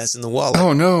 50 sats in the wallet.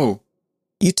 Oh, no.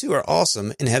 You two are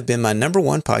awesome and have been my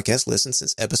 #1 podcast listen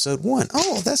since episode 1.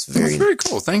 Oh, that's very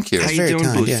cool. Thank you. How you doing,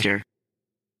 kind, Booster?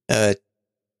 Yeah.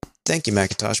 Thank you,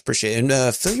 Macintosh. Appreciate it.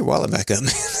 And fill your wallet back up,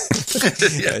 man.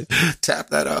 Yeah.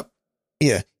 Tap that up.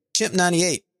 Yeah.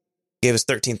 Chimp98 gave us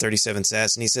 1337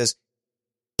 sats, and he says,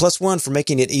 +1 for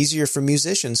making it easier for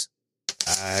musicians.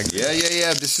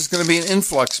 Yeah. This is going to be an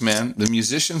influx, man. The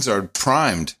musicians are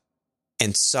primed.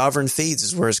 And Sovereign Feeds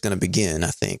is where it's going to begin, I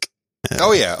think.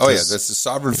 Oh yeah. That's the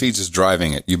Sovereign Feeds is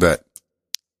driving it. You bet.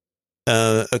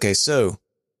 Okay, so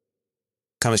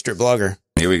comic strip blogger.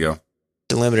 Here we go.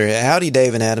 Delimiter. Howdy,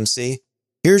 Dave and Adam C.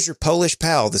 Here's your Polish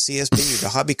pal, the CSP, the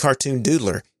hobby cartoon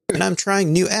doodler, and I'm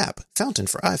trying new app, Fountain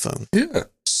for iPhone. Yeah.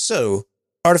 So,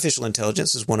 artificial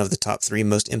intelligence is one of the top 3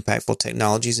 most impactful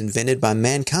technologies invented by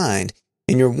mankind,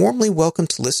 and you're warmly welcome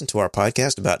to listen to our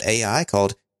podcast about AI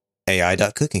called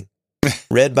AI.Cooking,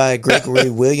 read by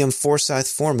Gregory William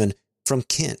Forsyth Foreman from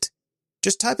Kent.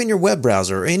 Just type in your web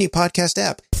browser or any podcast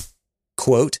app,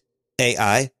 quote,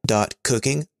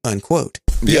 AI.Cooking, unquote.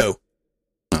 Yeah. Yo.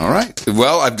 All right.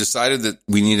 Well, I've decided that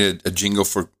we need a jingle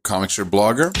for Comic Strip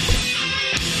Blogger.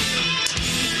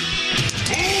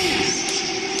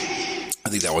 I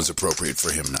think that was appropriate for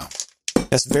him now.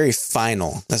 That's very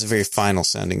final. That's a very final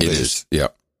sounding. It is. Yeah.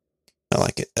 I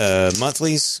like it.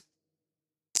 Monthlies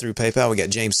through PayPal. We got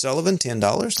James Sullivan,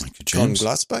 $10. Thank you, James.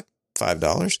 Colin Glotzbach,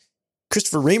 $5.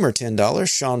 Christopher Reamer, $10.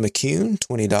 Sean McCune,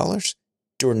 $20.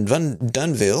 Jordan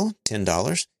Dunville,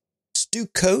 $10. Stu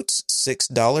Coates,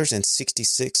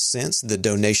 $6.66. The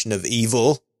donation of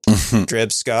evil.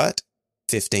 Dreb Scott,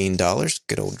 $15.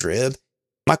 Good old Dreb.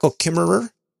 Michael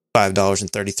Kimmerer,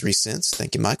 $5.33.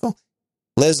 Thank you, Michael.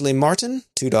 Leslie Martin,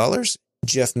 $2.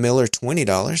 Jeff Miller,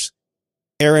 $20.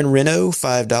 Aaron Reno,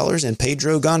 $5. And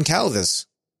Pedro Goncalves,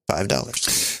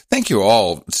 $5. Thank you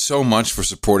all so much for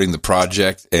supporting the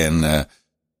project. And a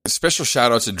special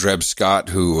shout out to Dreb Scott,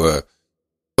 who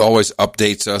always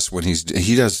updates us when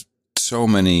he does so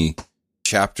many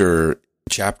so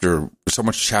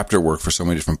much chapter work for so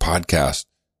many different podcasts.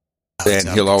 And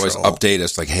he'll always update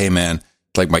us like, hey man,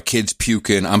 like my kid's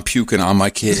puking, I'm puking on my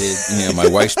kid, my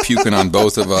wife's puking on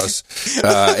both of us.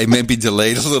 It may be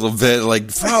delayed a little bit,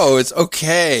 like, bro, it's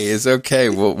okay.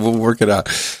 We'll work it out.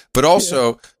 But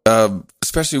also,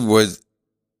 especially with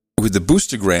the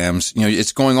boostograms,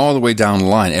 it's going all the way down the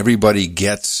line. Everybody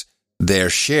gets their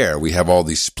share. We have all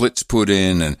these splits put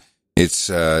in, and it's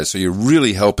so you're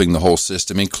really helping the whole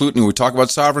system, including, we talk about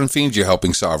Sovereign Fiends, you're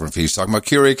helping Sovereign Fiends. Talking about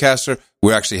Curiocaster,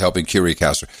 we're actually helping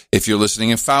Curiocaster. If you're listening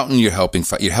in Fountain, you're helping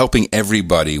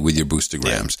everybody with your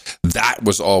boostograms. Yeah. That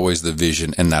was always the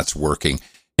vision, and that's working.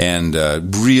 And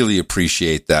really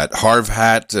appreciate that. Harv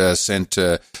Hat sent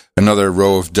another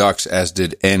row of ducks, as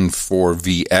did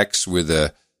N4VX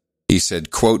with he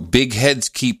said, quote, big heads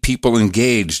keep people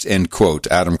engaged, end quote.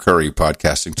 Adam Curry,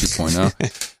 Podcasting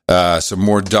 2.0. Some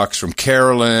more ducks from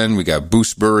Carolyn. We got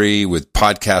Boostbury with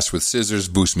Podcast with Scissors,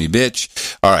 Boost Me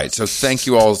Bitch. All right, so thank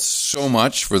you all so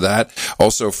much for that.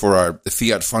 Also for our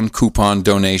Fiat Fund coupon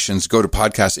donations, go to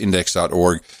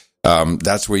podcastindex.org.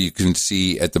 That's where you can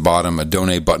see at the bottom a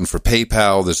donate button for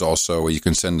PayPal. There's also where you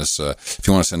can send us, if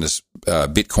you want to send us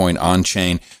Bitcoin on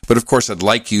chain. But of course, I'd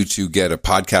like you to get a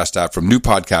podcast app from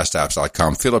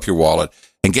newpodcastapps.com, fill up your wallet,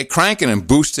 and get cranking and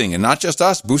boosting. And not just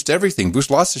us, boost everything,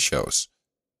 boost lots of shows.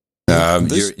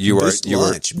 Boost your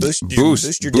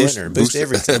dinner, boost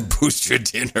everything. Boost your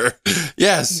dinner.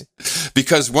 Yes.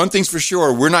 Because one thing's for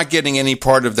sure, we're not getting any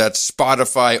part of that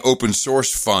Spotify open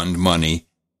source fund money.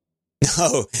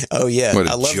 Oh yeah. What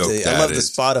a joke I love the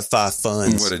Spotify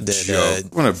funds. What a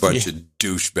joke. What a bunch of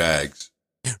douchebags.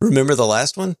 Remember the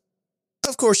last one?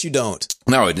 Of course you don't.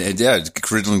 No,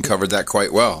 Cridlin covered that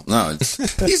quite well. No,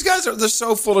 these guys they're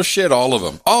so full of shit, all of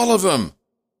them. All of them.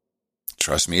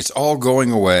 Trust me, it's all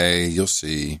going away. You'll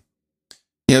see.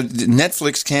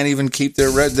 Netflix can't even keep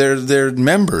their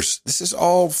members. This is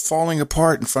all falling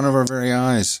apart in front of our very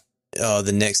eyes. Oh,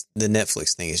 the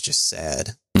Netflix thing is just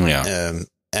sad. Yeah.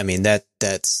 I mean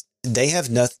that's they have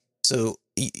nothing. So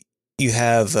you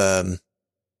have who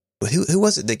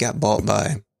was it that got bought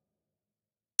by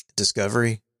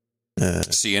Discovery?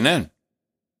 CNN.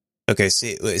 Okay,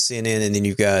 CNN, and then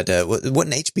you've got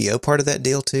wasn't HBO part of that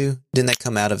deal too? Didn't that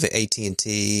come out of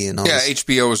AT&T and all? Yeah, this?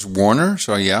 HBO is Warner,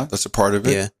 so yeah, that's a part of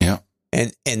it. Yeah.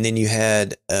 And then you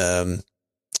had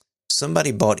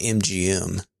somebody bought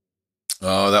MGM.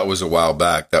 Oh, that was a while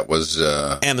back. That was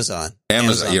Amazon.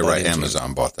 You're right. MGM.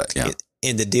 Amazon bought that. Yeah,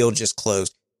 and the deal just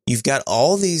closed. You've got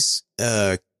all these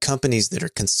companies that are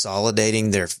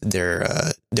consolidating their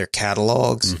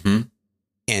catalogs. Mm-hmm.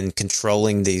 And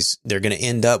controlling these, they're going to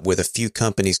end up with a few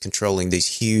companies controlling these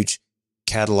huge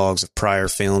catalogs of prior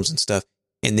films and stuff.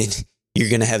 And then you're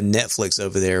going to have Netflix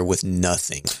over there with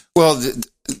nothing. Well,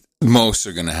 most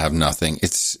are going to have nothing.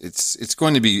 It's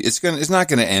not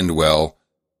going to end well.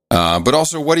 But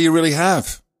also, what do you really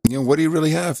have? What do you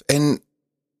really have? And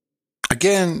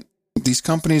again, these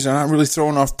companies are not really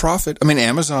throwing off profit. I mean,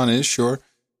 Amazon is, sure.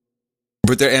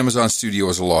 But their Amazon Studio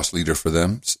is a loss leader for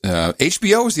them.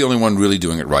 HBO is the only one really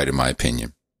doing it right, in my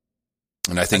opinion.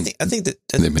 And I think that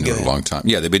they've been doing it a long time.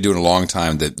 Yeah, they've been doing it a long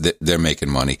time that they're making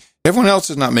money. Everyone else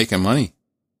is not making money.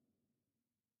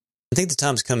 I think the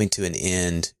time's coming to an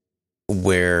end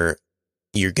where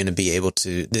you're going to be able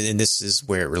to, and this is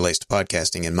where it relates to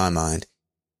podcasting in my mind.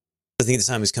 I think the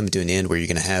time is coming to an end where you're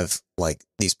going to have like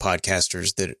these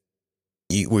podcasters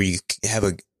where you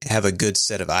have a good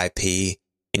set of IP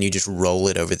and you just roll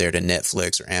it over there to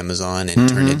Netflix or Amazon and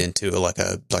turn it into like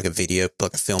a video,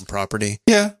 like a film property.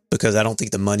 Yeah. Because I don't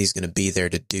think the money's going to be there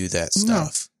to do that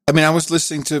stuff. No. I mean, I was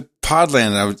listening to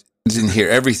Podland and didn't hear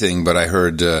everything, but I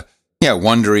heard,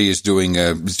 Wondery is doing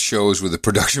shows with a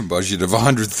production budget of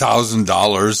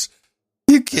 $100,000.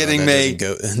 You kidding me?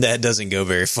 That doesn't go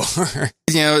very far.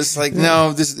 It's like,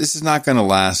 no, this is not going to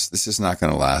last. This is not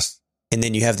going to last. And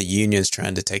then you have the unions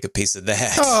trying to take a piece of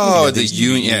that. Oh, the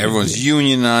union! Everyone's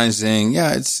unionizing.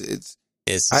 Yeah,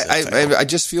 I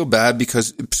just feel bad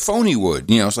because Phonywood.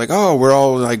 It's like, oh, we're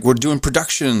all like we're doing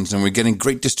productions and we're getting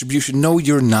great distribution. No,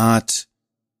 you're not.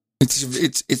 It's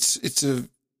a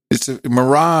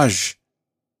mirage.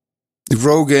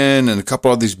 Rogan and a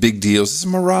couple of these big deals. It's a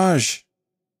mirage.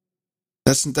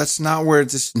 That's not where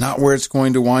it's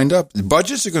going to wind up. The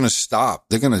budgets are going to stop.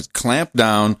 They're going to clamp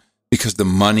down because the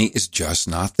money is just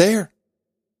not there.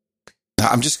 Now,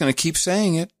 I'm just going to keep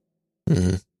saying it.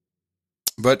 Mm-hmm.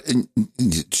 But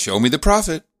show me the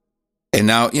profit. And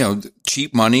now,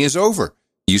 cheap money is over.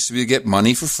 Used to be to get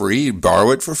money for free, you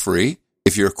borrow it for free.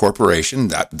 If you're a corporation,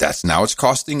 that's now it's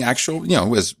costing as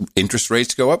interest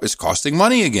rates go up, it's costing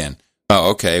money again. Oh,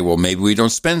 okay. Well, maybe we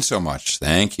don't spend so much.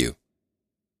 Thank you.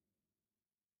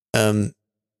 What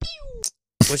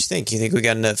you think? You think we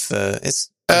got enough? It's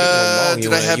did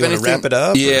I have anything? Wrap it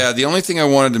up? Yeah. The only thing I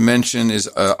wanted to mention is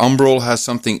Umbrel has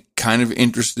something kind of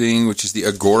interesting, which is the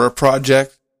Agora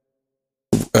project,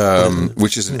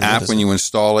 which is an app. When you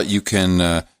install it, you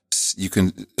can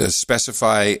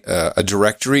specify a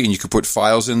directory and you can put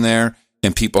files in there,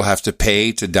 and people have to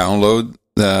pay to download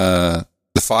the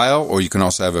file, or you can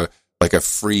also have a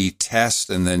free test,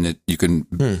 and then you can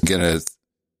get an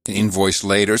invoice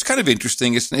later. It's kind of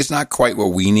interesting. It's not quite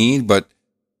what we need, but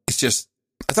it's just,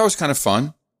 I thought it was kind of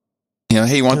fun.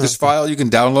 Hey, you want this file? You can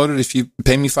download it if you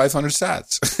pay me 500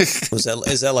 sats.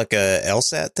 Is that like a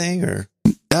LSAT thing, or?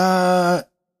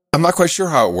 I'm not quite sure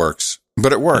how it works,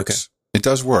 but it works. Okay. It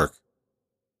does work.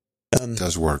 It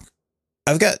does work.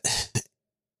 I've got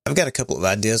a couple of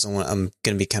ideas I'm going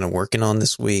to be kind of working on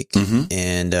this week,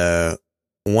 and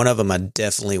one of them I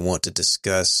definitely want to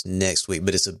discuss next week,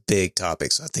 but it's a big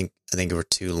topic, so I think we're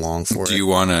too long for it. Do you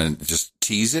want to just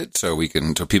tease it so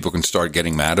people can start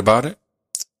getting mad about it?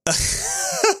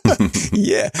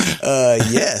 Yeah.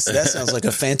 Yes, that sounds like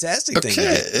a fantastic thing.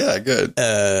 Okay. Yeah. Good.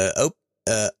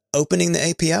 Opening the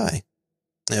API.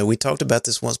 We talked about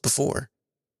this once before.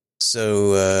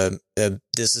 So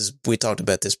we talked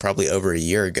about this probably over a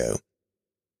year ago.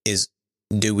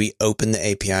 Do we open the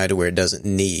API to where it doesn't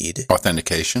need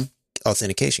authentication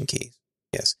keys?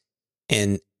 Yes.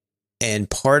 And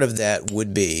part of that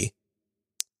would be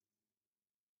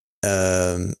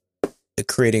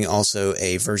creating also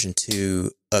a version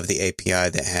 2 of the API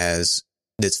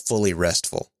that's fully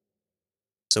RESTful.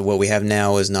 So what we have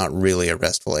now is not really a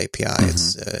RESTful API.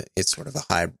 Mm-hmm. It's sort of a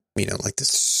high, like this.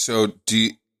 So do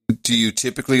you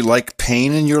typically like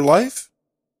pain in your life?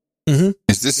 Mm-hmm.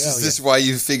 Is this why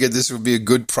you figured this would be a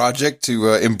good project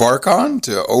to embark on,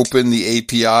 to open the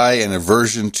API and a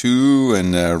version 2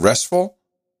 and RESTful?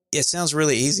 It sounds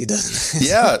really easy, doesn't it?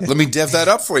 Yeah, let me dev that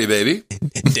up for you, baby.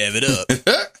 Dev it up.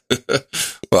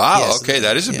 Wow, yes, okay,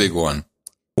 that is a big one.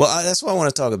 Well, that's what I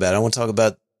want to talk about. I want to talk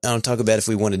about if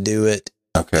we want to do it,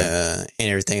 okay, and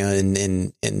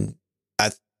everything. And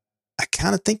I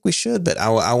kind of think we should, but I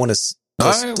want to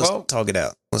let's talk it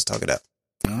out. Let's talk it out.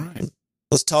 All right.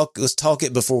 Let's talk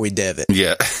it before we dev it.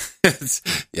 Yeah.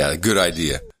 Yeah, good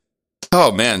idea.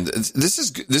 Oh man, this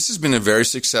has been a very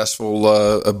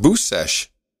successful boost sesh.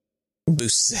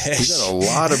 Boost sesh. We got a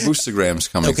lot of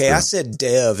boostagrams coming through. I said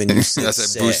dev and you said I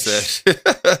said boost sesh.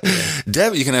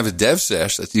 Dev, you can have a dev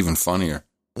sesh. That's even funnier.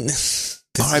 All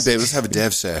right, babe, let's have a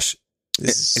dev sesh.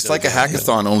 It's like a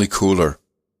hackathon, only cooler.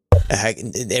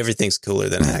 Everything's cooler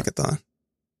than a hackathon.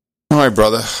 All right,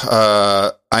 brother.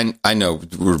 I know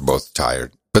we're both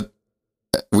tired, but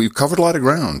we've covered a lot of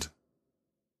ground.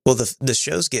 Well, the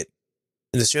shows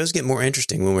get more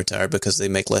interesting when we're tired because they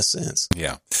make less sense.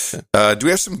 Yeah. Do we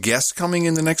have some guests coming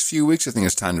in the next few weeks? I think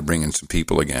it's time to bring in some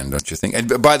people again, don't you think?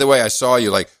 And by the way, I saw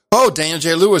you like, oh, Daniel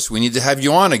J. Lewis, we need to have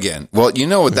you on again. Well, you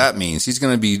know what that means. He's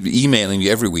going to be emailing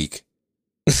you every week.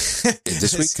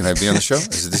 This week, can I be on the show?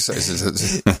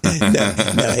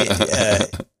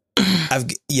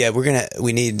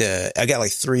 We need, I got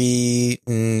like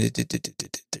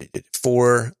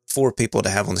four people to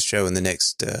have on the show in the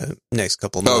next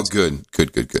couple of months. Oh, good.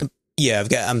 Yeah,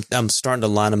 I'm starting to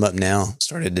line them up now,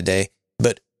 started today,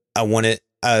 but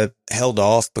I held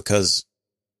off because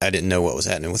I didn't know what was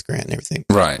happening with Grant and everything.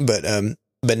 Right.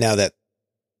 But now that's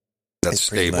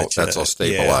stable. much, that's all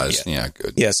stabilized. Yeah,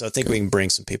 good. Yeah. So I think we can bring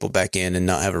some people back in and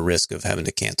not have a risk of having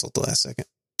to cancel at the last second.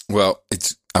 Well,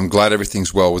 I'm glad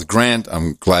everything's well with Grant.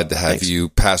 I'm glad to have you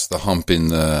pass the hump in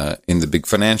the big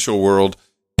financial world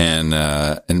and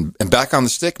back on the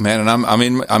stick, man. And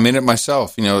I'm in it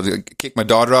myself. Kick my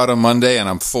daughter out on Monday, and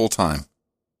I'm full time.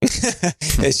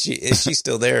 Is she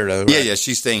still there though? Right? Yeah.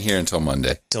 She's staying here until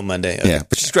Monday. Okay. Yeah,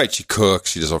 but she's great. She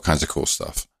cooks. She does all kinds of cool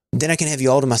stuff. Then I can have you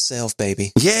all to myself,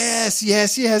 baby. Yes. All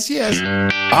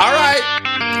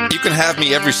right. You can have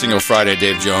me every single Friday,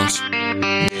 Dave Jones.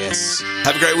 Yes.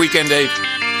 Have a great weekend, Dave.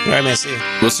 All right, man. See you.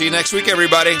 We'll see you next week,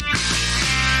 everybody.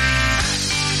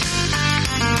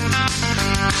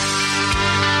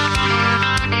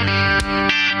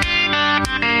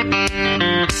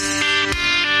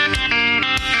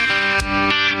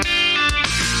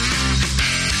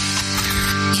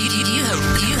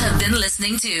 You have been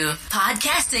listening to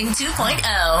Podcasting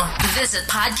 2.0. Visit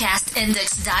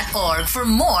podcastindex.org for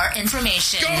more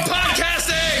information. Go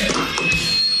podcasting!